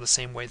realm the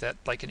same way that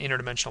like an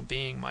interdimensional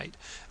being might.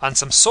 On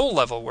some soul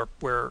level,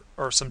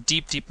 or some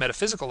deep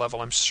metaphysical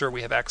level, I'm sure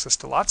we have access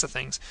to lots of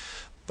things,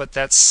 but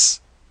that's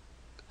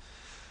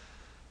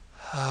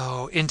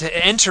and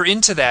to enter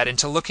into that and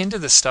to look into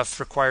this stuff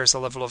requires a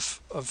level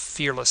of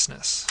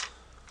fearlessness.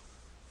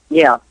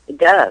 Yeah, it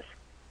does.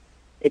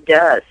 It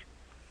does.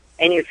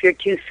 And if you're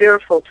too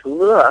fearful to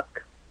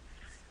look,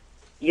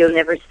 you'll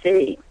never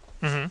see.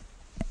 Mm-hmm.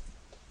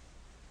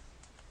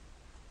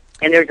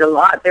 And there's a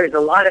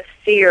lot of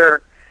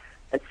fear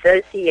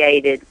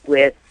associated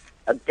with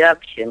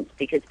abductions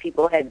because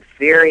people had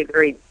very,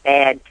 very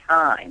bad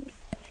times.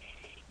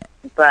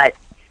 But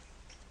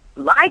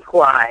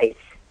likewise,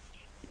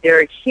 there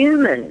are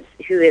humans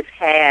who have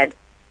had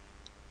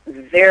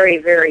very,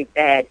 very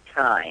bad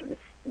times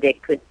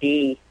that could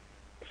be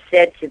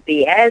said to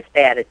be as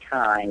bad a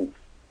time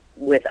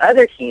with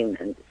other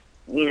humans,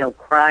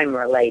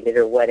 crime-related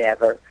or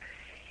whatever,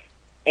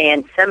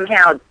 and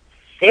somehow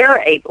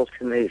they're able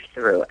to move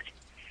through it.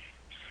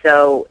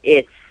 So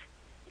it's,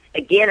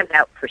 again,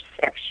 about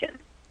perception.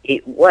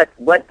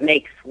 What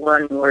makes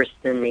one worse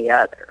than the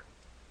other?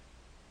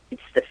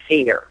 It's the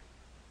fear.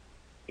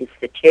 It's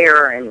the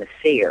terror and the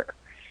fear.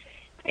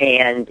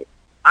 And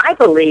I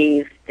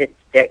believe that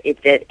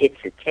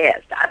it's a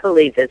test. I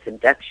believe those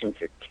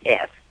abductions are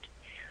tests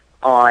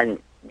on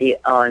the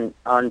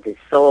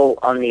soul,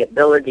 on the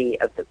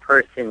ability of the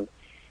person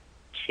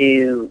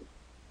to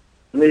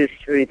move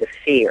through the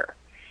fear.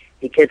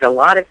 Because a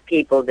lot of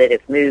people that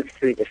have moved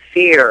through the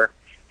fear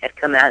have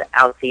come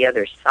out the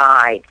other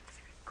side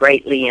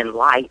greatly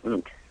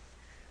enlightened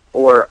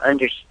or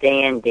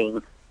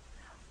understanding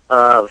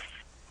of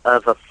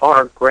a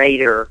far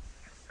greater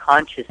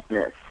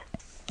consciousness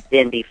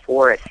than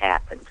before it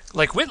happened.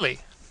 Like Whitley.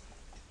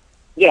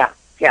 Yeah,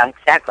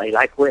 exactly,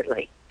 like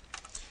Whitley.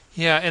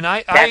 Yeah, and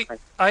Exactly.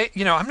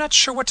 I'm not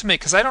sure what to make,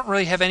 because I don't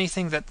really have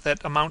anything that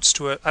amounts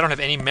to it. I don't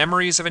have any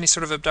memories of any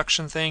sort of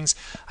abduction things.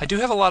 I do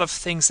have a lot of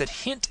things that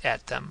hint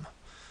at them.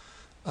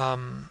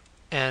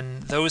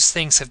 And those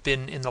things have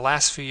been, in the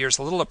last few years,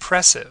 a little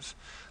oppressive.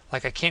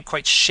 Like, I can't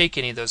quite shake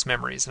any of those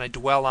memories, and I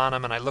dwell on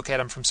them, and I look at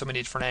them from so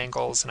many different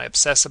angles, and I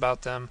obsess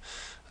about them.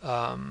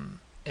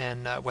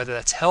 And whether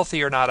that's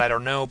healthy or not, I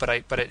don't know, but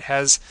it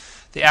has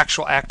the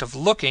actual act of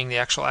looking, the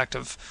actual act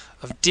of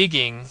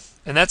digging,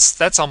 and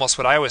that's almost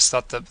what I always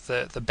thought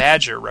the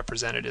badger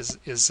represented is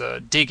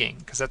digging,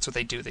 because that's what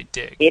they do, they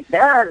dig. It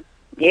does.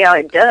 Yeah,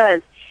 it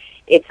does.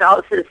 It's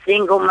also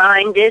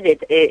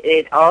single-minded.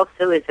 It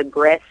also is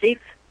aggressive.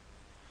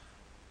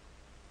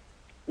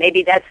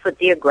 Maybe that's what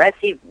the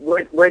aggressive,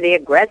 where the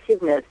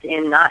aggressiveness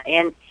and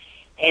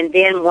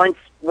then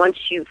once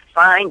you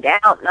find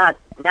out, not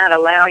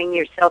allowing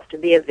yourself to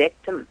be a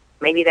victim.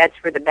 Maybe that's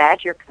where the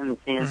badger comes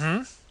in.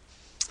 Mm-hmm.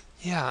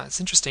 Yeah, it's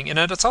interesting. And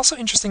it's also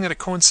interesting that it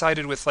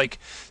coincided with like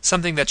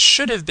something that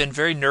should have been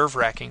very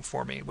nerve-wracking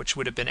for me, which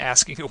would have been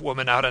asking a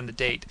woman out on a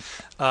date.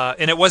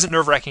 And it wasn't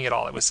nerve-wracking at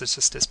all. It was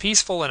just as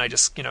peaceful, and I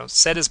just,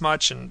 said as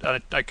much, and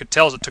I could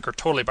tell it took her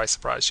totally by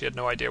surprise. She had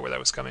no idea where that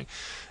was coming.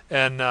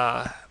 And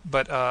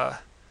and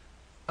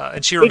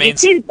she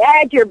remains... Did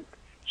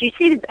you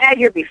see the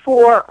badger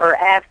before or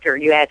after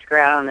you asked her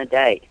out on a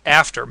date?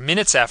 After,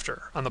 minutes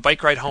after, on the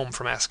bike ride home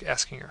from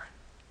asking her.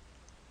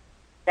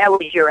 That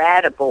was your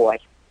attaboy.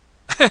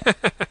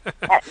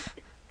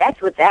 That's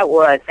what that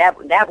was.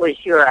 That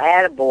was your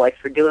attaboy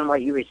for doing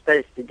what you were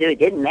supposed to do. It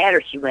didn't matter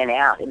if she went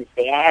out. It was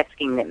the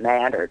asking that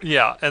mattered.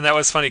 Yeah, and that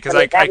was funny because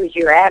that was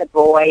your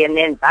attaboy. And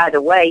then, by the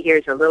way,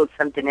 here's a little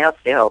something else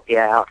to help you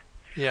out.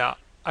 Yeah.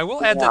 I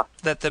will add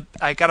that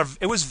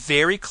it was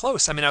very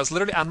close. I mean, I was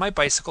literally on my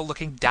bicycle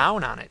looking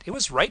down on it. It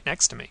was right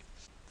next to me.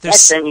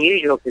 That's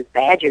unusual because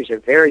badgers are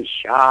very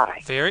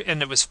shy.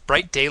 And it was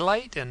bright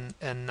daylight, and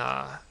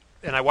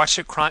I watched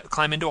it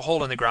climb into a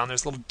hole in the ground.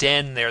 There's a little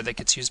den there that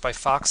gets used by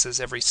foxes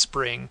every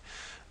spring,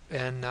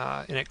 and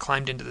it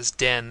climbed into this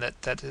den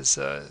that is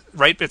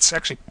right. It's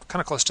actually kind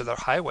of close to the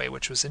highway,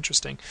 which was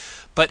interesting.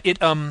 But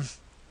and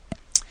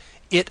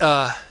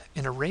a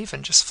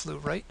raven just flew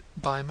right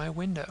by my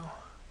window,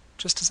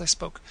 just as I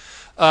spoke.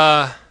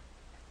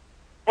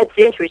 That's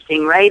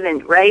interesting.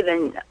 Raven.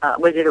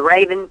 Was it a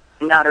raven,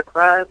 not a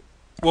crow?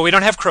 Well, we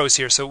don't have crows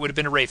here, so it would have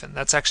been a raven.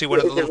 That's actually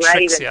one of the little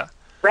tricks. Yeah.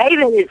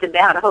 Raven is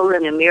about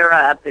holding a mirror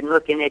up and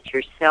looking at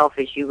yourself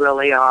as you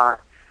really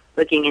are,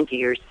 looking into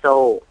your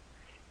soul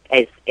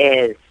as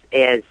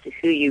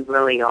who you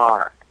really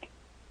are.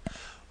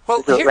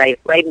 Well, so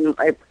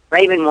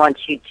Raven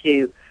wants you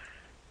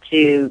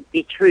to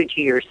be true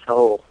to your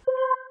soul.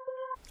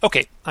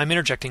 Okay, I'm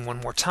interjecting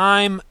one more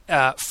time.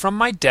 From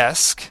my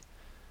desk,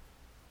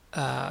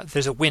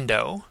 there's a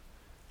window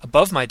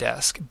above my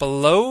desk.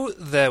 Below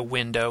the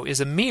window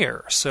is a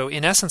mirror. So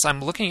in essence,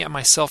 I'm looking at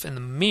myself in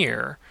the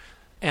mirror,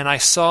 and I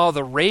saw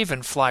the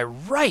raven fly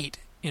right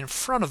in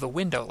front of the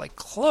window, like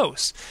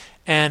close.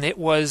 And it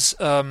was,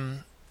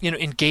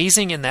 in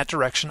gazing in that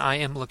direction, I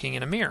am looking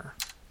in a mirror.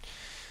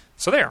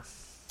 So there.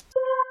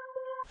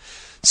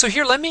 So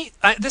here,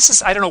 I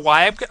don't know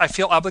why I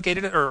feel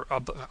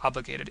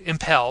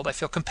impelled. I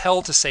feel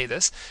compelled to say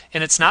this,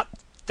 and it's not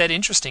that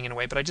interesting in a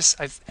way, but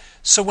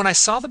so when I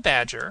saw the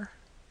badger,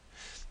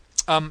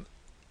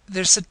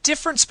 there's a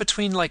difference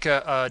between like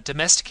a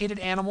domesticated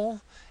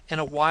animal and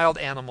a wild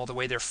animal, the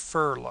way their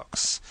fur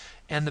looks.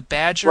 And the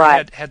badger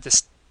had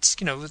this,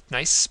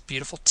 nice,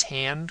 beautiful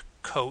tan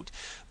coat,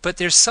 but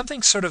there's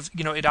something sort of,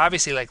 it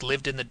obviously like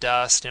lived in the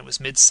dust, and it was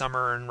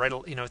midsummer, and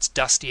it's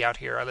dusty out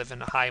here. I live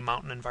in a high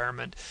mountain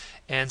environment,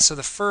 and so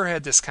the fur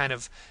had this kind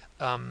of,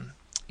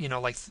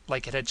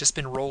 like it had just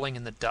been rolling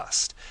in the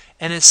dust.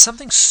 And there's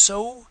something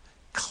so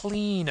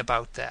clean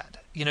about that.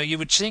 You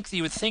would think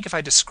if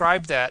I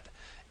described that,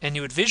 and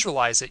you would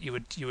visualize it, you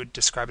would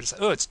describe it as,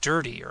 oh, it's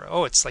dirty, or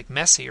oh, it's like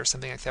messy, or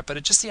something like that. But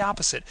it's just the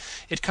opposite.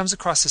 It comes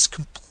across as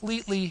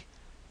completely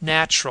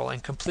natural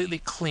and completely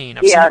clean.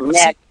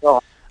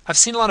 Natural. I've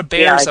seen a lot of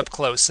bears up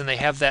close, and they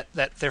have that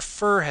their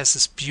fur has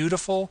this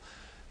beautiful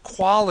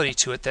quality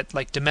to it that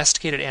like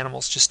domesticated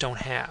animals just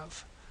don't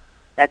have.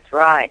 That's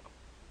right.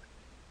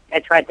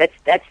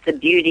 That's the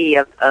beauty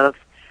of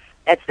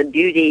that's the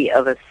beauty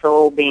of a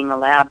soul being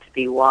allowed to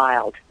be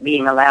wild,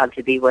 being allowed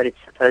to be what it's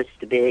supposed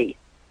to be.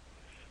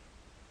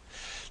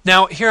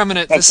 Now, here I'm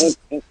going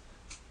to...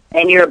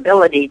 And your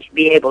ability to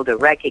be able to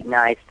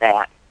recognize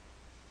that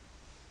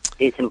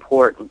is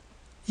important.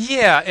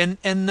 Yeah, and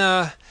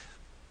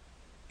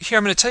here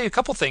I'm going to tell you a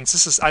couple things.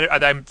 This is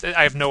I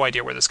have no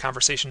idea where this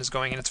conversation is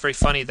going, and it's very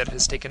funny that it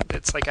has taken...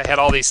 It's like I had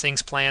all these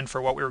things planned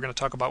for what we were going to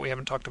talk about. We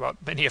haven't talked about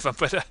many of them,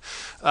 but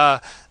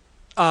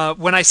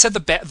when I said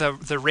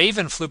the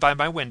raven flew by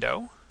my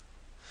window,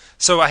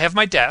 so I have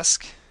my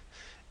desk,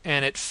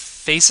 and it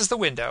faces the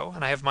window,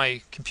 and I have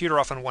my computer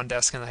off on one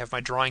desk, and I have my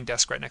drawing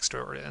desk right next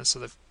to it. And so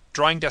the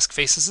drawing desk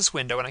faces this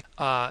window,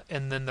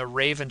 and then the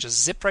raven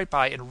just zipped right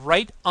by, and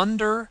right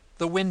under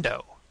the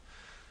window.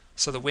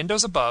 So the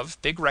window's above,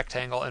 big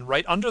rectangle, and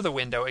right under the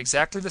window,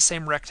 exactly the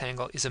same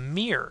rectangle, is a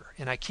mirror.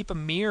 And I keep a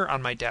mirror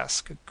on my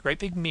desk, a great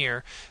big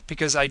mirror,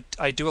 because I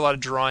do a lot of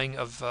drawing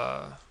of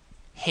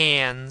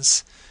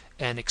hands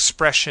and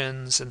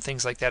expressions and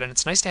things like that. And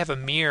it's nice to have a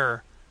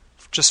mirror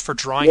just for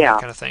drawing that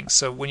kind of thing.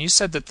 So when you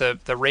said that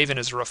the raven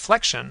is a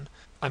reflection,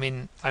 I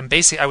mean,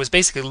 I was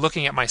basically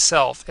looking at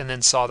myself and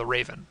then saw the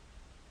raven.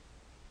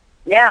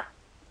 Yeah,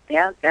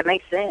 that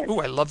makes sense. Ooh,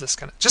 I love this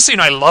kind of... Just so you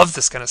know, I love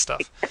this kind of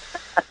stuff.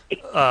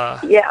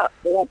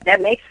 That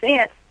makes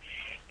sense.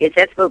 Because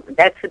that's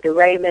what the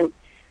raven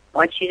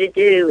wants you to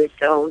do, is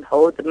to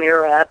hold the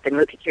mirror up and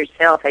look at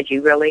yourself as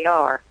you really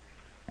are.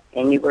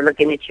 And you were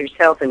looking at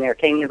yourself, and there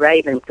came the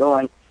raven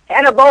going,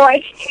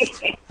 "Attaboy!"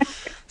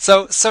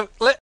 So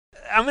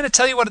I'm going to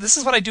tell you this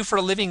is what I do for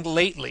a living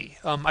lately.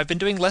 I've been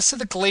doing less of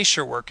the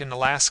glacier work in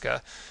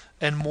Alaska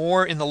and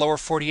more in the lower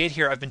 48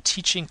 here. I've been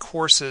teaching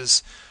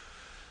courses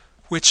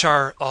which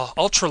are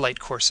ultralight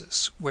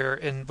courses,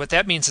 and what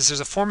that means is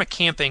there's a form of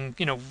camping.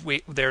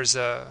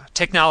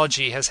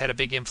 Technology has had a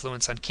big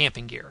influence on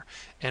camping gear,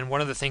 and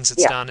one of the things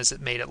it's done is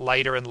it made it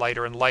lighter and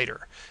lighter and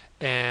lighter.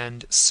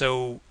 And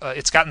so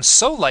it's gotten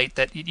so light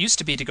that it used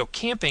to be to go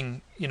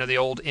camping, the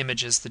old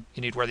images that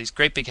you'd wear these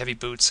great big heavy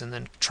boots and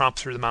then tromp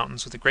through the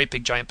mountains with a great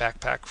big giant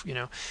backpack,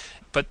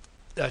 But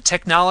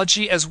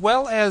technology, as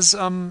well as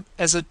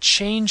a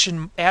change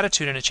in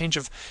attitude and a change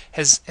of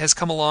has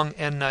come along,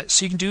 and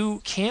so you can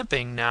do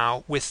camping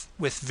now with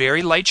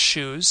very light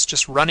shoes,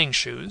 just running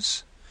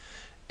shoes,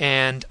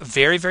 and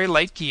very, very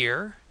light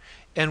gear,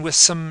 and with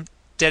some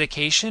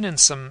dedication and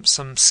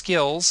some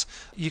skills,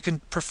 you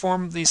can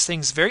perform these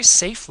things very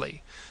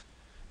safely.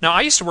 Now,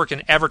 I used to work in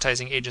an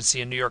advertising agency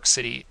in New York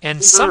City,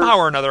 and somehow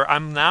or another,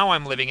 I'm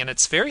living, and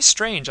it's very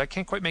strange. I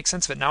can't quite make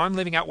sense of it. Now I'm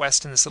living out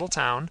west in this little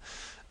town,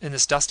 in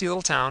this dusty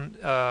little town,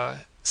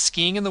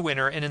 skiing in the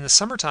winter, and in the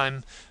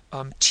summertime,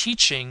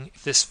 teaching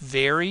this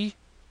very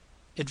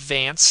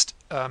advanced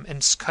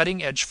and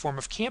cutting-edge form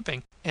of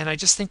camping. And I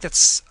just think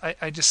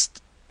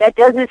that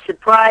doesn't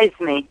surprise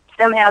me.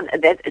 Somehow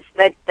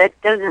that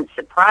doesn't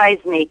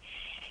surprise me.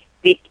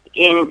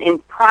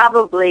 And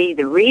probably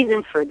the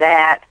reason for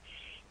that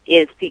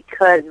is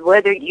because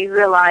whether you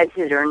realize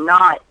it or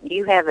not,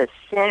 you have a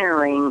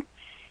centering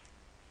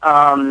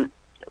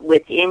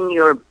within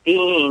your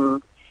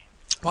being.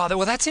 Wow,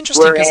 that's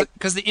interesting,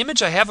 because the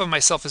image I have of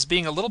myself as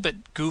being a little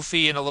bit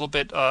goofy and a little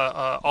bit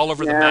all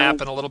over the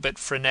map and a little bit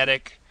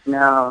frenetic.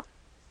 No,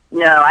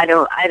 I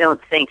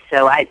don't think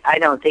so. I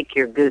don't think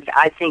you're goofy.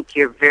 I think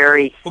you're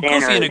very centered. Well,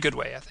 goofy in a good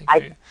way, I think.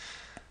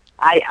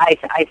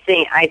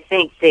 I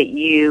think that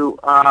you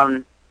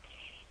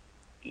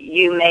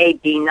you may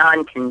be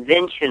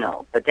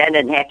non-conventional, but that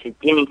doesn't have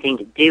anything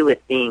to do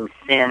with being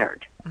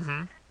centered.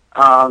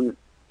 Mm-hmm.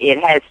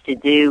 It has to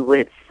do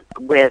with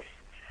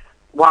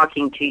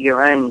walking to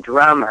your own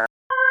drummer.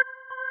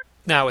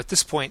 Now, at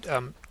this point,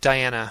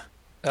 Diana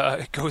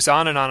goes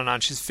on and on and on.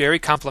 She's very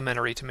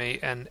complimentary to me,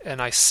 and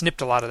I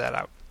snipped a lot of that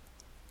out.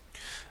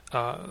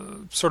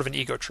 Sort of an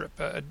ego trip.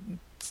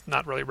 It's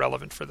not really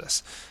relevant for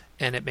this.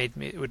 And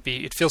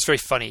it feels very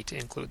funny to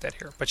include that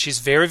here. But she's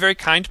a very, very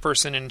kind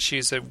person, and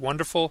she's a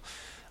wonderful,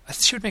 I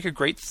think she would make a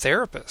great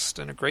therapist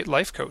and a great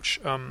life coach.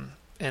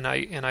 And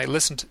I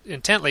listened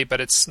intently,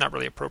 but it's not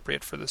really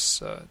appropriate for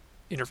this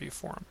interview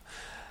forum.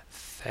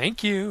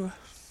 Thank you.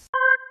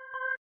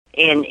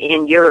 And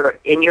in your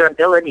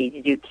ability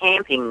to do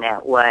camping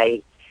that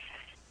way,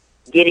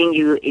 getting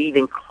you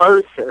even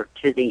closer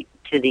to the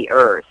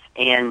earth,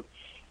 and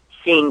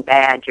seeing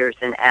badgers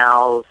and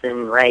owls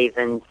and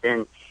ravens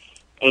and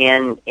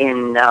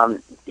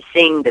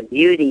seeing the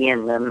beauty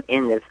in them,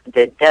 in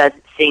the dust,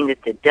 seeing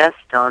that the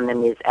dust on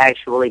them is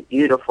actually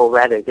beautiful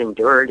rather than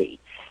dirty,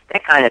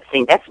 that kind of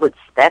thing. That's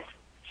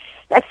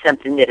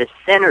something that a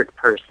centered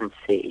person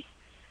sees.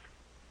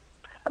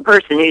 A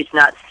person who's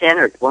not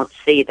centered won't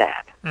see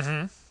that.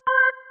 Mm-hmm.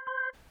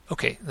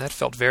 Okay, that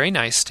felt very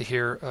nice to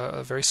hear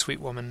a very sweet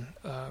woman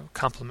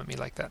compliment me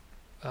like that.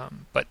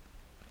 But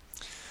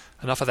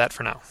enough of that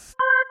for now.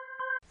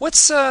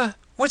 What's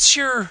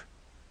your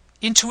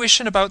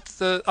intuition about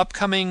the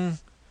upcoming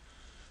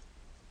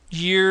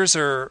years,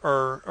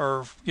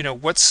 or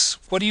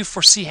what do you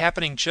foresee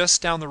happening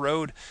just down the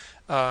road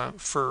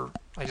for?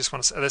 I just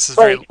want to say this is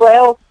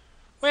 2012.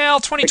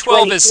 Well,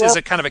 2012 is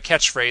a kind of a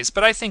catchphrase,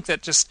 but I think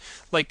that just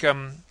like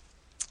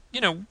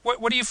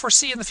what do you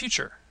foresee in the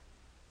future?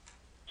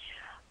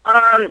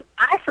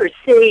 I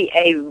foresee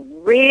a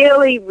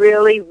really,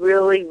 really,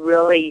 really,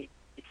 really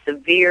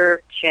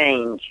severe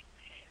change.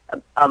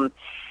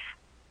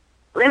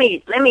 Let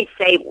me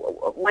say,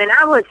 when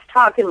I was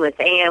talking with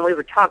Ann, we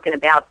were talking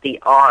about the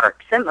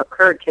ark. Something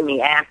occurred to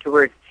me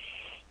afterwards.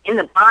 In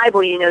the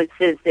Bible, it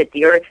says that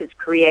the earth was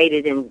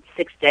created in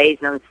 6 days,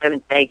 and on the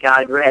seventh day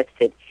God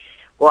rested.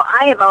 Well,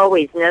 I have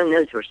always known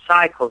those were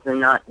cycles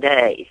and not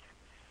days.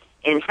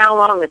 And how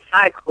long a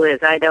cycle is,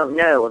 I don't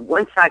know.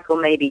 One cycle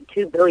may be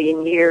 2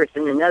 billion years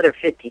and another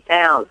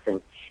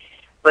 50,000.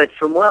 But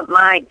from what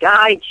my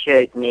guide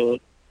showed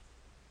me,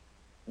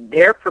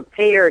 they're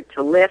prepared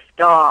to lift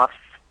off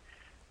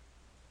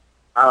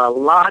a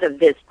lot of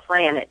this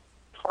planet,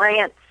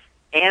 plants,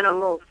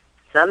 animals,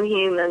 some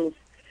humans,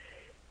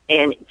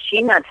 and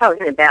she's not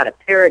talking about a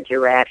pair of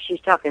giraffes.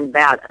 She's talking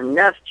about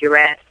enough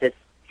giraffes to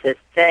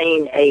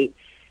sustain a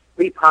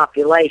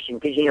repopulation,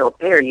 because, a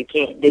pair you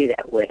can't do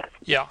that with.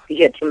 Yeah. You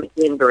get too much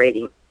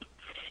inbreeding.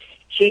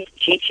 She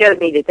showed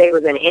me that they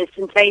were going to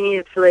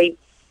instantaneously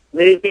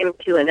move them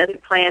to another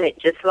planet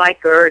just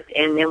like Earth,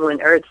 and then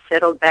when Earth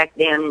settled back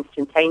down,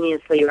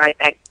 instantaneously right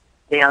back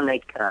down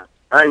they'd come,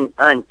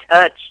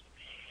 untouched,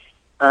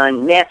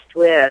 unmessed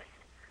with.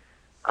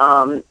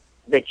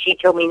 But she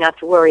told me not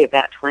to worry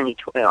about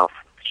 2012.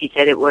 She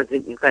said it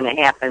wasn't going to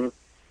happen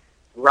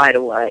right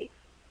away.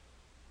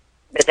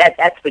 But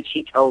that's what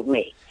she told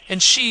me.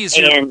 And she's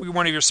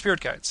one of your spirit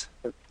guides.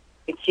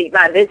 She's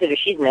my visitor.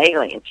 She's an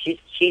alien. She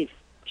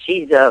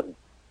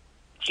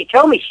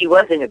told me she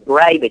wasn't a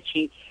gray, but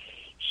she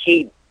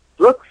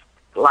looks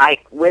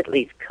like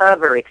Whitley's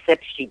cover,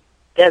 except she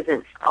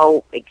doesn't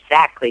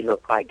exactly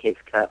look like his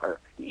cover.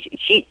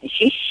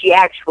 She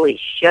actually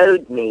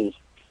showed me,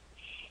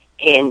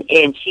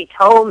 and she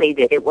told me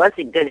that it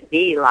wasn't going to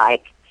be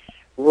like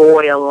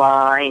royal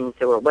lines,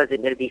 or it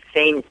wasn't going to be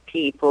famous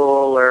people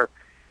or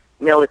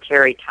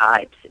military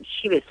types.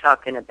 She was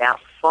talking about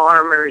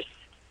farmers,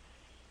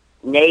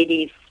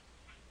 natives.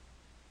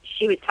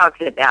 She was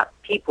talking about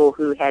people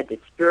who had the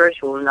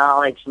spiritual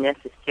knowledge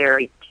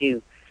necessary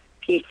to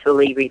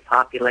peacefully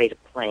repopulate a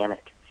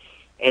planet.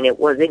 And it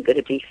wasn't going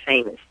to be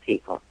famous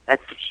people.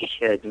 That's what she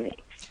showed me.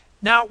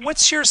 Now,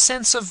 what's your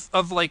sense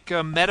of like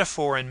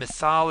metaphor and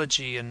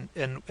mythology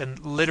and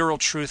literal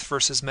truth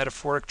versus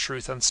metaphoric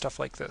truth on stuff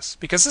like this?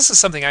 Because this is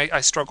something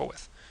I struggle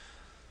with.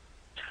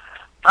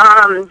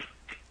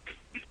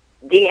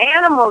 The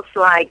animals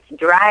like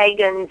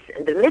dragons,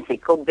 the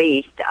mythical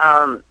beast,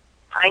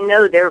 I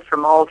know they're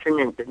from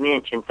alternate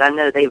dimensions. I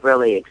know they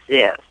really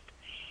exist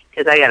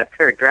because I got a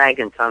pair of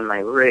dragons on my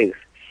roof.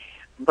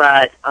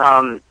 But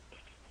a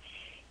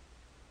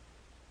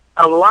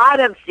lot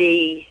of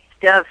the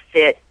stuff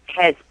that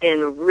has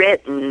been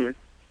written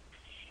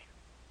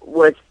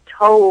was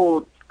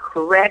told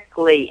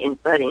correctly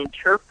but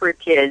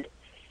interpreted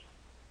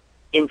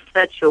in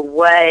such a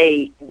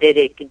way that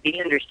it could be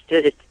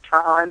understood at the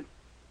time.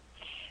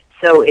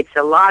 So it's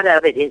a lot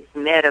of it is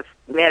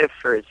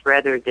metaphors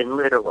rather than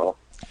literal.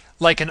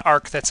 Like an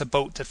ark that's a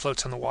boat that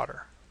floats on the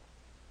water.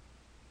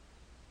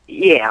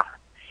 Yeah.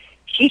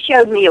 She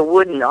showed me a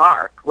wooden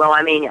ark. Well,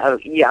 I mean,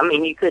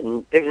 you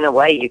couldn't, there's no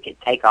way you could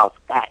take off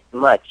that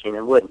much in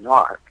a wooden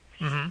ark.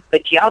 Mm-hmm.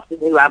 But she also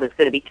knew I was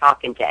going to be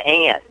talking to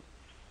Anne.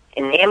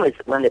 And Anne was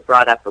the one that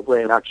brought up the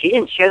wooden ark. She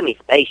didn't show me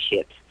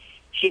spaceships.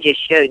 She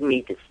just showed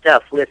me the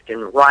stuff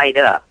lifting right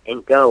up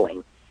and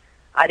going.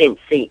 I didn't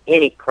see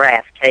any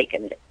craft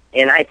taking it.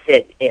 And I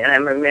said, and I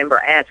remember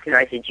asking her,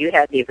 I said, you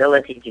have the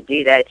ability to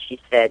do that? She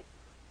said,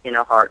 in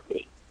a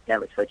heartbeat. That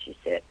was what she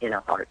said, in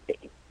a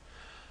heartbeat.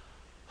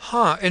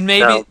 Huh, and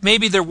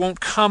maybe there won't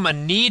come a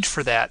need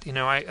for that. You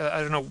know, I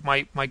don't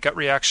know, my gut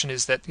reaction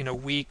is that, you know,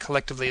 we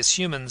collectively as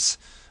humans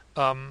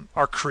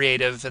are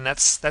creative, and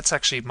that's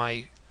actually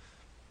my,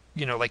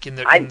 you know, like you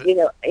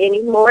know,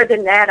 any more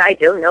than that, I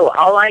don't know.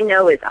 All I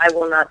know is I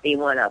will not be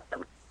one of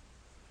them.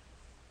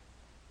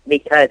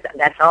 Because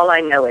that's all I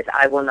know is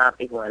I will not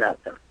be one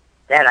of them.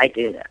 That I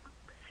do know.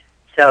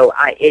 So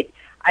I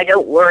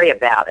don't worry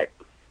about it.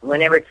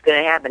 Whenever it's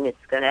going to happen,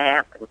 it's going to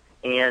happen.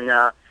 And,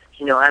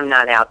 you know, I'm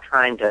not out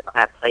trying to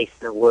have a place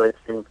in the woods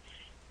and,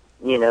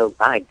 you know,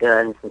 buy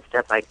guns and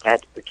stuff like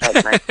that to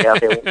protect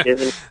myself. It won't do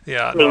any,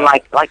 yeah, I mean,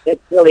 like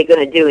that's really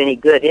going to do any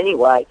good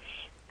anyway.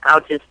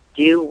 I'll just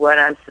do what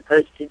I'm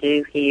supposed to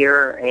do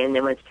here, and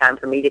then when it's time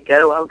for me to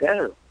go, I'll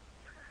go.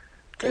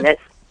 Good. And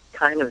that's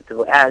kind of the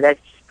way,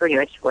 that's pretty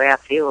much the way I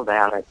feel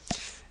about it.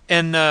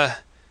 And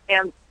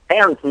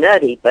sounds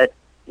nutty, but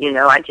you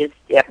know, I'm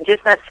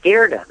just not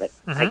scared of it,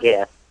 I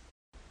guess.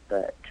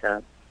 But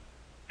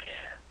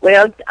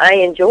well, I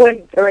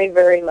enjoyed very,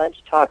 very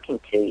much talking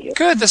to you.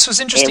 Good. This was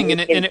interesting,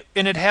 and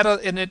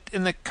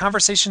the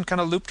conversation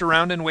kind of looped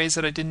around in ways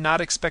that I did not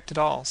expect at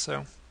all.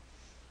 So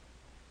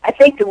I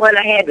think the one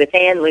I had with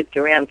Anne looped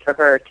around for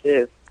her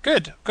too.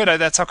 Good.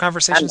 That's how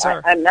conversations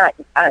are. I'm not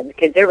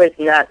because there was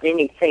not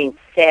anything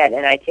said,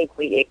 and I think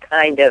it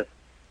kind of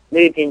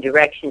moved in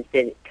directions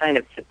that kind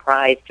of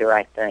surprised her,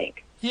 I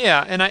think.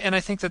 Yeah, and I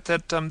think that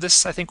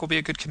this I think will be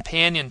a good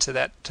companion to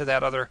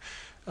that other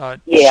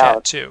yeah,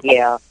 chat too.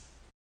 Yeah.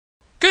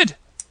 Good.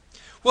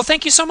 Well,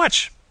 thank you so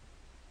much.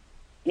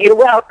 You're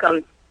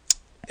welcome.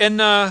 And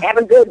have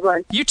a good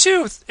one. You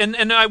too. And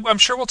I'm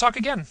sure we'll talk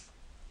again.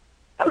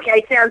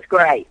 Okay, sounds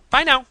great.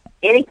 Bye now.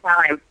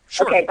 Anytime.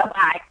 Sure. Okay,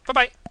 bye-bye.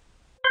 Bye-bye.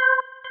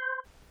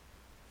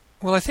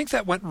 Well, I think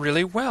that went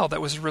really well.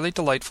 That was a really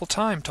delightful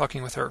time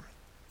talking with her.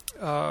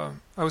 I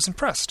was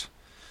impressed.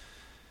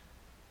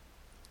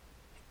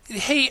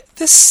 Hey,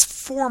 this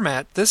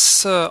format,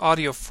 this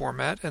audio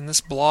format, and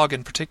this blog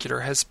in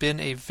particular, has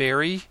been a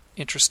very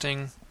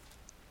interesting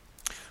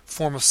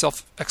form of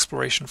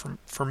self-exploration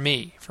for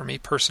me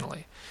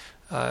personally,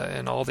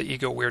 and all the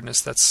ego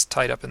weirdness that's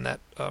tied up in that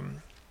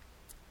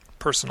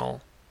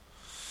personal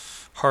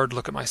hard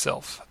look at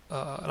myself.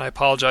 And I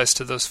apologize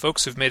to those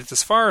folks who've made it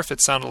this far if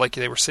it sounded like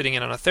they were sitting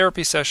in on a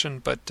therapy session,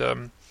 but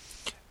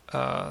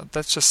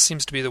that just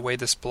seems to be the way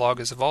this blog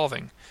is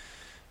evolving.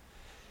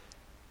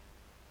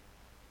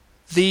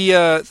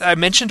 I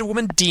mentioned a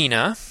woman,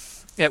 Dina,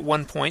 at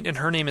one point, and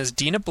her name is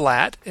Dina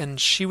Blatt, and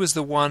she was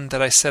the one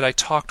that I said I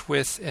talked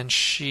with, and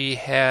she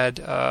had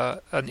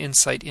an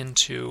insight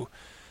into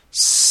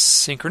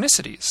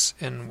synchronicities.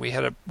 And we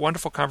had a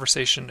wonderful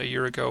conversation a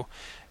year ago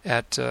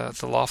at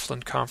the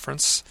Laughlin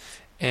Conference,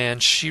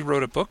 and she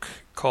wrote a book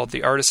called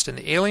The Artist and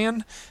the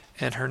Alien,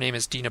 and her name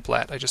is Dina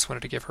Blatt. I just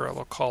wanted to give her a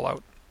little call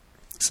out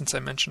since I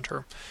mentioned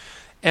her.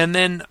 And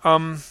then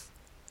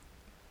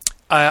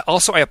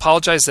also, I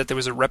apologize that there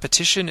was a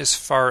repetition as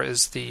far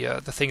as the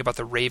thing about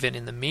the raven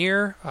in the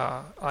mirror.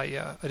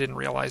 I didn't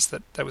realize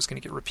that was going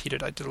to get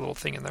repeated. I did a little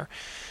thing in there.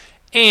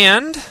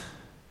 And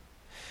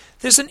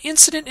there's an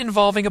incident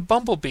involving a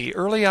bumblebee.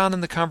 Early on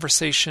in the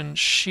conversation,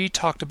 she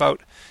talked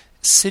about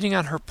sitting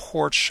on her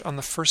porch on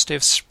the first day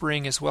of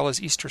spring as well as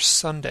Easter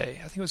Sunday.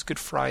 I think it was Good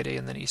Friday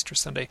and then Easter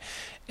Sunday.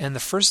 And the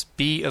first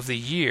bee of the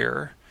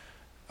year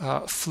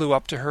flew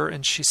up to her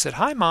and she said,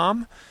 "Hi,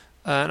 Mom."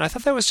 And I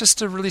thought that was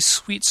just a really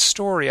sweet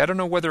story. I don't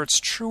know whether it's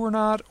true or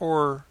not,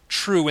 or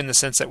true in the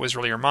sense that it was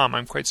really her mom.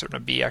 I'm quite certain a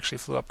bee actually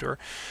flew up to her.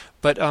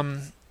 But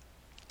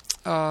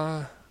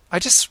I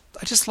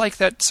just like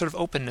that sort of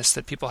openness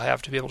that people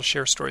have to be able to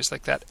share stories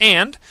like that.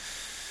 And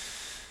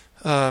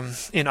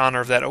in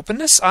honor of that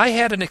openness. I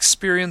had an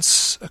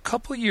experience a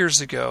couple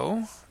years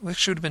ago,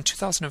 which would have been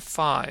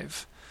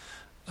 2005.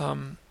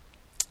 A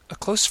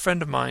close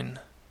friend of mine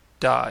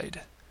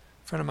died,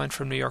 a friend of mine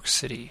from New York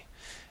City,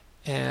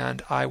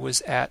 and I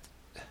was at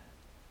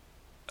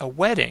a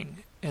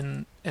wedding,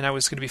 and I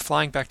was going to be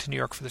flying back to New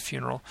York for the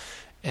funeral,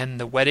 and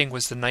the wedding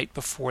was the night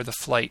before the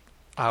flight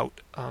out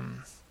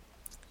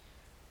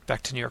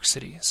back to New York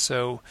City.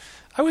 So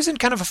I was in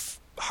kind of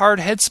a hard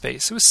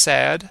headspace. It was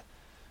sad.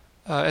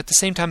 At the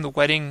same time, the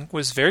wedding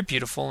was very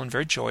beautiful and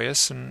very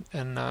joyous, and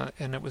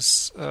it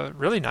was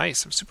really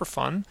nice. It was super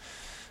fun,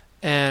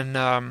 and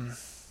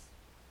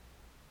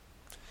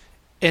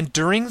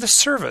during the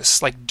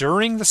service, like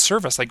during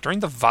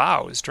the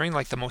vows, during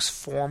like the most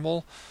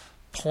formal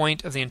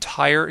point of the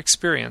entire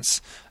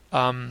experience,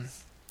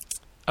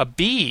 a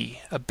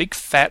big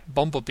fat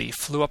bumblebee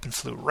flew up and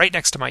flew right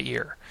next to my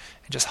ear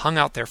and just hung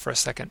out there for a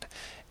second.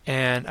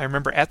 And I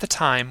remember at the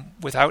time,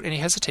 without any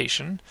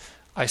hesitation,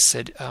 I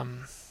said,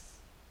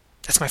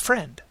 "That's my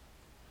friend."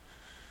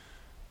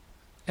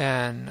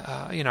 And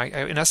I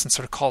in essence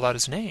sort of called out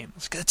his name. I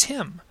was like, "That's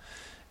him."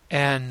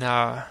 And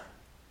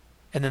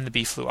then the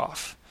bee flew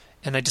off,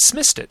 and I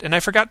dismissed it, and I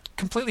forgot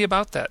completely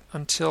about that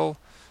until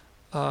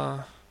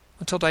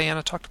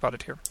Diana talked about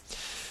it here.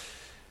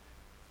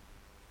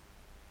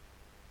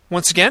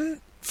 Once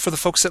again, for the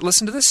folks that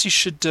listen to this, you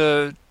should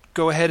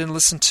go ahead and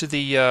listen to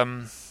the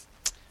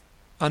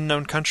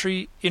Unknown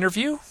Country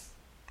interview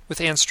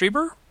with Ann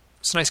Strieber.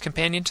 It's a nice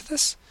companion to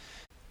this.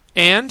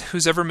 And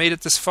who's ever made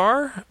it this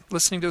far,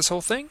 listening to this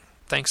whole thing,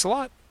 thanks a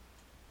lot.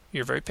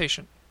 You're very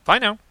patient. Bye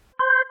now.